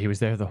 Rafa. But he was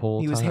there the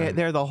whole He time. was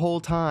there the whole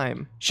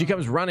time. She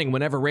comes running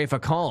whenever Rafa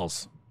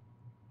calls.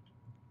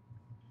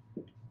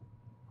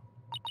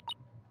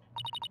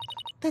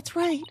 That's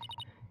right.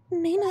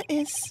 Nana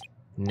is...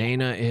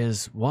 Nana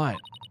is what?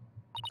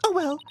 Oh,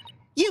 well.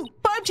 You,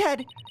 barbed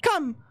head,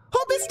 come.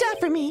 Hold this staff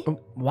for me.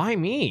 Why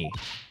me?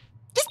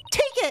 Just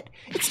take it.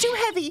 It's too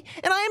heavy,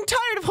 and I am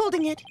tired of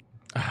holding it.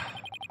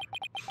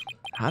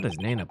 How does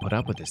Nana put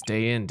up with this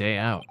day in, day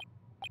out?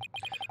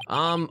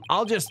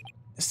 I'll just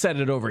set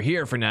it over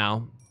here for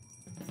now.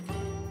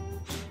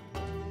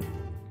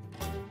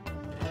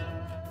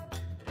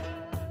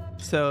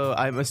 So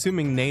I'm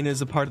assuming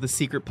Nana's a part of the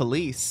secret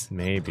police.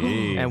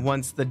 Maybe. And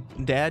once the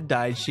dad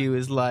died, she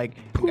was like,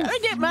 gotta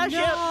get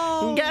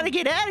myself, gotta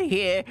get out of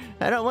here.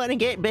 I don't want to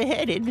get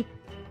beheaded.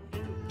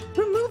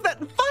 Remove that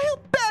vile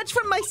badge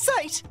from my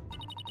sight.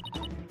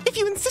 If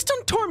you insist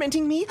on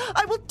tormenting me,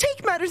 I will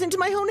take matters into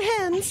my own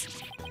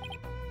hands.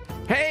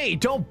 Hey,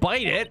 don't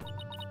bite it.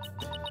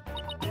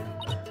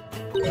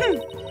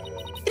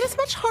 It is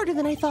much harder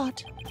than I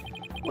thought.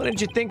 What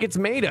did you think it's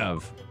made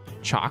of?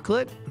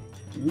 Chocolate?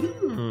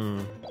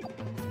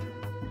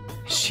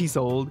 She's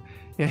old.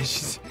 Yeah,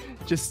 she's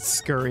just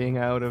scurrying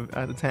out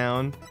of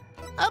town.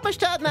 I must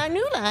start my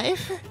new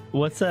life.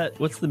 What's that?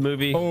 What's the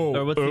movie? Oh,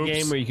 or what's the oops.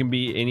 game where you can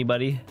be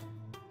anybody?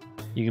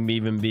 You can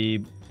even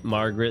be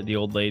Margaret, the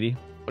old lady.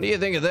 What do you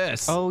think of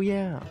this? Oh,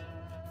 yeah.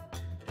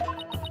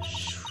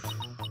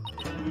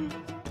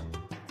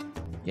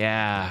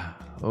 Yeah.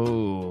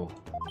 Oh.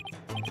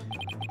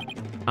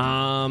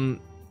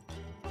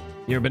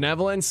 Your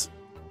benevolence?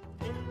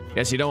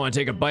 Guess you don't want to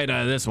take a bite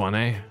out of this one,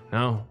 eh?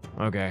 No?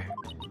 Okay.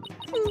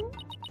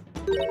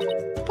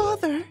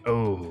 Father,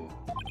 Oh.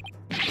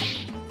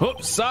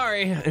 Oops,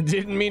 sorry. I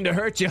didn't mean to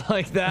hurt you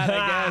like that,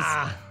 I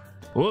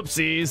guess.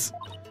 Whoopsies.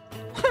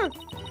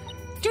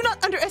 do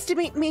not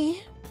underestimate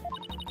me.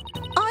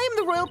 I am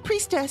the royal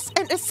priestess,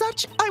 and as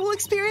such, I will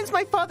experience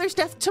my father's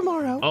death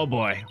tomorrow. Oh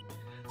boy.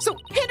 So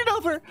hand it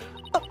over.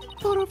 A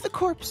photo of the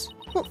corpse.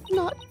 Well,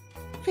 not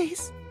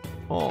face.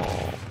 Oh.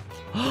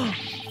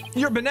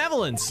 Your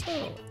benevolence.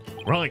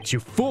 Right, you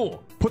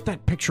fool. Put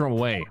that picture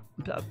away.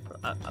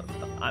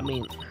 I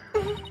mean,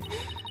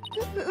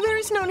 There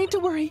is no need to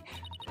worry.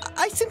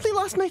 I simply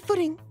lost my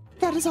footing.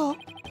 That is all.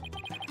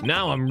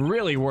 Now I'm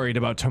really worried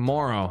about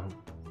tomorrow.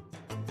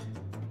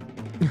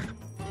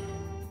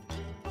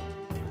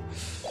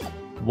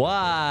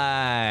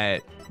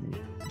 What?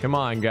 Come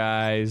on,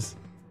 guys.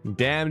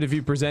 Damned if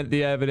you present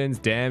the evidence,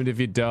 damned if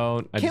you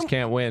don't. I just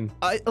can't win.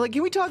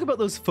 Can we talk about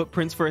those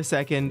footprints for a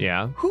second?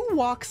 Yeah. Who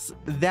walks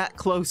that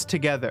close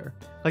together?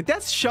 Like,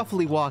 that's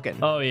shuffly walking.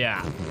 oh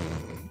yeah.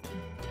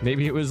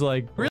 Maybe it was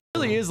like,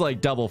 really is like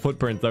double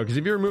footprints though, because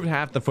if you removed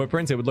half the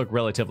footprints, it would look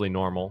relatively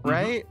normal.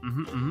 Right?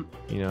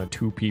 You know,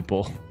 2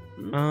 people.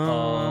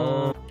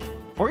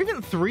 Or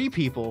even 3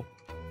 people.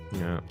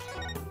 Yeah.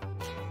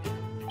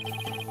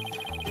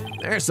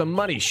 There's some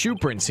muddy shoe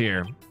prints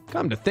here.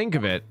 Come to think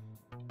of it.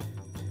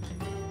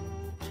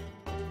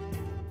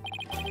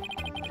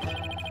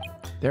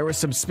 There was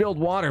some spilled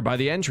water by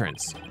the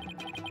entrance.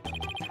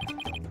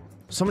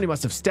 Somebody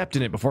must have stepped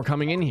in it before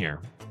coming in here.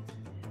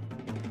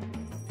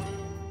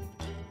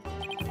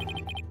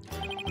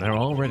 They're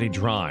already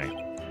dry.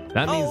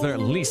 That means they're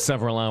at least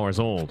several hours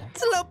old.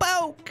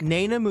 Slowpoke!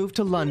 Nana moved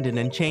to London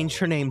and changed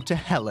her name to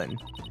Helen.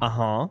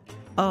 Uh-huh.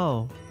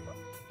 Oh.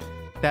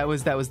 That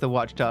was the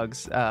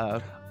Watchdogs.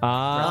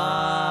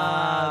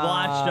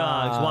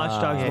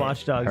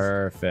 Watchdogs.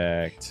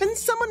 Perfect. Then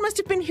someone must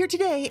have been here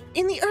today,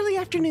 in the early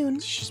afternoon.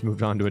 She's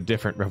moved on to a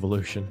different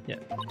revolution. Yeah.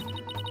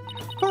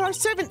 For our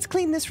servants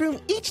clean this room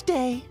each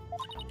day.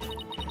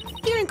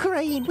 Here in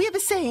Kurain, we have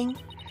a saying,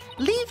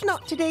 leave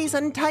not today's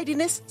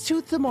untidiness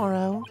to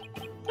tomorrow.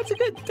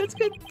 That's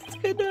good.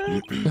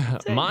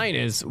 Mine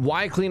is,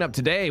 why clean up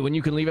today when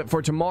you can leave it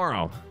for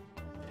tomorrow?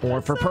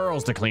 Or for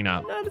Pearls to clean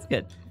up. That's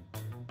good.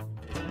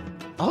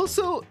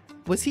 Also,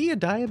 was he a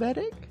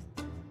diabetic?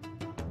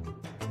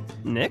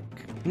 Nick?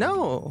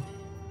 No.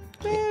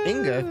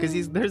 Inga,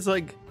 because there's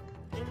like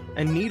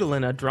a needle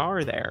in a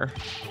drawer there.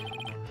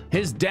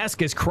 His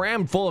desk is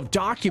crammed full of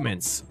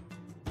documents.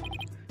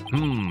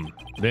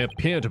 They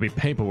appear to be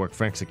paperwork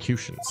for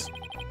executions.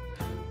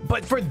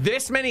 But for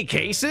this many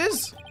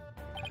cases?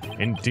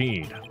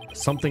 Indeed.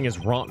 Something is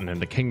rotten in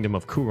the kingdom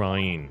of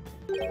Kurain.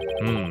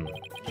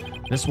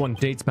 This one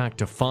dates back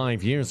to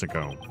 5 years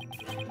ago.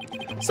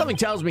 Something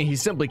tells me he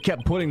simply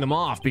kept putting them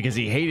off because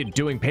he hated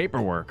doing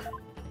paperwork.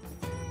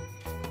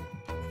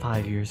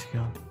 5 years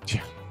ago.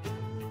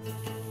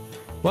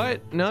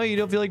 What? No, you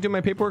don't feel like doing my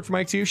paperwork for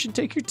my execution?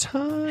 Take your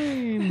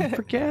time.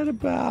 Forget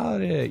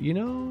about it,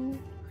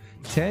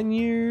 10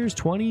 years,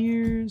 20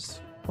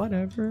 years,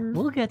 whatever.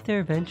 We'll get there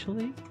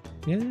eventually.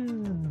 Yeah.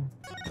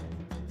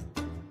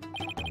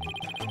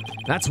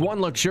 That's one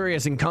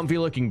luxurious and comfy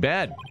looking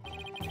bed.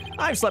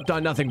 I've slept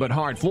on nothing but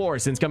hard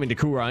floors since coming to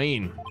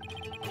Kurain.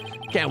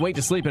 Can't wait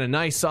to sleep in a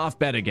nice soft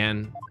bed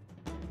again.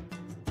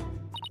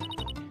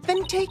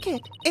 Then take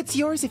it. It's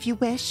yours if you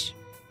wish.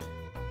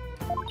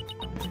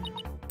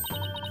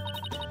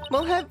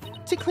 We'll have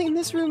to clean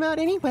this room out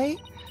anyway,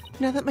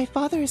 now that my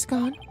father is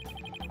gone.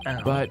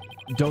 But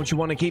don't you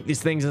want to keep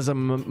these things as a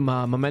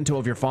memento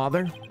of your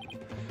father?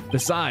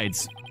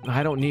 Besides,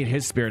 I don't need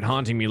his spirit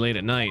haunting me late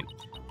at night.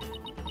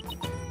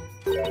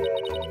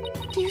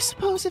 Do you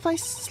suppose if I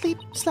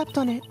slept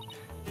on it,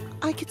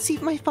 I could see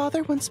my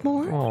father once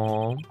more?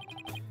 Aww.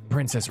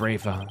 Princess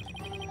Rafa.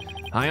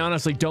 I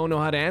honestly don't know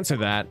how to answer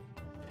that.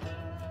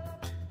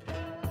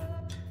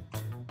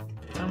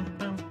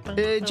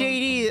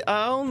 JD,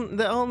 I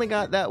only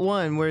got that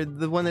one where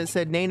the one that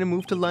said Nana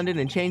moved to London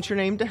and changed her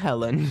name to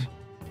Helen.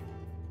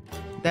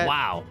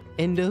 Wow.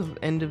 End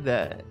of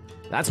that.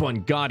 That's one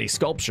gaudy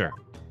sculpture.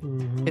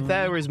 If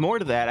there was more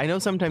to that, I know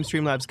sometimes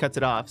Streamlabs cuts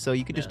it off, so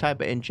you could just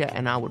type it in chat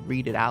and I would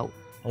read it out.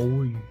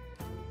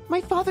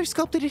 My father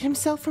sculpted it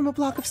himself from a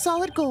block of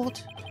solid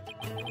gold.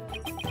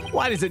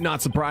 Why does it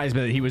not surprise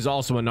me that he was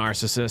also a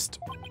narcissist?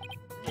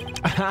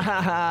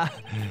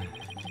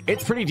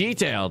 It's pretty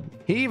detailed.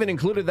 He even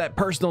included that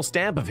personal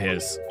stamp of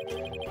his.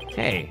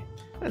 Hey,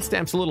 that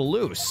stamp's a little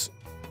loose.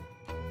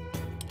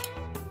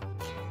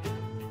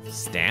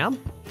 Stamp?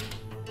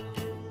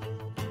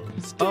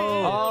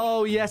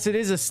 Oh, yes, it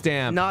is a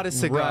stamp. Not a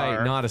cigar.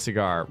 Right, not a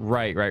cigar.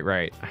 Right.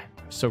 I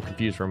was so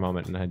confused for a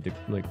moment and I had to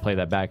play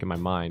that back in my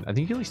mind. I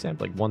think he only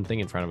stamped one thing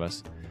in front of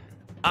us.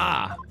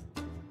 Ah!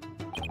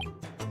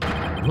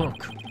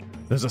 Look,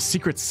 there's a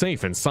secret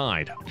safe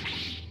inside.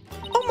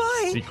 Oh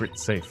my! Secret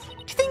safe. Do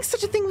you think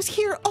such a thing was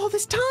here all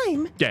this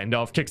time?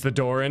 Gandalf kicks the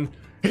door in.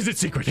 Is it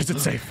secret? Is it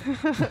safe?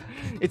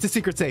 It's a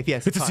secret safe,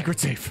 yes. It's a fine. secret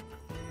safe.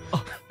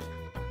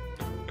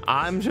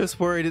 I'm just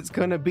worried it's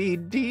gonna be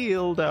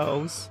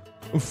dildos.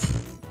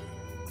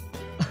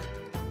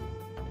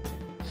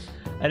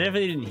 I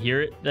definitely didn't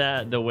hear it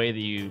the way that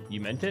you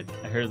meant it.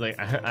 I heard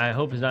I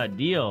hope it's not a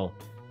deal,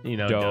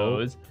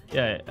 does.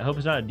 Yeah, I hope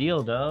it's not a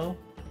deal, dough.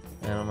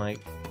 And I'm like,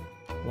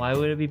 why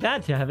would it be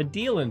bad to have a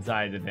deal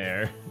inside of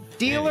there?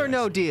 Deal or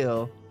no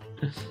deal?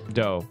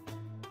 Dough.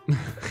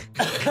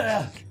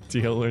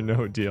 Deal or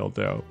no deal,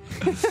 dough.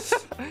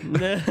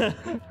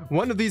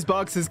 One of these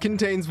boxes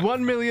contains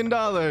 $1 million.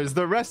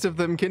 The rest of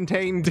them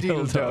contain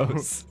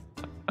dildos.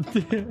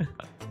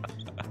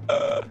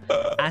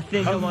 I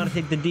think I want to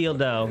take the deal,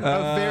 though.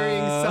 Of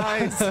varying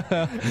size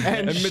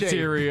and shape.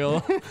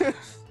 Material.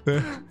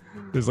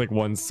 There's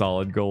one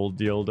solid gold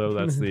dildo.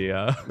 That's the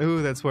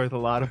Ooh, that's worth a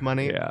lot of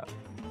money. yeah.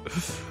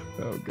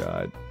 Oh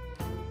god.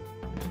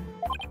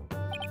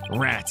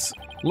 Rats.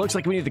 Looks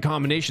like we need the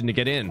combination to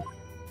get in.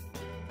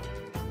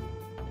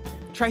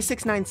 Try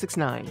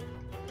 6969.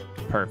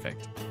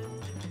 Perfect.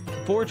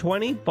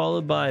 420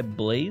 followed by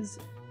Blaze.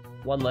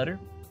 One letter,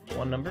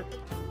 one number.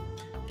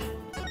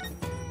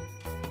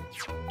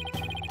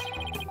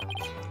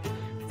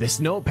 This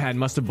notepad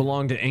must have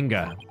belonged to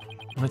Inga.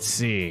 Let's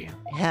see.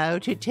 How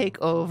to take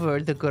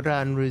over the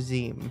Quran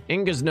regime.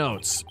 Inga's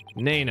notes.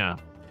 Nana.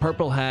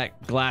 Purple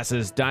hat,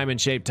 glasses,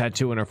 diamond-shaped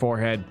tattoo on her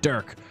forehead.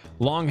 Dirk.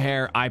 Long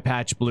hair, eye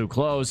patch, blue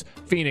clothes.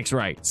 Phoenix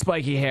Wright.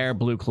 Spiky hair,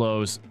 blue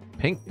clothes.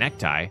 Pink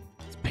necktie.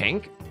 It's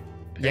pink?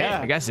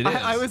 Yeah, I guess it is.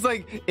 I was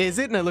like, is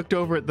it? And I looked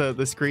over at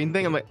the screen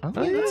thing. I'm like, oh,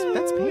 yeah,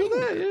 that's pink.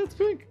 Yeah, it's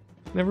pink.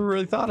 Never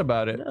really thought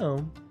about it.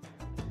 No.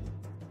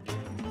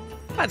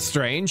 That's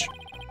strange.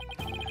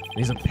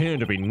 These appear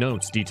to be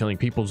notes detailing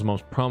people's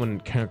most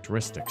prominent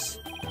characteristics.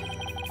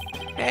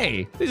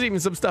 Hey, there's even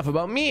some stuff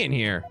about me in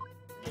here.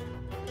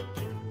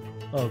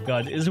 Oh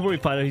god, this is where we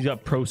find out he's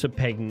got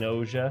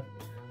prosopagnosia.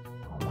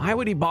 Why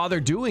would he bother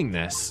doing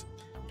this?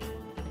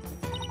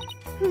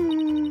 I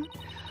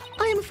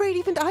am afraid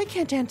even I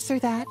can't answer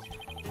that.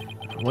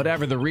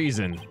 Whatever the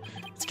reason,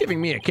 it's giving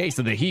me a case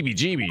of the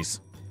heebie-jeebies.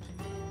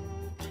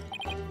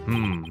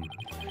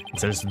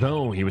 It's as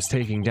though he was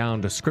taking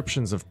down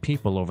descriptions of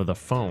people over the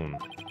phone.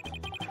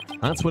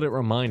 That's what it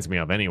reminds me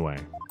of anyway.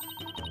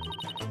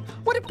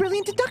 What a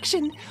brilliant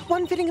deduction!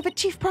 One fitting of a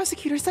chief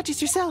prosecutor such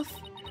as yourself.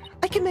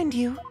 I commend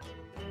you.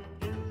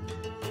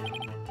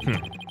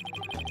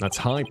 That's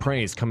high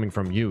praise coming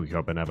from you,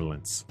 Your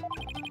Benevolence.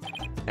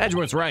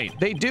 Edgeworth's right.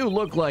 They do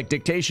look like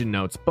dictation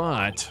notes,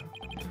 but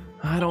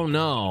I don't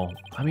know.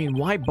 I mean,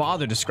 why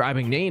bother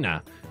describing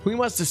Nana, who we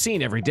must have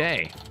seen every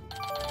day?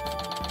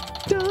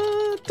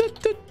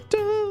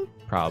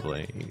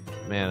 Probably.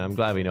 Man, I'm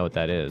glad we know what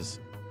that is.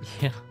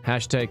 Yeah.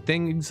 Hashtag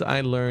things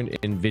I learned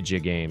in video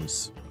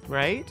games.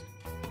 Right?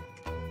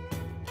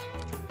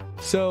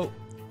 So,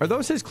 are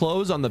those his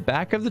clothes on the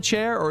back of the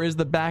chair, or is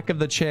the back of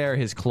the chair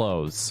his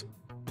clothes?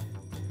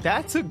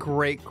 That's a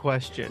great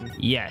question.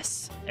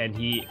 Yes, and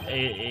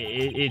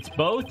it's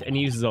both, and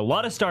he uses a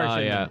lot of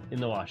starch in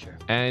the washer.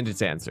 And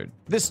it's answered.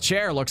 This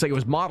chair looks like it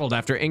was modeled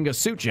after Inga's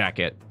suit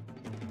jacket.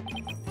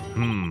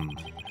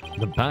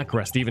 The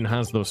backrest even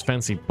has those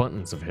fancy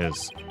buttons of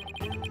his.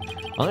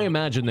 I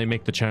imagine they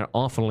make the chair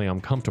awfully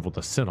uncomfortable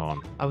to sit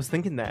on. I was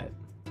thinking that.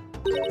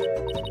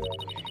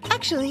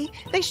 Actually,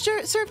 they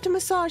serve to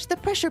massage the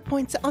pressure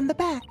points on the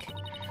back.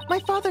 My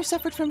father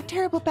suffered from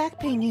terrible back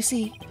pain, you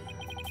see.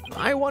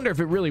 I wonder if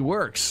it really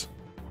works.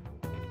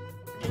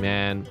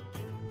 Man.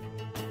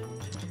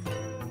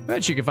 I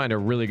bet you could find a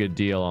really good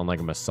deal on like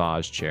a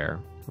massage chair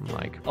from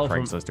like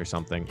Craigslist or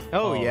something.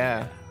 Oh,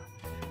 yeah.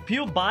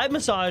 People buy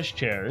massage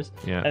chairs,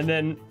 Yeah. and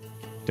then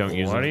Don't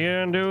use what them. are you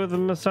gonna do with the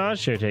massage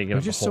chair taking up They're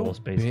a just whole so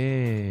space?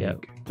 big. Yeah.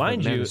 Mind But man,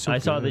 you, they're so I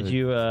saw that good.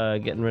 you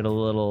getting rid of the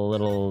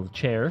little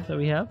chair that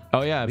we have.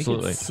 Oh yeah, We could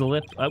absolutely.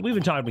 slip. We've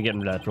been talking about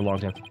getting rid of that for a long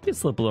time. You could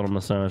slip a little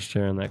massage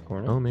chair in that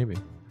corner. Oh, maybe.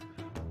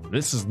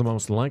 This is the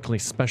most likely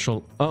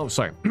special... Oh,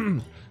 sorry.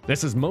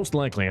 This is most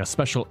likely a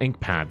special ink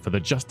pad for the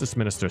Justice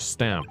Minister's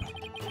stamp.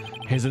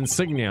 His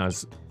insignia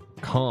is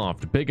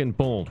carved big and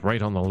bold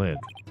right on the lid.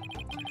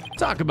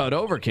 Talk about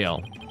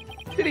overkill.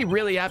 Did he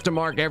really have to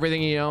mark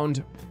everything he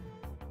owned?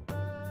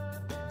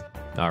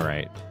 All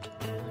right.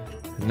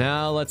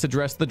 Now let's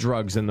address the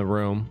drugs in the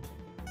room.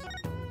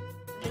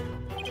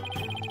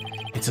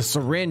 It's a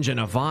syringe and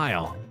a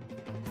vial.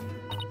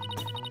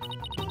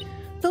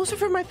 Those are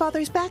for my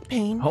father's back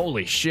pain.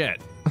 Holy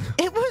shit.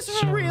 It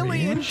was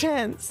really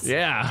intense.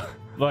 Yeah.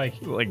 Like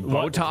what?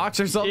 Botox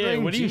or something? Yeah,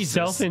 what are you Jesus.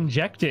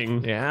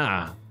 self-injecting?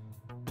 Yeah.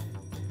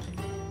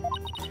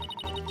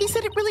 He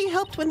said it really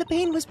helped when the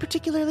pain was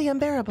particularly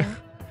unbearable.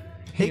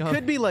 It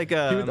could be like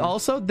a... He would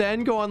also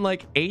then go on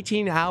like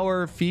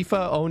 18-hour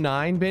FIFA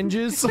 09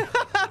 binges.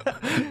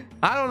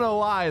 I don't know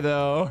why,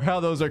 though, how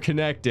those are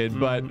connected,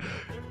 but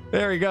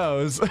there he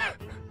goes.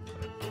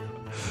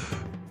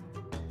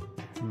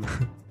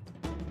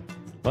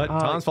 But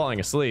Tom's falling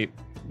asleep.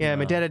 Yeah,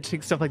 my dad had to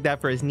take stuff like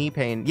that for his knee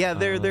pain. Yeah,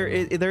 there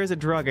is a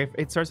drug.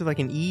 It starts with like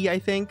an E, I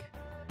think.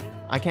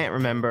 I can't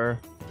remember.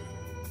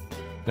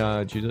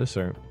 Did you do this,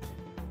 or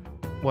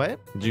What?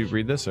 did you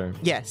read this, or?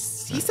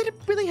 Yes, he said it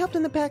really helped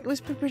when the pain was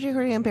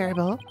particularly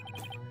unbearable.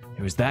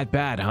 It was that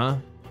bad, huh?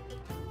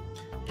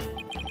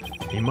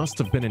 He must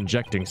have been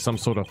injecting some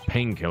sort of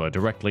painkiller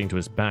directly into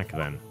his back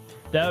then.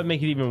 That would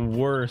make it even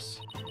worse.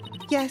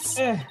 Yes.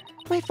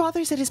 My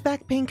father said his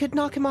back pain could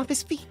knock him off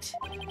his feet.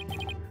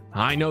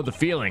 I know the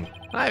feeling.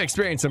 I've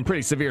experienced some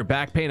pretty severe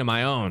back pain of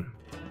my own.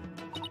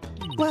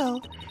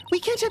 Well, we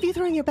can't have you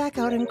throwing your back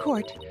out in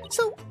court,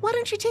 so why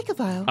don't you take a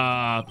vial?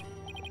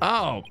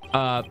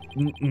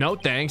 No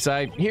thanks.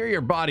 I hear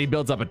your body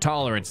builds up a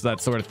tolerance to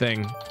that sort of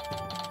thing.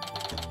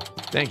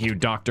 Thank you,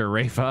 Dr.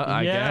 Rafa,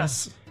 I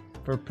guess.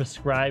 For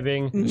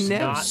prescribing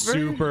Never. not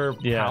Super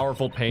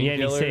powerful Yeah,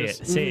 painkillers. say it.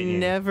 Say it. Yanni.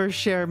 Never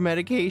share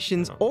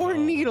medications or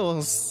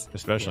needles.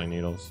 Especially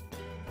needles.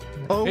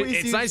 Always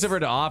It's use- nice of her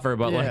to offer,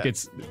 but like Yeah.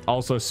 it's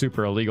also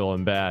super illegal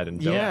and bad, and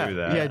don't do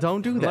that. Yeah,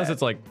 don't do that. Unless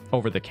it's like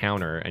over the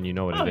counter and you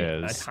know what Oh, it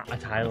yeah, is. a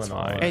Tylenol.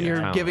 fine. and you're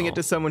Tylenol. giving it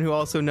to someone who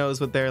also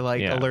knows what they're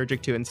like Yeah.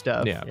 allergic to and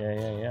stuff. Yeah.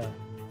 Yeah.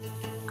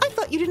 I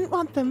thought you didn't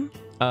want them.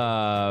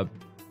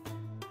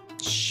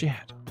 Shit.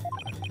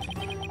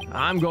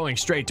 I'm going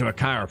straight to a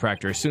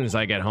chiropractor as soon as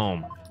I get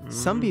home.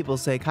 Some people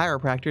say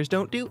chiropractors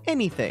don't do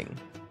anything.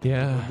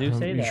 Yeah, They do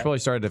say you that. should probably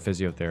start at a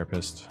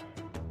physiotherapist.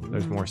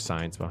 There's more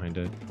science behind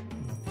it.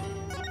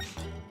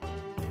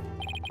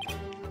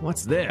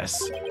 What's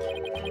this?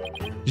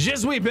 Je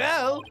suis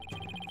belle.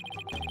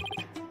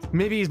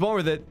 Maybe he's born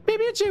with it.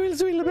 Maybe it's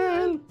sweet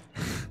belle.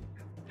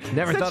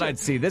 Never thought I'd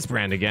see this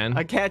brand again.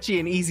 A catchy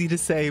and easy to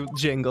say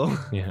jingle.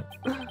 Yeah.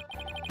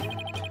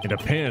 It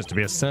appears to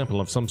be a sample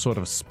of some sort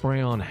of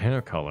spray-on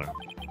hair color.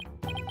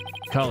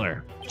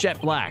 Color,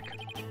 jet black.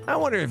 I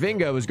wonder if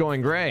Ingo is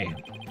going gray.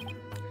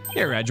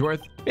 Here,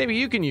 Edgeworth, maybe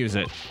you can use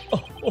it.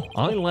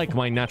 I like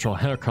my natural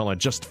hair color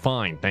just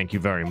fine, thank you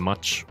very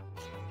much.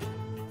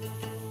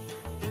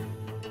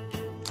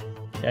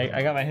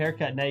 I got my hair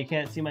cut. Now you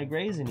can't see my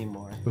grays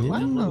anymore. Ooh.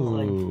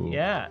 Like,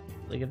 yeah,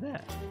 look at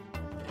that.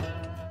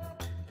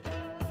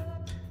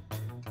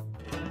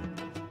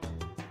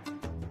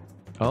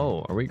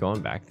 Oh, are we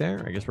going back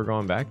there? I guess we're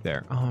going back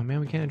there. Oh man,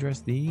 we can't address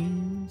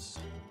these.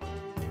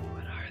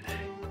 What are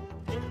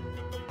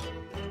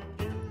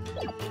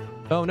they?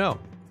 Oh no.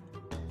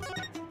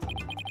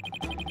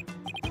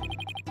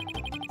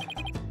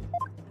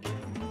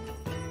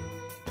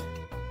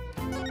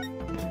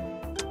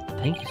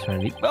 Thank you,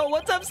 Serenity. Oh,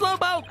 what's up,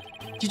 Slowpoke?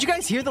 Did you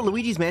guys hear that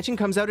Luigi's Mansion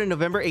comes out on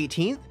November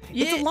 18th?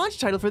 Yeah. It's a launch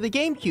title for the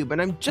GameCube,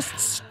 and I'm just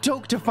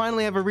stoked to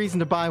finally have a reason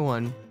to buy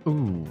one.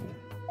 Ooh.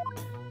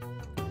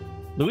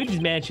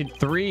 Luigi's Mansion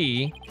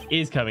 3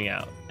 is coming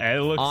out. And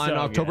it looks On so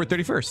October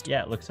good. 31st.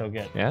 Yeah, it looks so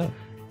good. Yeah.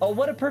 Oh,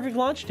 what a perfect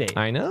launch date.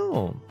 I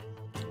know.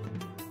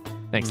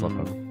 Thanks,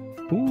 Slowpoke.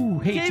 Ooh,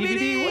 hey,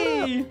 TBD,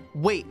 what up?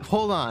 Wait,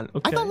 hold on. I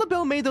Okay. thought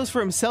LaBelle made those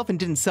for himself and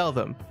didn't sell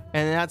them.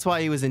 And that's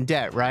why he was in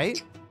debt,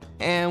 right?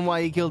 And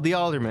why he killed the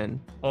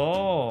alderman.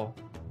 Oh.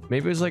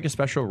 Maybe it was like a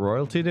special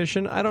royalty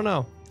edition? I don't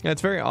know. Yeah,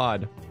 it's very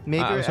odd.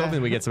 Maybe I was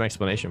hoping we get some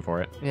explanation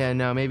for it. Yeah,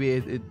 no,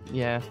 maybe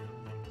yeah.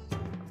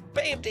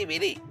 Bam,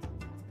 DVD.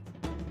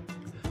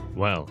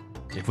 Well,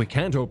 if we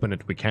can't open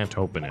it, we can't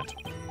open it.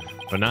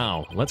 For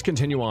now, let's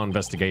continue our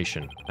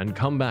investigation and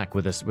come back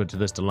with to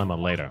this dilemma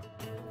later.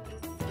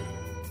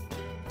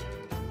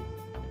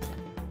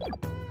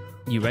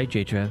 You right,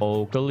 J-Trav.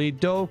 Oakley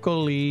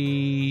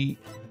dokley.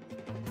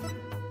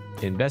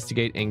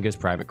 Investigate Inga's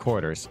private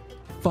quarters.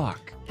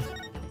 Fuck.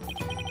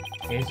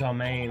 Here's our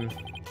main.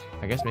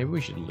 I guess maybe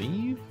we should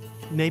leave?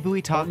 Maybe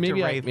we talked to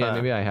maybe Rafa.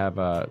 maybe I have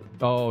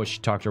oh, she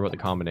talked to her about the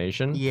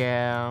combination?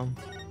 Yeah.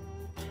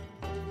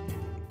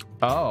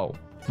 Oh,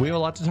 we have a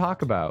lot to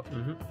talk about.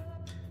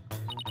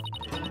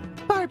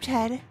 Barbed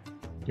Head,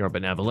 Your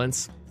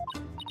benevolence.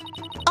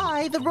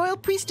 I, the royal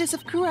priestess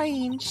of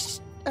Kurain,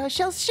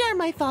 shall share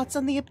my thoughts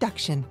on the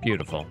abduction.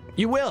 Beautiful.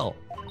 You will.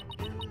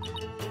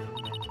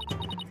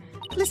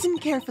 Listen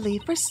carefully,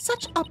 for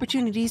such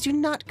opportunities do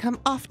not come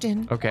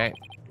often. Okay.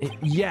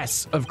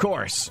 Yes, of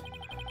course.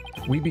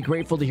 We'd be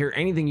grateful to hear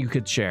anything you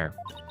could share.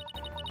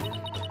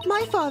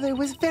 My father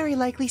was very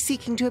likely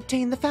seeking to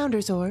obtain the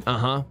Founder's Orb,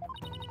 Uh-huh.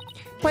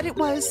 but it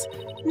was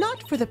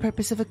not for the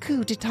purpose of a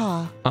coup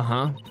d'etat.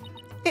 Uh-huh.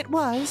 It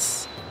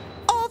was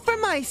all for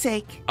my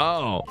sake.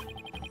 Oh.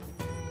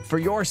 For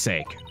your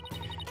sake.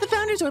 The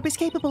Founder's Orb is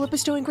capable of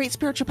bestowing great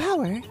spiritual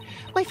power.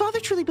 My father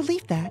truly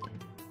believed that.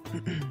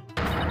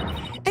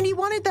 And he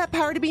wanted that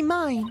power to be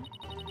mine.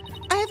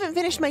 I haven't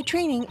finished my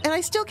training, and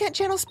I still can't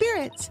channel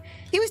spirits.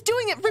 He was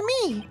doing it for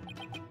me.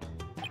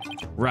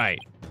 Right.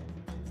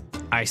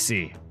 I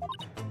see.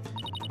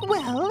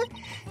 Well,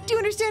 do you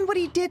understand what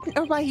he did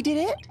or why he did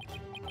it?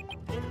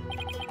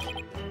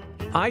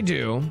 I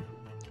do,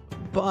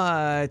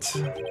 but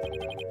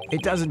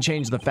it doesn't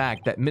change the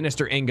fact that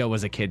Minister Ingo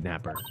was a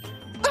kidnapper.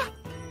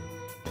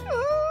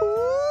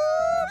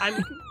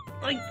 I'm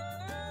like,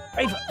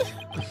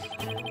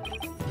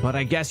 But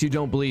I guess you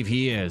don't believe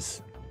he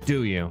is,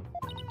 do you?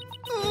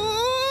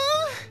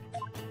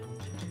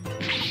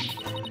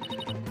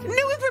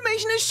 New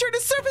information is sure to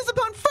surface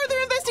upon further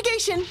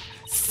investigation.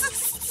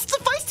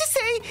 Suffice to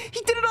say,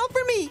 he did it all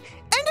for me.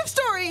 End of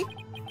story.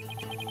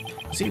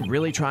 Is he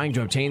really trying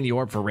to obtain the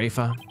orb for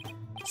Rafa?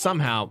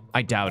 Somehow,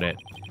 I doubt it.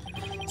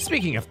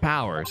 Speaking of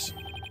powers,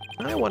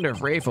 I wonder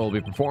if Rafa will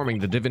be performing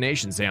the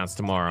divination seance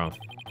tomorrow.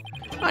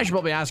 I should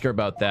probably ask her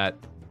about that.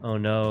 oh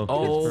no.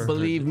 Oh,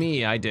 believe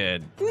me, I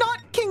did. Not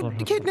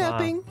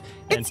kidnapping.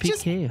 And It's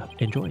just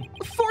PK, enjoy.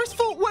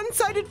 forceful,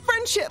 one-sided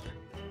friendship.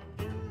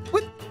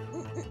 With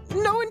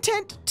no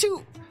intent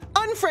to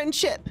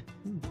unfriendship.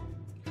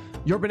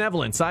 Your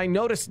benevolence, I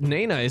noticed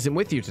Nana isn't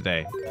with you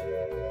today.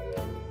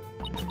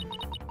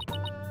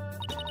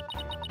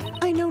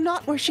 I know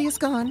not where she has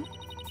gone.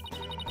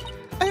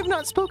 I have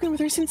not spoken with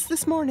her since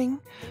this morning.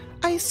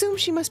 I assume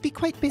she must be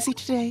quite busy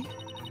today.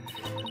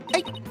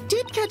 I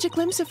did catch a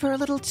glimpse of her a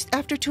little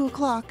after 2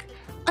 o'clock.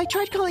 I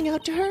tried calling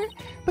out to her,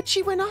 but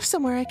she went off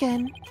somewhere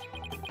again.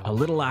 A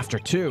little after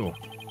 2.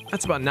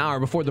 That's about an hour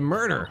before the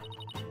murder.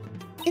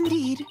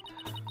 Indeed,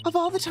 of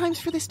all the times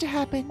for this to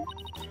happen.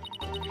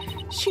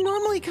 She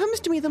normally comes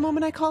to me the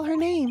moment I call her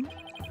name.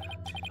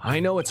 I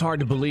know it's hard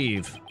to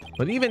believe,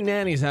 but even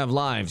nannies have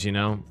lives, you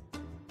know.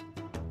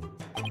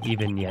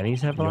 Even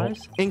Yannies have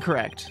lives?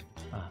 Incorrect.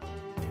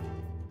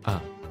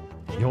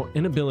 Your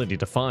inability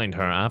to find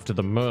her after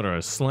the murder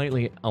is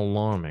slightly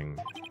alarming.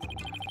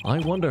 I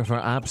wonder if her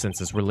absence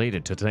is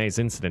related to today's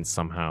incident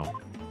somehow.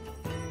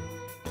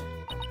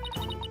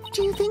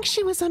 Do you think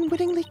she was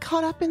unwittingly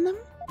caught up in them?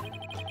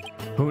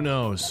 Who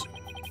knows?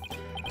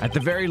 At the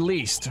very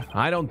least,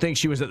 I don't think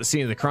she was at the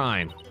scene of the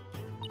crime.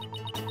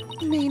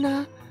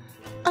 Nana,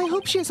 I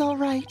hope she is all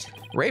right.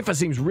 Rafa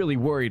seems really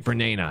worried for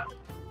Nana.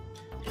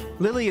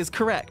 Lily is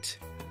correct.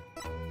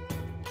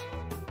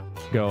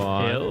 Go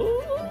on.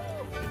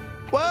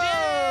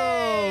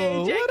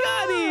 Whoa! Jay What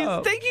Gotties,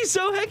 up? thank you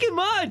so heckin'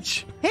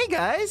 much. Hey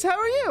guys, how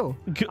are you?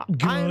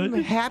 Good. I'm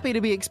happy to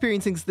be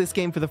experiencing this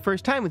game for the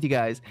first time with you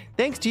guys.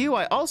 Thanks to you,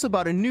 I also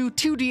bought a new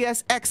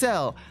 2DS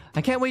XL.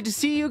 I can't wait to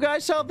see you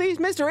guys solve these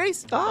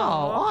mysteries. Oh,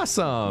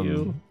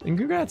 awesome. And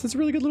congrats, it's a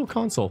really good little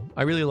console.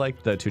 I really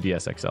like the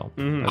 2DS XL.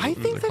 I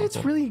think that it's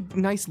really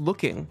nice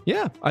looking,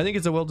 Yeah, I think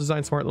it's a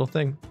well-designed, smart little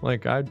thing.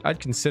 Like, I'd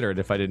consider it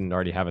if I didn't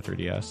already have a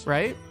 3DS.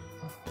 right?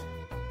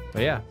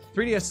 But yeah,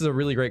 3DS is a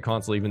really great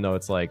console, even though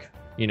it's like,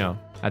 you know,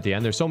 at the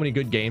end, there's so many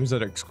good games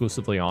that are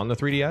exclusively on the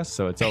 3DS,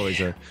 so it's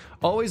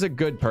always a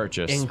good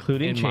purchase.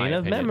 Including in my Chain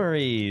of opinion.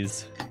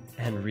 Memories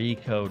and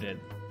Recoded.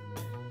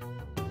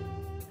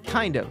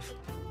 Kind of.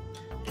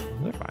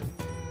 They're fine.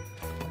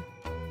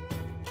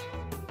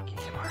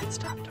 Kingdom Hearts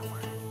stuff, don't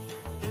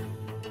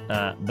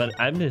worry. But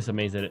I'm just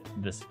amazed that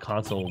this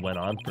console went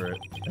on for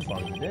as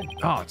long as it did.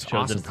 Oh, it's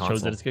awesome Shows console.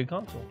 that it's a good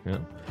console. Yeah.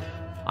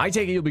 I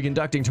take it you'll be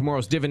conducting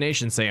tomorrow's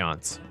divination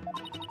seance.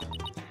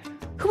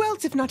 Who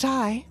else if not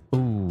I?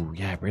 Ooh,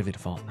 yeah, Bravely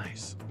Default,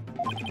 nice.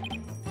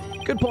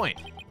 Good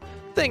point.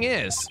 Thing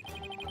is,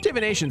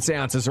 divination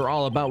seances are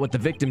all about what the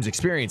victims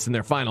experience in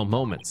their final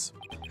moments.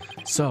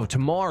 So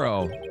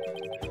tomorrow,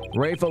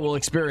 Rafa will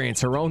experience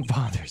her own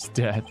father's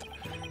death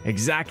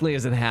exactly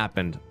as it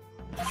happened.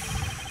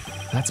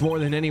 That's more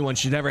than anyone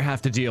should ever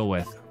have to deal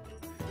with.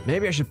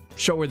 Maybe I should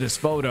show her this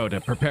photo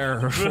to prepare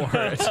her for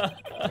it.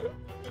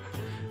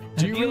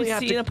 Do you really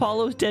seen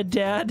Apollo's dead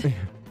dad?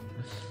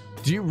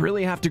 Do you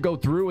really have to go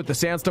through with the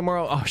seance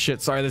tomorrow? Oh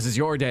shit, sorry, this is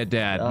your dead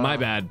dad. My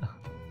bad.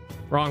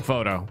 Wrong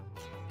photo.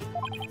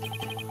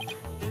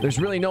 There's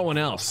really no one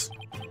else.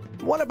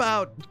 What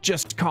about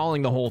just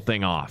calling the whole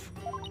thing off?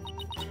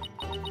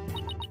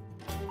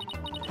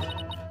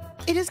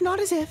 It is not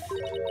as if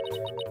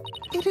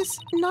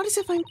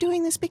I'm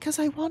doing this because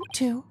I want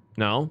to.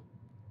 No?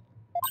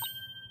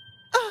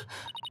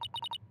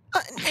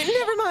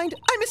 Never mind.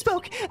 I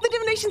misspoke. The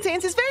divination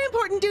seance is a very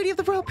important duty of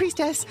the royal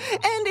priestess,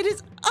 and it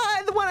is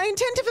the one I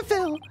intend to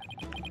fulfill.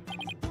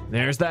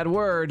 There's that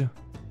word.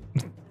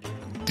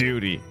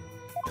 Duty.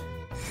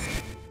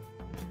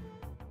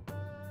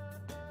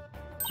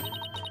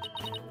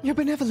 Your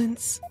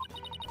benevolence.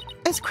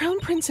 As crown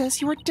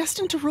princess, you are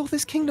destined to rule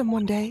this kingdom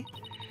one day.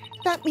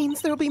 That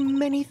means there will be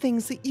many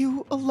things that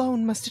you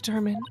alone must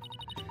determine.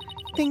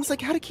 Things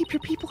like how to keep your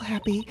people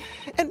happy,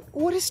 and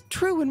what is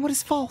true and what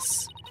is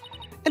false.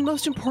 And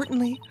most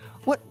importantly,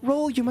 what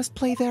role you must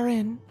play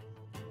therein.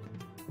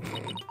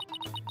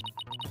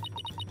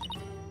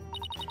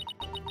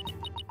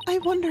 I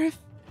wonder if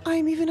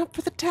I'm even up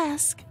for the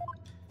task.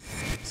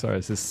 Sorry,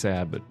 this is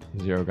sad, but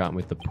Zero got me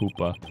with the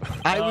poopa.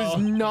 I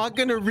was not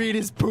gonna read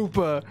his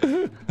poopa.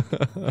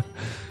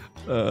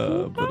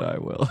 But I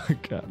will.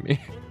 Got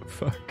me.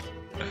 Fuck.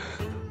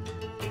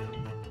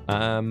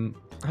 I'm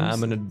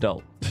an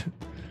adult.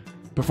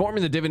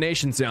 Performing the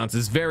divination seance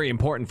is very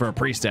important for a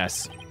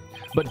priestess.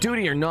 But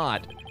duty or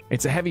not,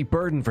 it's a heavy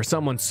burden for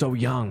someone so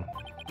young.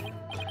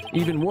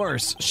 Even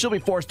worse, she'll be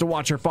forced to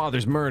watch her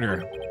father's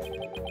murder.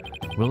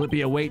 Will it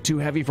be a weight too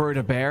heavy for her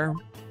to bear?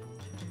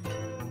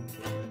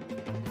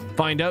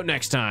 Find out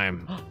next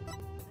time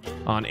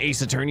on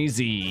Ace Attorney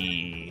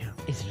Z.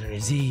 Ace Attorney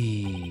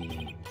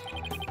Z.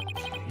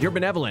 Your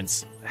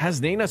benevolence,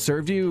 has Nana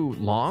served you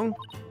long?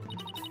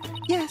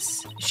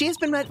 Yes, she has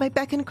been at my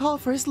beck and call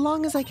for as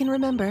long as I can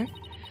remember.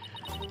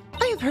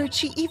 I have heard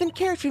she even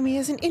cared for me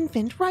as an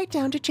infant, right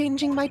down to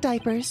changing my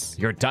diapers.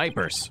 Your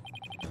diapers.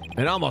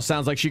 It almost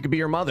sounds like she could be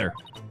your mother.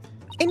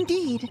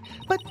 Indeed,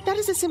 but that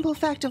is a simple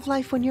fact of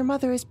life when your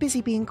mother is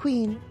busy being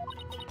queen.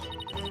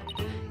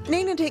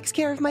 Nana takes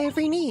care of my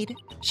every need.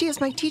 She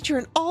is my teacher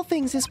in all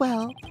things as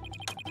well.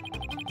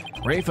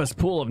 Rafa's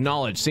pool of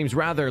knowledge seems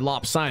rather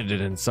lopsided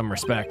in some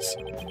respects.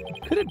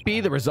 Could it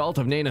be the result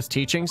of Nana's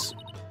teachings?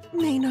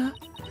 Nana,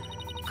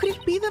 could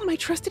it be that my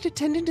trusted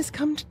attendant has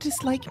come to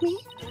dislike me?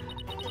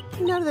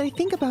 Now that I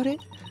think about it,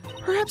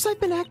 perhaps I've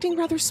been acting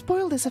rather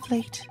spoiled as of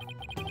late.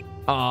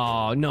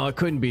 Oh, no, it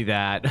couldn't be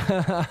that.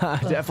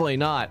 Definitely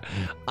not.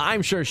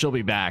 I'm sure she'll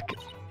be back.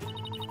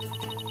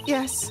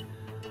 Yes,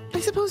 I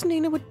suppose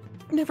Nana would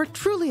never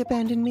truly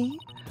abandon me.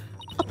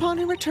 Upon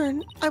her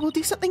return, I will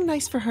do something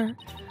nice for her.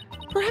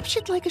 Perhaps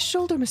she'd like a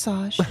shoulder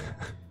massage.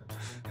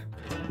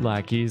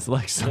 Like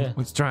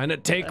someone's trying to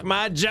take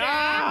my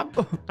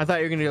job. I thought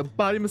you were gonna do a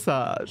body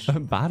massage. A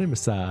body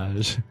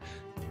massage.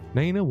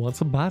 Nana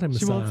wants a body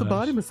massage. She wants a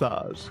body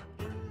massage.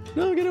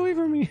 No, get away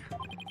from me.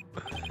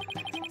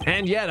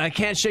 And yet, I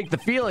can't shake the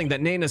feeling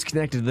that Nana's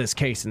connected to this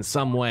case in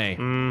some way.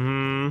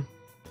 Mm-hmm.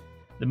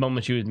 The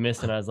moment she was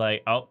missing, I was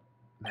like, oh,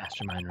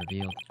 mastermind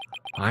revealed.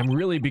 I'm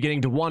really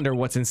beginning to wonder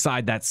what's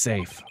inside that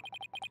safe.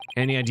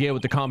 Any idea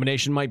what the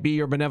combination might be,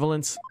 Your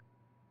Benevolence?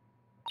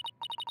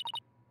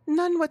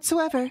 None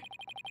whatsoever.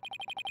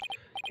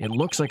 It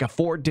looks like a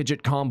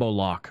 4-digit combo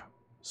lock,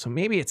 so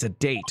maybe it's a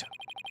date.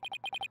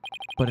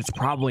 But it's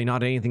probably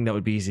not anything that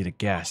would be easy to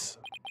guess.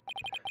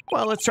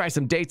 Well, let's try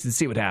some dates and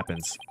see what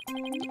happens.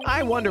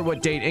 I wonder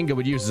what date Inga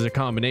would use as a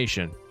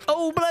combination.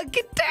 Oh, but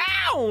get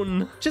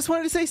down! Just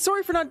wanted to say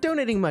sorry for not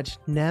donating much.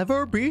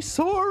 Never be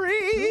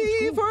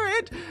sorry for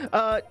it.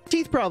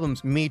 Teeth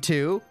problems. Me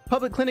too.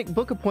 Public clinic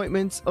book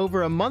appointments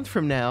over a month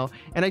from now,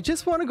 and I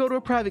just want to go to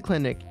a private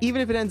clinic, even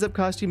if it ends up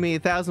costing me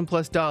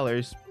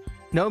 $1,000+.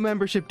 No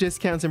membership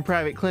discounts in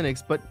private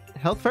clinics, but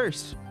health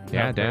first.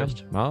 Yeah, Health damn.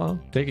 first. Well,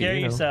 take it. Care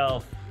You know.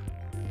 yourself.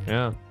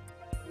 Yeah.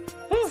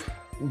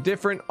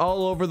 Different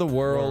all over the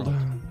world.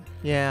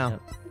 Yeah.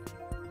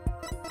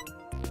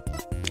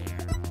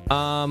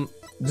 The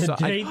So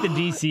date the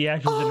DC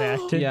Act was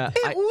enacted. yeah,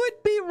 It would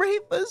be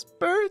Rafa's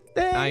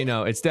birthday. I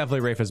know it's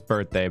definitely Rafa's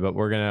birthday, but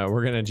we're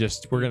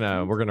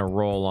gonna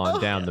roll on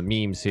down the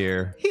memes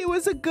here. He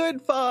was a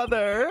good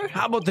father.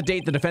 How about the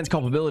date the Defense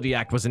Culpability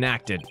Act was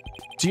enacted?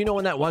 Do you know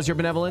when that was, Your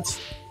Benevolence?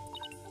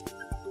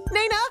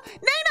 Nana!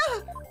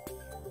 Nana!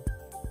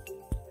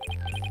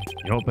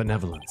 Your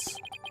Benevolence.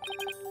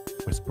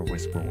 Whisper,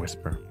 whisper,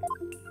 whisper.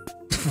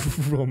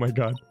 Oh my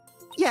god.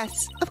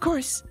 Yes, of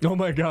course. Oh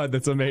my god,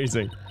 that's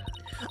amazing.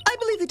 I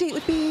believe the date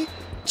would be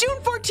June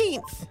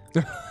 14th.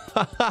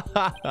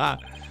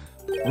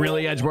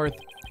 Really, Edgeworth?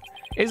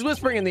 Is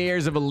whispering in the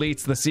ears of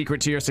elites the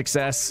secret to your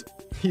success?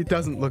 He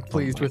doesn't look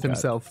pleased with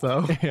himself,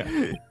 though.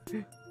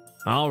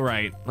 All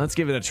right, let's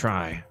give it a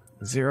try.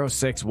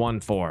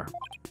 0614.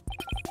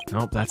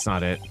 Nope, that's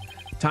not it.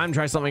 Time to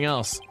try something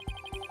else.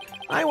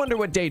 I wonder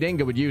what date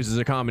Inga would use as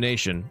a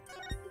combination.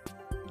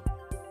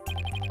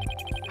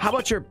 How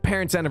about your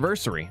parents'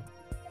 anniversary?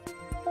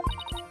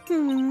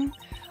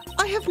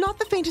 I have not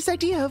the faintest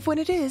idea of when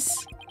it is.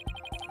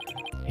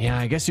 Yeah,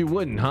 I guess you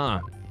wouldn't,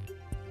 huh?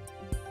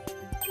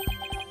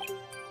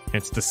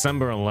 It's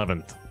December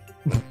 11th.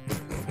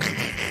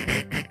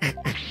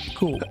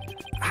 Cool.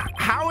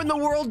 How in the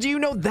world do you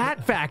know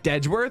that fact,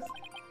 Edgeworth?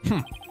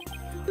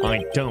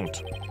 I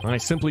don't. I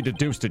simply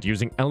deduced it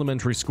using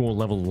elementary school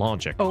level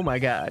logic. Oh my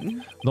god.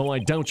 Though I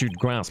doubt you'd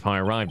grasp how I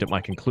arrived at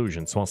my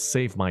conclusion, so I'll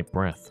save my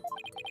breath.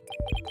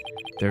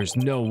 There's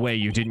no way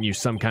you didn't use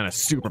some kind of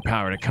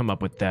superpower to come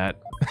up with that.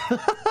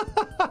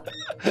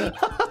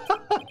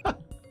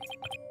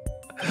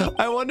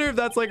 I wonder if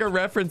that's like a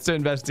reference to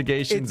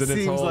investigations It and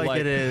its seems whole like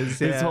it is,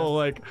 Its yeah. whole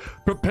like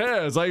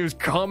prepares. I use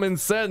common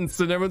sense,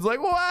 and everyone's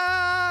like,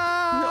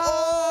 "Wow,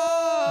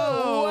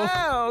 Oh,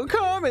 wow.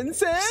 Common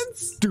sense.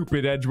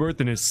 stupid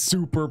Edgeworth and his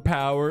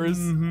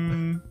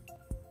superpowers."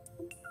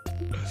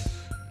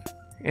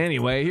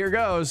 Anyway, here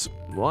goes.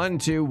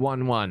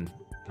 1211.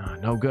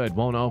 No good.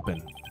 Won't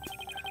open.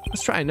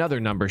 Let's try another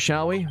number,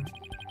 shall we?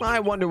 I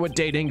wonder what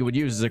date Inga would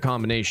use as a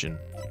combination.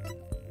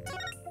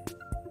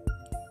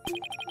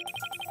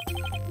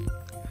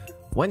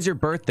 When's your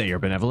birthday, Your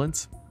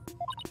Benevolence?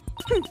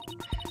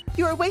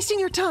 You are wasting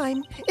your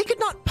time. It could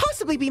not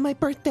possibly be my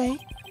birthday.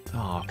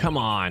 Oh, come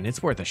on.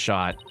 It's worth a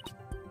shot.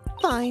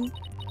 Fine.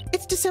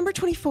 It's December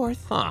 24th.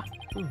 Huh.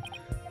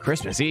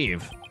 Christmas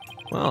Eve.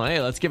 Well,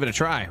 hey, let's give it a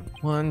try.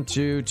 1,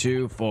 2,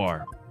 2,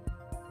 4.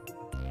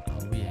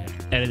 Oh, yeah.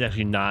 And it's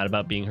actually not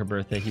about being her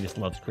birthday. He just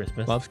loves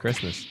Christmas. Loves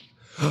Christmas.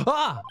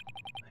 Ah!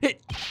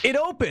 It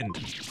opened!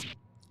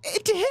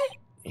 It did?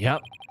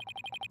 Yep.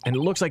 And it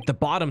looks like the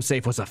bottom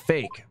safe was a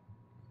fake.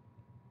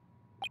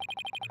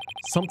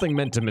 Something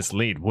meant to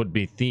mislead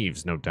would-be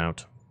thieves, no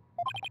doubt.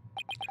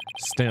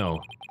 Still,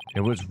 it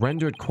was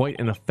rendered quite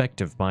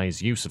ineffective by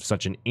his use of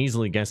such an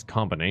easily guessed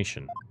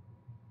combination.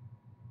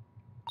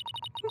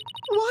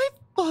 Why,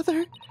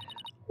 Father?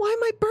 Why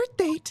my birth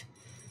date?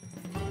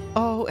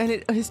 Oh,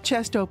 and his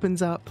chest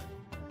opens up.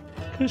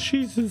 Because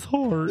she's his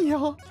heart.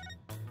 Yeah.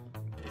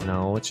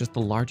 No, it's just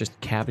the largest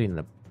cavity in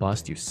the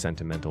bust, you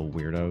sentimental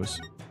weirdos.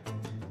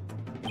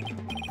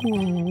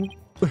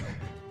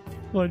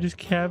 Largest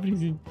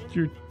cavities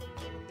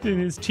in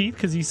his teeth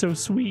because he's so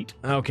sweet.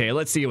 Okay,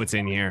 let's see what's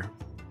in here.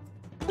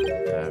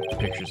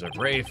 Pictures of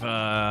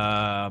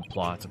Rafa,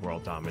 plots of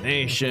world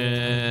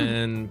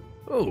domination.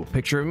 Oh,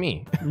 picture of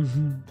me.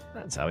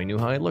 That's how he knew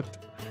how I looked.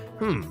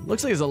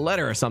 Looks like there's a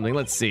letter or something.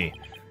 Let's see.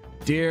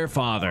 Dear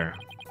Father,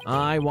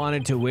 I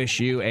wanted to wish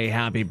you a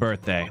happy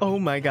birthday. Oh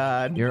my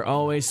god. You're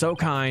always so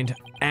kind,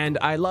 and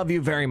I love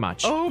you very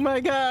much. Oh my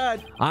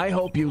god. I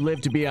hope you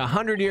live to be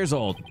 100 years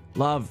old.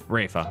 Love,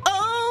 Rafa.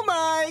 Oh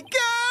my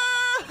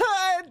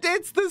god.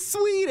 It's the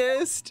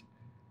sweetest.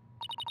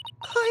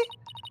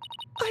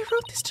 I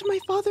wrote this to my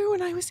father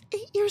when I was 8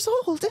 years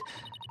old.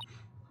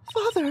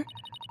 Father,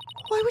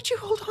 why would you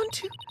hold on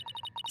to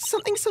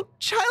something so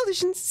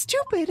childish and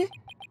stupid?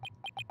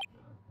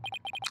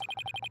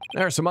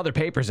 There are some other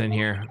papers in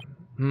here.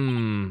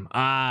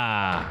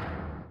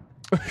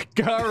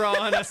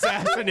 Garon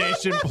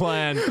assassination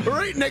plan.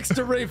 Right next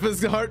to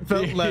Rafa's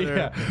heartfelt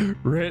letter. Yeah.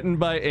 Written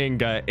by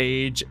Inga,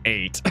 age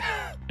 8.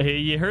 Hey,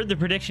 you heard the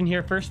prediction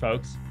here first,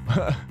 folks.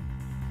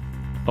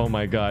 Oh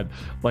my god.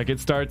 Like, it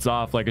starts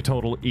off like a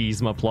total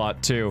Yzma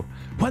plot, too.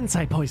 Once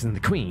I poison the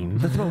queen,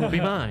 the throne will be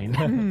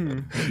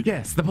mine.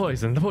 Yes, the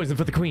poison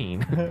for the queen.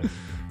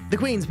 The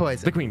queen's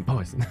poison. The queen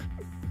poison.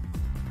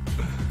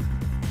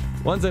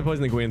 Once I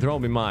poison the queen, the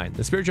throne will be mine.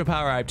 The spiritual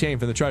power I obtain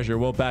from the treasure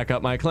will back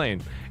up my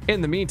claim. In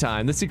the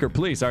meantime, the secret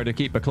police are to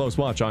keep a close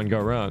watch on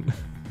Garan.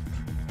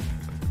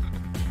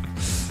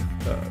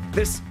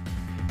 This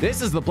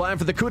is the plan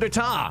for the coup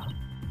d'etat.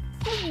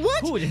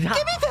 What? Coup Give me d'etat.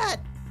 that!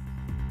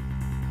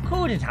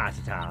 Coup d'etat.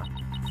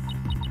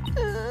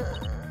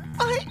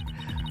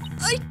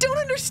 I don't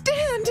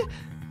understand.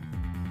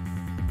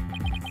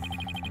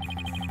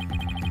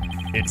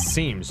 It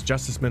seems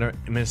Justice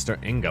Minister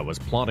Inga was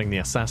plotting the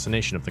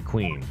assassination of the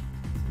Queen.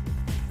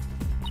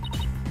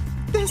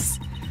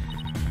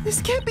 This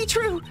can't be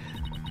true.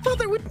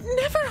 Father would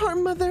never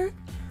harm Mother.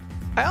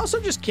 I also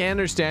just can't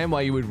understand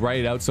why you would write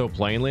it out so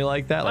plainly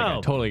like that. Like, I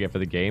Oh. totally get for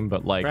the game,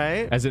 but like,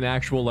 Right? as an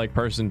actual like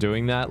person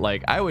doing that,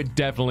 like, I would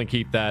definitely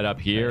keep that up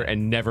here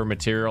and never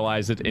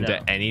materialize it into No.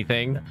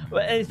 anything.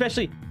 Well, and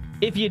especially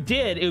if you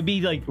did, it would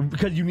be like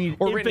because you need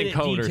Or written in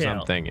infinite code or detail.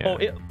 something,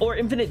 yeah. Or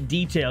infinite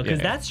detail, because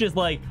Yeah. that's just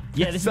like,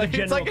 yeah, this It's is like, the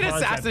general it's like an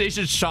concept.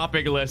 assassination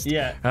shopping list.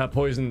 Yeah.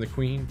 Poison the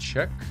Queen,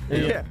 check.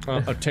 Yeah.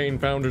 Attain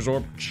Founder's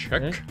Orb,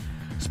 check. Okay.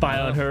 Spy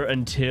on her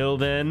until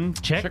then,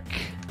 check.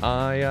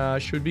 I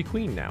should be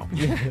queen now.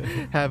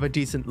 Have a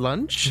decent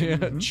lunch.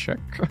 Yeah, check.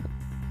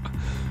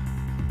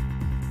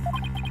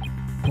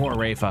 Poor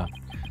Rafa.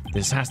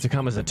 This has to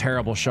come as a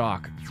terrible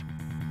shock.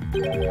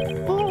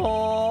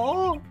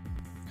 Aww.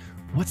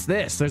 What's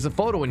this? There's a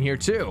photo in here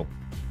too.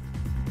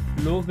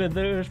 Look at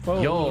this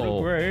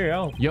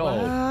photograph. Yo,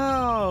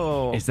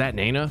 Wow. is that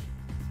Nana?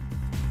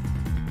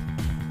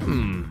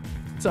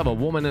 It's of a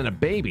woman and a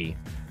baby.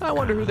 I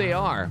wonder who they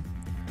are.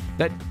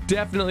 That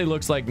definitely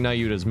looks like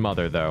Nayuta's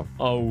mother, though.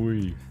 Oh,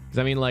 we. 'Cause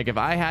I mean, like, if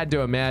I had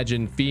to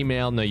imagine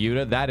female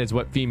Nayuta, that is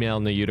what female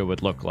Nayuta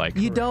would look like.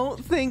 You don't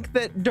think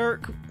that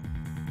Dirk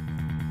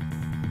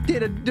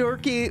did a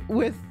Dirky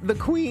with the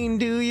Queen,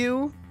 do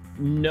you?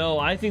 No,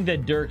 I think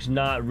that Dirk's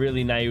not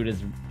really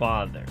Nayuta's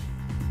father.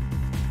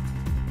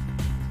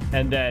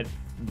 And that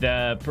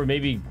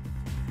maybe,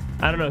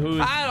 I don't know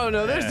who. I don't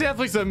know. There's Yeah.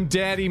 definitely some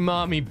daddy,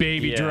 mommy,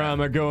 baby Yeah.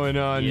 drama going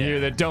on Yeah. here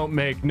that don't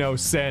make no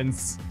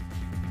sense.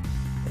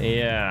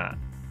 Yeah.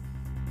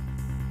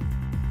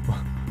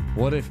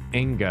 What if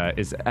Inga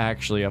is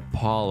actually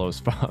Apollo's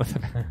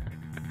father?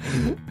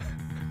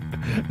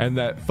 And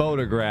that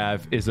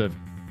photograph is of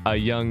a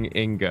young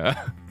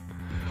Inga.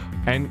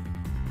 And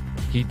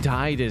he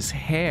dyed his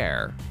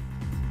hair.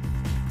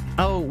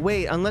 Oh,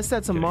 wait, unless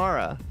that's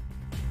Amara.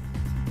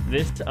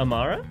 This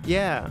Amara?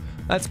 Yeah.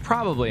 That's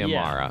probably Yeah.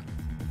 Amara.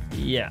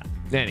 Yeah.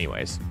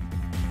 Anyways.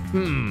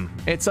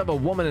 It's of a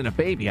woman and a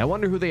baby. I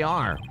wonder who they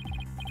are.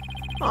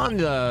 On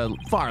the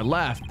far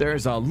left,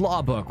 there's a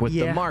law book with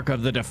Yeah. the mark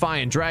of the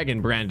Defiant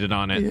Dragon branded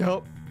on it.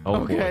 Yep. Oh,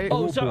 Okay.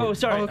 boy.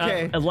 Sorry.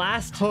 Okay.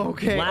 Last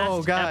Okay.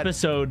 Oh, God.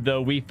 episode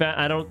though, we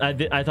found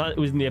I thought it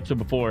was in the episode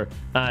before.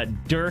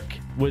 Dirk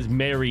was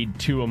married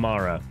to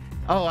Amara.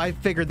 Oh, I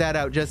figured that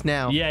out just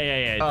now.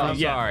 Yeah. Oh,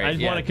 yeah. sorry. I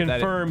just Yeah, want to that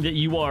is- confirm that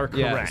you are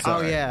Yeah, correct.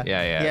 sorry. Oh yeah,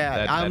 Yeah.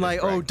 That I'm is like,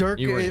 oh, correct. Dirk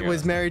You were here.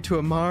 was married to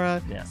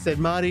Amara. Yeah. Said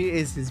Madi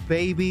is his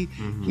baby.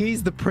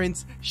 He's the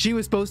prince. She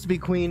was supposed to be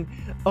queen.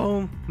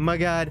 Oh my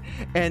god.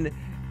 And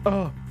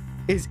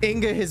is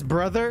Inga his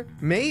brother?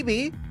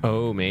 Maybe.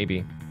 Oh,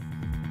 maybe.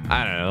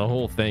 I don't know. The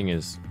whole thing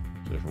is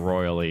just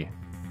royally.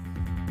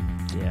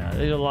 Yeah,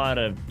 there's a lot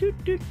of.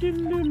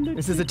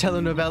 This is a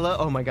telenovela.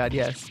 Oh my god,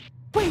 yes.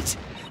 Wait,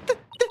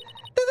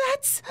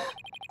 that's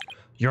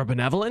Your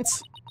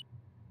benevolence?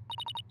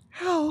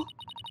 how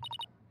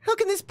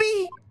can this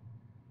be?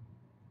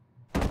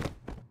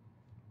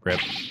 Rip.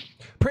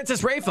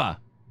 Princess Rafa!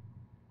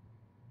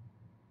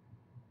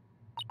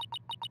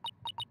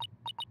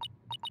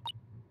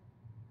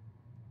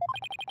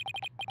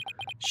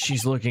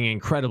 She's looking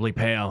incredibly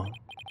pale.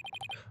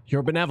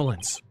 Your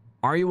benevolence.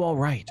 Are you all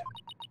right?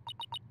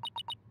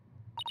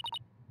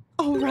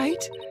 All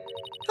right?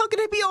 How can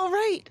I be all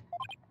right?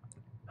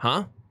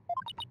 Huh?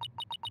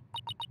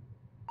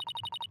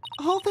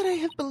 All that I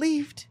have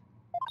believed.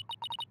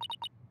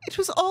 It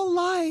was all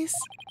lies.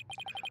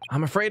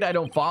 I'm afraid I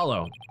don't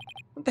follow.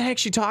 What the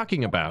heck's she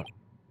talking about?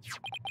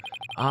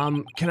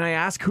 Can I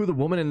ask who the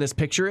woman in this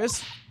picture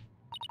is?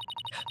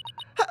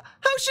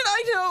 How should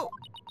I know?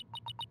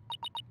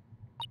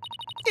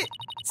 It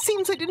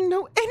seems I didn't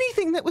know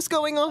anything that was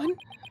going on.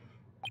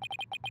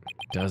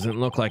 Doesn't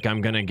look like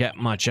I'm gonna get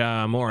much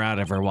more out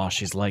of her while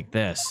she's like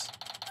this.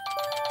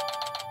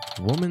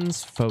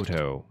 Woman's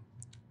photo.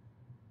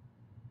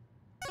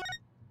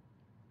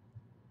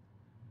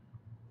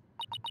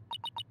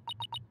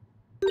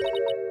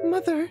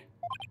 Mother,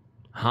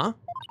 Huh?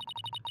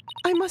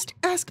 I must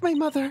ask my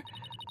mother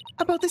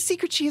about the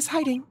secret she is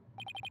hiding.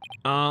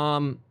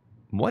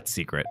 What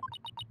secret?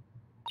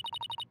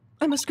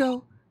 I must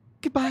go.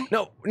 Goodbye.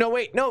 No,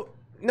 wait, no,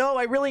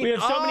 I really... We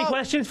have so many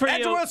questions for you.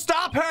 Edgeworth,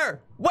 stop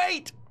her!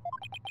 Wait!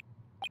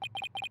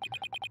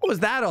 What was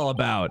that all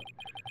about?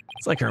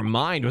 It's like her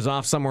mind was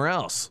off somewhere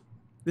else.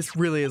 This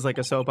really is like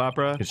a soap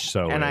opera. It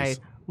so and is.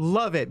 I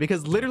love it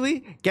because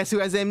literally, guess who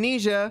has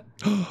amnesia?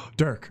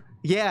 Dirk.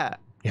 Yeah.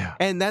 Yeah.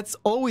 And that's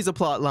always a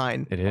plot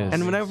line. It is.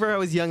 And whenever I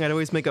was young, I'd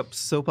always make up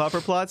soap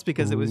opera plots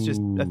because it was just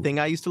a thing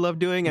I used to love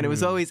doing. And it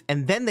was always,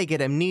 and then they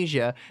get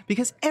amnesia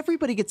because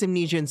everybody gets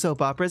amnesia in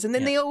soap operas. And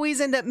then they always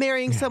end up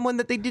marrying someone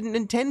that they didn't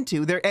intend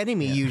to, their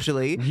enemy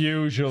usually.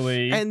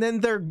 Usually. And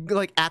then their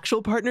like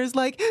actual partner's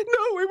like,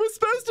 no, we were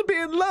supposed to be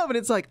in love. And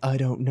it's like, I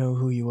don't know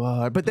who you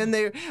are. But then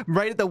they're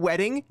right at the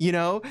wedding, you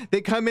know, they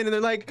come in and they're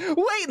like,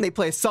 wait, and they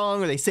play a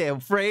song or they say a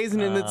phrase.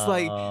 And then it's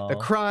like, they're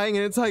crying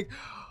and it's like,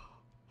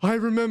 I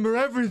remember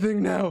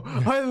everything now.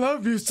 I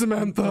love you,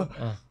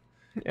 Samantha.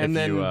 And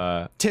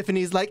then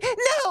Tiffany's like,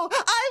 no,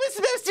 I was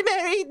supposed to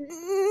marry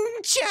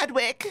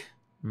Chadwick.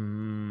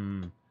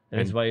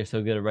 That's why you're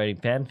so good at writing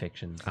fan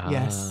fiction.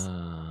 Yes.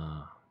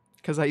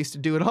 Because I used to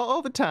do it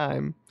all the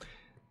time.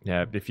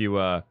 Yeah, if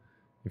you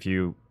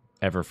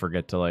ever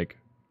forget to like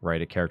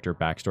write a character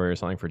backstory or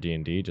something for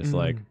D&D, just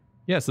like,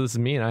 yeah, so this is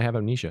me and I have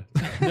amnesia.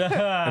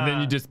 And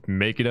then you just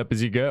make it up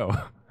as you go.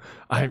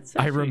 I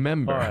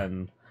remember.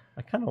 Fun.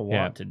 I kind of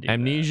want to do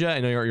amnesia,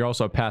 and you're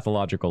also a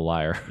pathological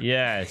liar.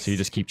 Yes. So you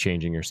just keep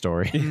changing your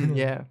story.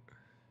 Yeah.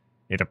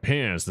 It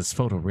appears this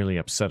photo really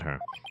upset her.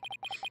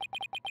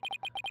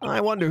 I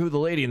wonder who the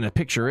lady in the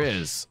picture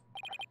is.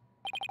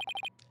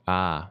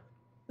 Ah.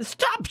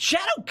 Stop,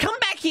 Shadow! Come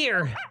back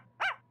here!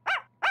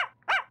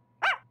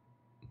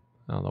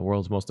 Oh, the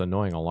world's most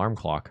annoying alarm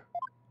clock.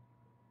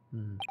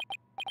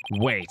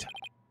 Wait.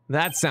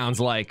 That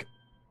sounds like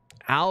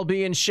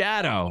Albie and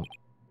Shadow.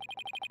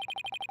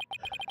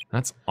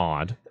 That's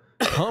odd.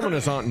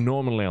 Commoners aren't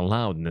normally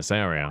allowed in this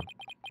area.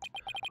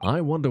 I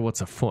wonder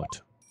what's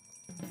afoot.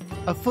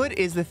 A foot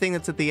is the thing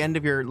that's at the end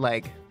of your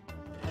leg.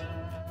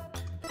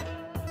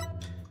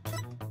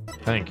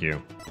 Thank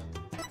you.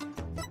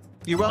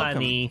 You're welcome.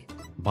 Honey.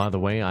 By the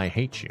way, I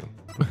hate you.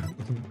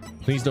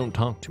 Please don't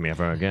talk to me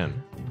ever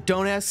again.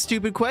 Don't ask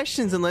stupid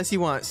questions unless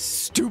you want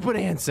stupid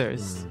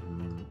answers.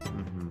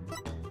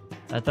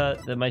 I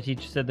thought that my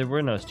teacher said there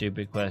were no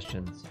stupid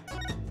questions.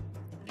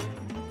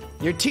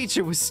 Your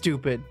teacher was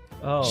stupid.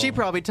 Oh. She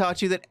probably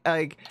taught you that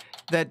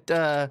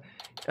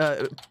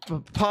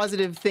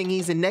positive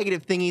thingies and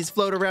negative thingies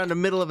float around the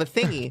middle of a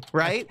thingy,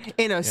 right?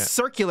 In a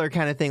circular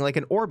kind of thing, like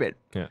an orbit.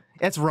 Yeah.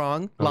 That's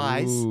wrong.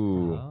 Lies.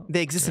 Ooh.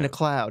 They exist in a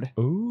cloud.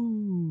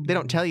 Ooh. They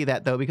don't tell you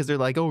that, though, because they're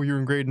like, oh, you're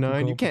in grade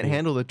 9. You can't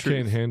handle the truth.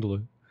 Can't handle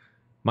it.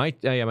 My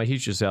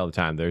teacher says all the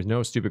time, there's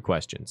no stupid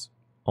questions.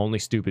 Only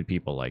stupid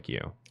people like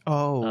you.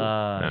 Oh.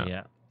 No.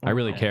 Yeah. I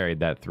really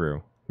carried that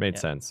through. Made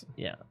sense.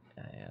 Yeah.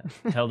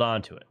 Held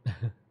on to it.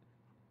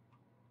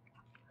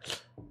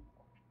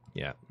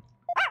 Yeah.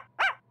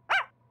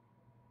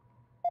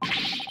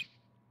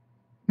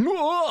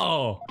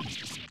 Whoa!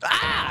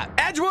 Ah!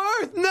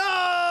 Edgeworth!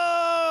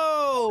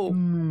 No!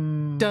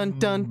 Dun,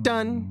 dun,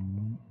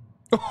 dun.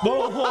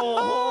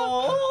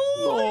 Oh,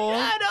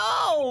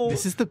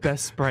 This is the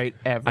best sprite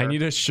ever. I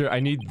need a shirt. I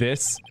need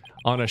this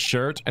on a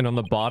shirt, and on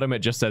the bottom it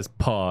just says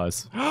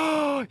pause.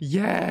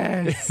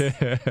 Yes!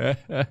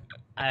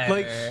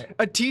 Like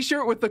a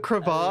t-shirt with the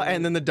cravat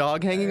and then the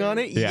dog hanging on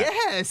it? Yeah.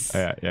 Yes!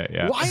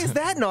 Yeah. Why is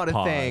that not a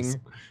Pause.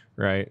 thing?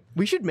 Right.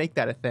 We should make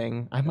that a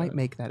thing. I might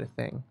make that a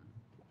thing.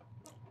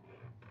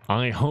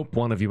 I hope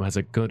one of you has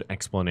a good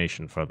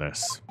explanation for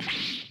this.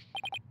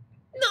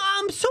 No,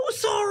 I'm so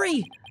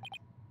sorry.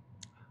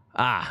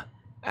 Ah,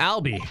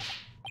 Albie.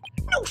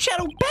 No,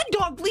 Shadow, bad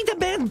dog, leave the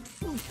man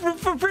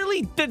for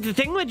really the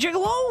thingamajig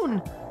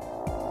alone.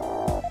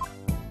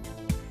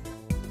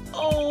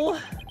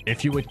 Oh.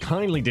 If you would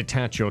kindly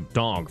detach your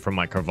dog from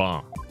my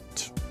cravat.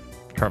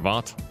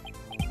 Cravat?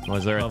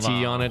 Was there a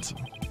T on it?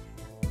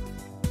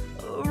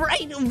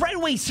 Right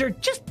away, sir.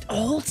 Just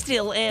hold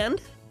still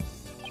and...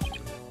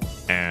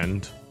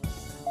 And?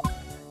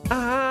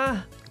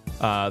 The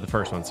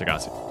first one,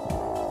 Sagasi.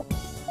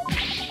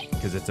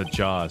 Because it's a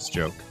Jaws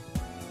joke.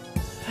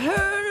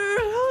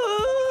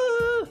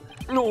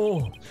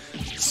 No!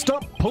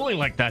 Stop pulling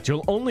like that.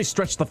 You'll only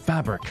stretch the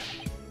fabric.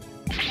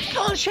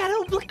 Oh,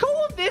 Shadow, let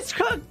go of this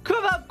chamlet.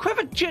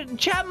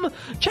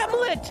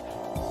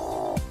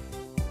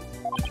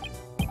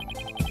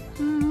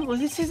 Well,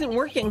 this isn't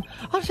working.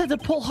 I'll just have to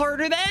pull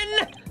harder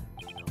then.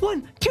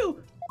 1,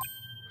 2,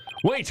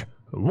 Wait!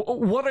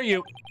 What are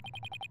you?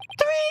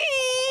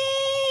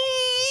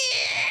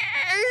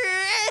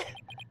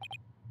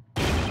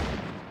 3!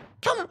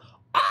 Come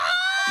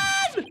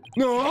on!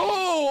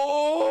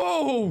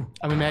 No!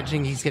 I'm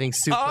imagining he's getting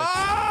super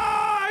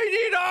I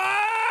need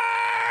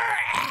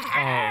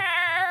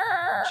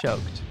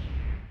choked.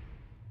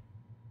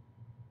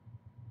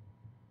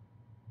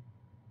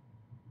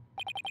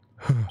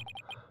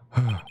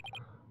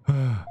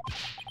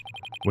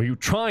 Were you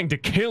trying to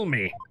kill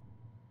me?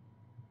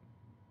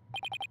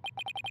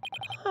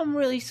 I'm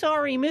really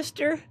sorry,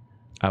 mister.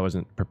 I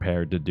wasn't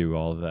prepared to do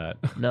all of that.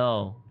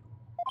 No.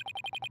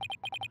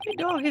 Your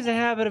dog has a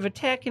habit of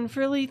attacking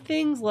frilly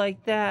things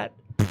like that.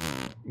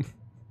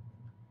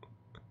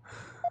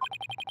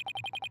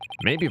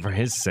 Maybe for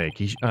his sake,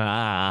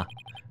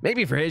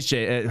 maybe for his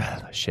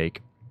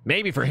shake.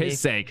 Maybe for his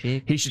sake,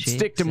 he should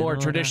stick to more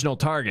traditional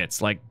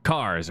targets like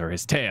cars or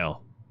his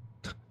tail.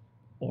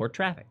 Or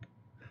traffic.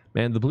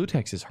 Man, the blue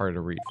text is hard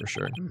to read for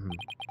sure.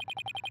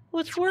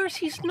 What's worse,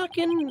 he snuck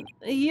in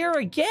here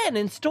again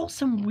and stole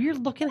some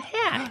weird-looking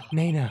hat.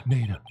 Nana.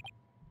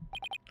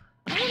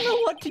 I don't know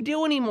what to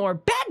do anymore.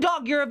 Bad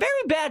dog, you're a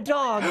very bad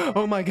dog.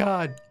 Oh my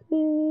god.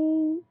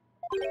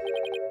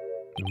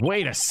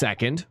 Wait a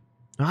second.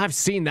 I've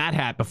seen that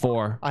hat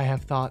before. I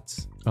have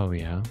thoughts. Oh,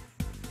 yeah?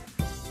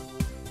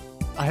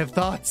 I have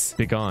thoughts.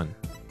 Be gone.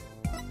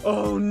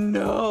 Oh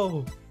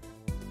no.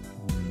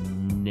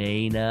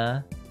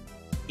 Nana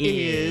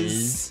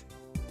is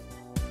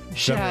The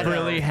Shadow.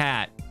 frilly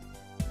hat.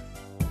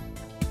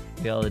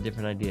 Get all the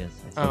different ideas.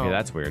 Oh. Okay,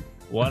 that's weird.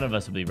 One of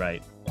us will be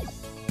right.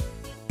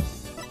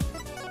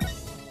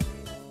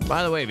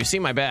 By the way, have you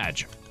seen my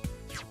badge?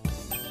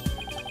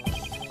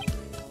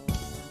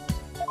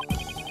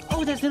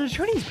 Oh, that's an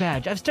attorney's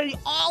badge. I've studied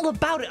all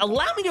about it.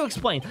 Allow me to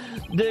explain.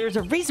 There's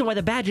a reason why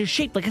the badge is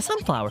shaped like a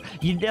sunflower.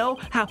 You know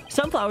how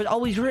sunflowers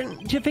always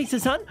run to face the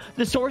sun,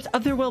 the source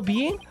of their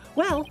well-being?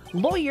 Well,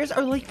 lawyers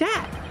are like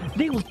that.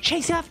 They will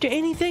chase after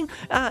anything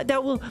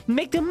that will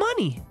make them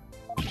money.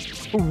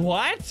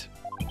 What?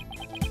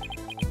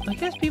 I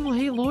guess people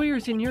hate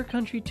lawyers in your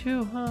country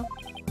too, huh?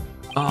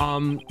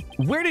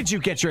 Where did you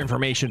get your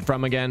information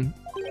from again?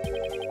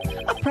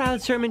 A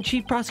proud sermon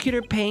Chief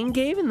Prosecutor Payne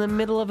gave in the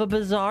middle of a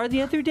bazaar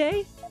the other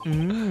day.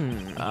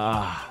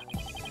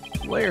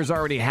 Lawyers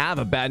already have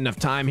a bad enough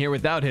time here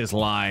without his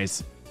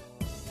lies.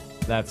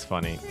 That's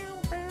funny.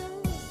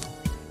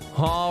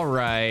 All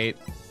right.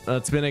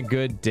 It's been a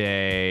good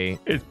day.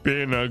 It's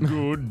been a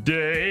good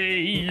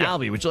day.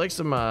 Albie, would you like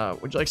some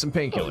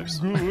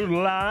painkillers? Good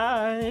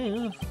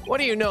life. What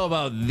do you know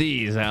about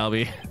these,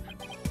 Albie?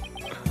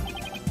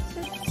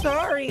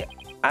 Sorry,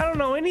 I don't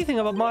know anything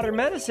about modern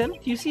medicine.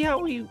 Do you see how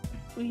we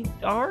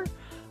are?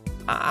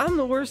 I'm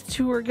the worst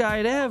tour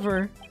guide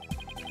ever.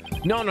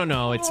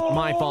 No. It's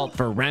my fault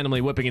for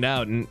randomly whipping it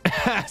out and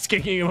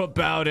asking him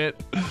about it.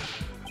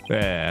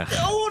 Yeah.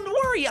 Don't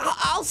worry,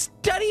 I'll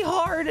study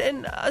hard,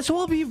 and so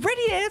I'll be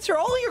ready to answer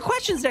all your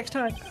questions next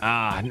time.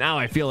 Now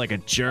I feel like a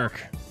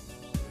jerk.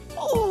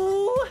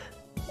 Oh,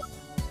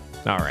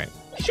 All right.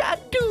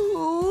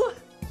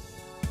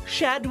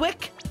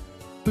 Shadwick.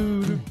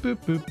 Oh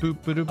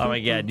my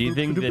god, do you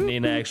think that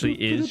Nina actually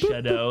is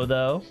Shadow,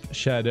 though?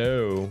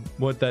 Shadow.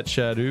 What that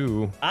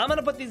shadow? I'm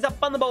gonna put these up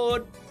on the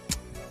board.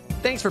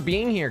 Thanks for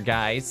being here,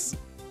 guys.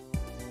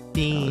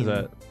 Bean.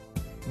 That was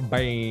a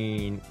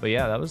Bane. But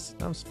yeah, that was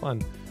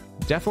fun.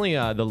 Definitely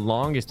the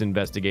longest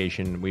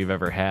investigation we've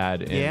ever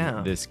had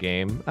in this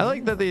game. I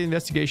like that the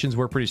investigations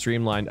were pretty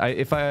streamlined.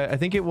 I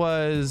think it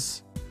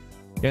was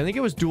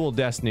Dual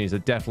Destinies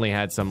that definitely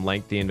had some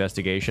lengthy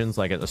investigations,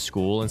 like at the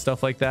school and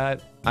stuff like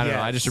that. I don't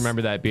know. I just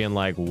remember that being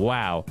like,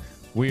 wow,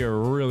 we are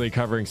really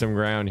covering some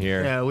ground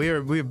here. Yeah,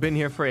 we've been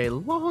here for a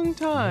long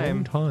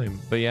time.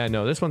 But yeah,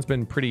 no, this one's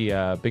been pretty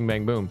bing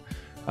bang boom.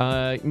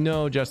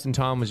 No, Justin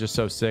Tom was just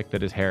so sick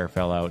that his hair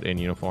fell out in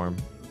uniform.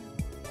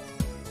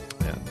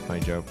 Yeah, funny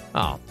joke.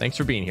 Oh, thanks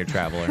for being here,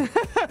 Traveler.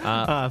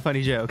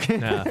 Funny joke.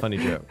 Funny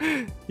joke.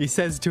 He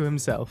says to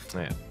himself.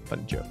 Yeah,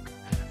 funny joke.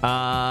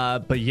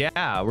 But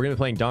yeah, we're gonna be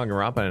playing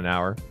Danganronpa in an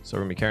hour, so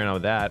we're gonna be carrying on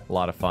with that. A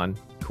lot of fun,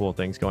 cool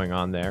things going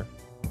on there.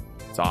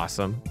 It's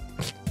awesome.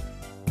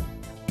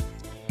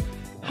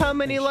 How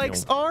many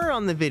likes are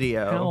on the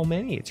video? How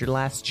many? It's your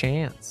last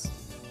chance.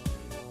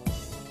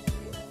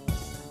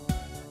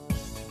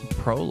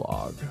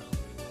 Prologue.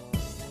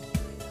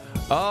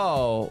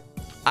 Oh,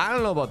 I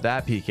don't know about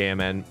that,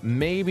 PKMN.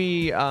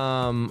 Maybe, I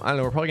don't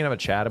know. We're probably gonna have a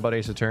chat about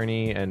Ace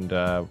Attorney, and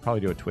we'll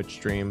probably do a Twitch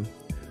stream.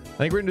 I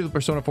think we're gonna do the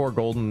Persona 4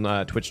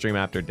 Golden Twitch stream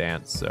after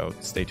Dance, so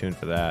stay tuned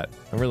for that.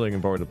 I'm really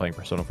looking forward to playing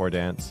Persona 4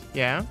 Dance.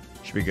 Yeah?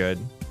 Should be good.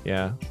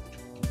 Yeah.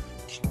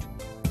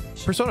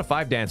 Persona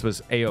 5 Dance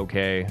was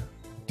A-okay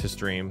to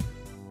stream.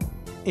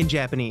 In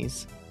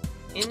Japanese.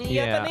 In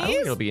Yeah, I don't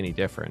think it'll be any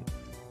different.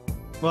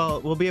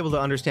 Well, we'll be able to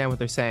understand what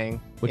they're saying.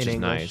 Which in is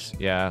English. nice.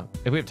 Yeah.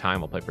 If we have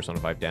time, we'll play Persona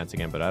 5 Dance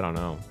again, but I don't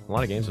know. A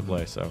lot of games to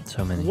play, so.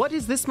 So many. What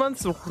is this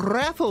month's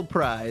raffle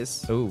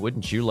prize? Oh,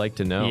 wouldn't you like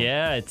to know?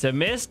 Yeah, it's a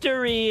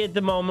mystery at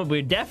the moment.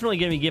 We're definitely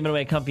going to be giving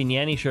away a Comfy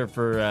Nyanny shirt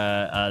for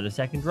the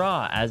second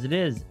draw, as it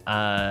is.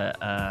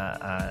 Nyan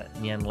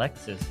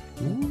Lexus.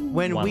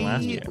 When Won we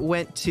last year.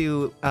 went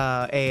to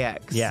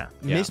AX, Yeah.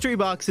 mystery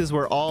boxes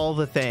were all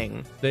the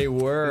thing. They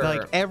were.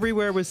 Like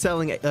everywhere was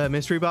selling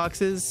mystery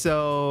boxes,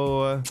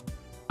 so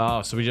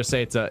Oh, so we just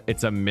say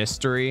it's a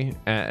mystery,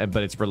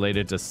 but it's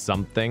related to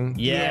something.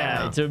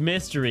 Yeah, it's a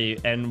mystery,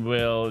 and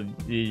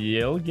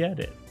you'll get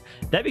it.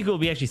 That'd be cool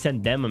if we actually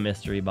sent them a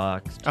mystery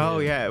box. Too. oh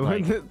yeah,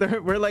 Like,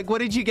 we're like, what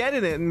did you get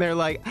in it? And they're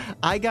like,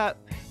 I got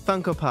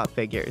Funko Pop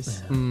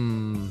figures.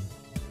 PKMN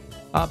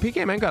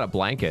got a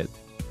blanket,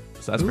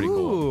 so that's pretty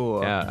cool.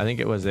 Ooh. Yeah, I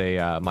think it was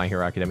a My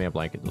Hero Academia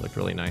blanket that looked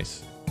really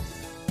nice,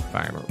 if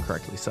I remember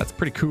correctly. So that's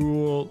pretty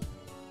cool.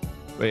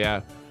 But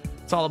yeah,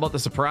 it's all about the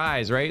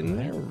surprise, right? And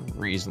they're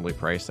reasonably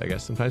priced, I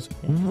guess, sometimes.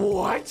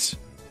 What?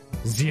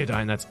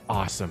 Zeodine, that's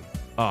awesome.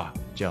 Oh,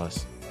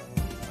 jealous.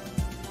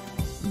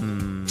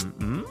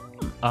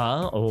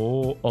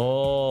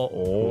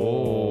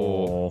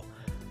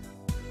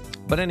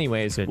 But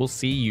anyways, we'll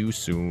see you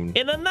soon.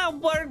 In an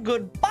hour,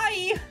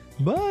 goodbye.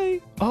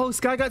 Bye. Oh,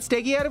 Sky got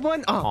Steggy out of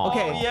one? Oh,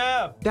 okay. Oh,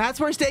 yeah. That's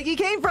where Steggy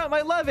came from.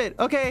 I love it.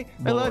 Okay.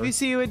 I love you.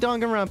 See you at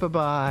Danganronpa.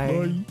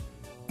 Bye.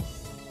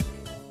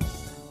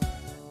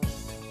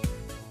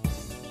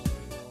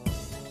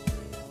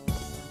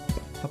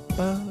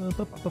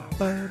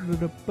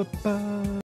 Bye.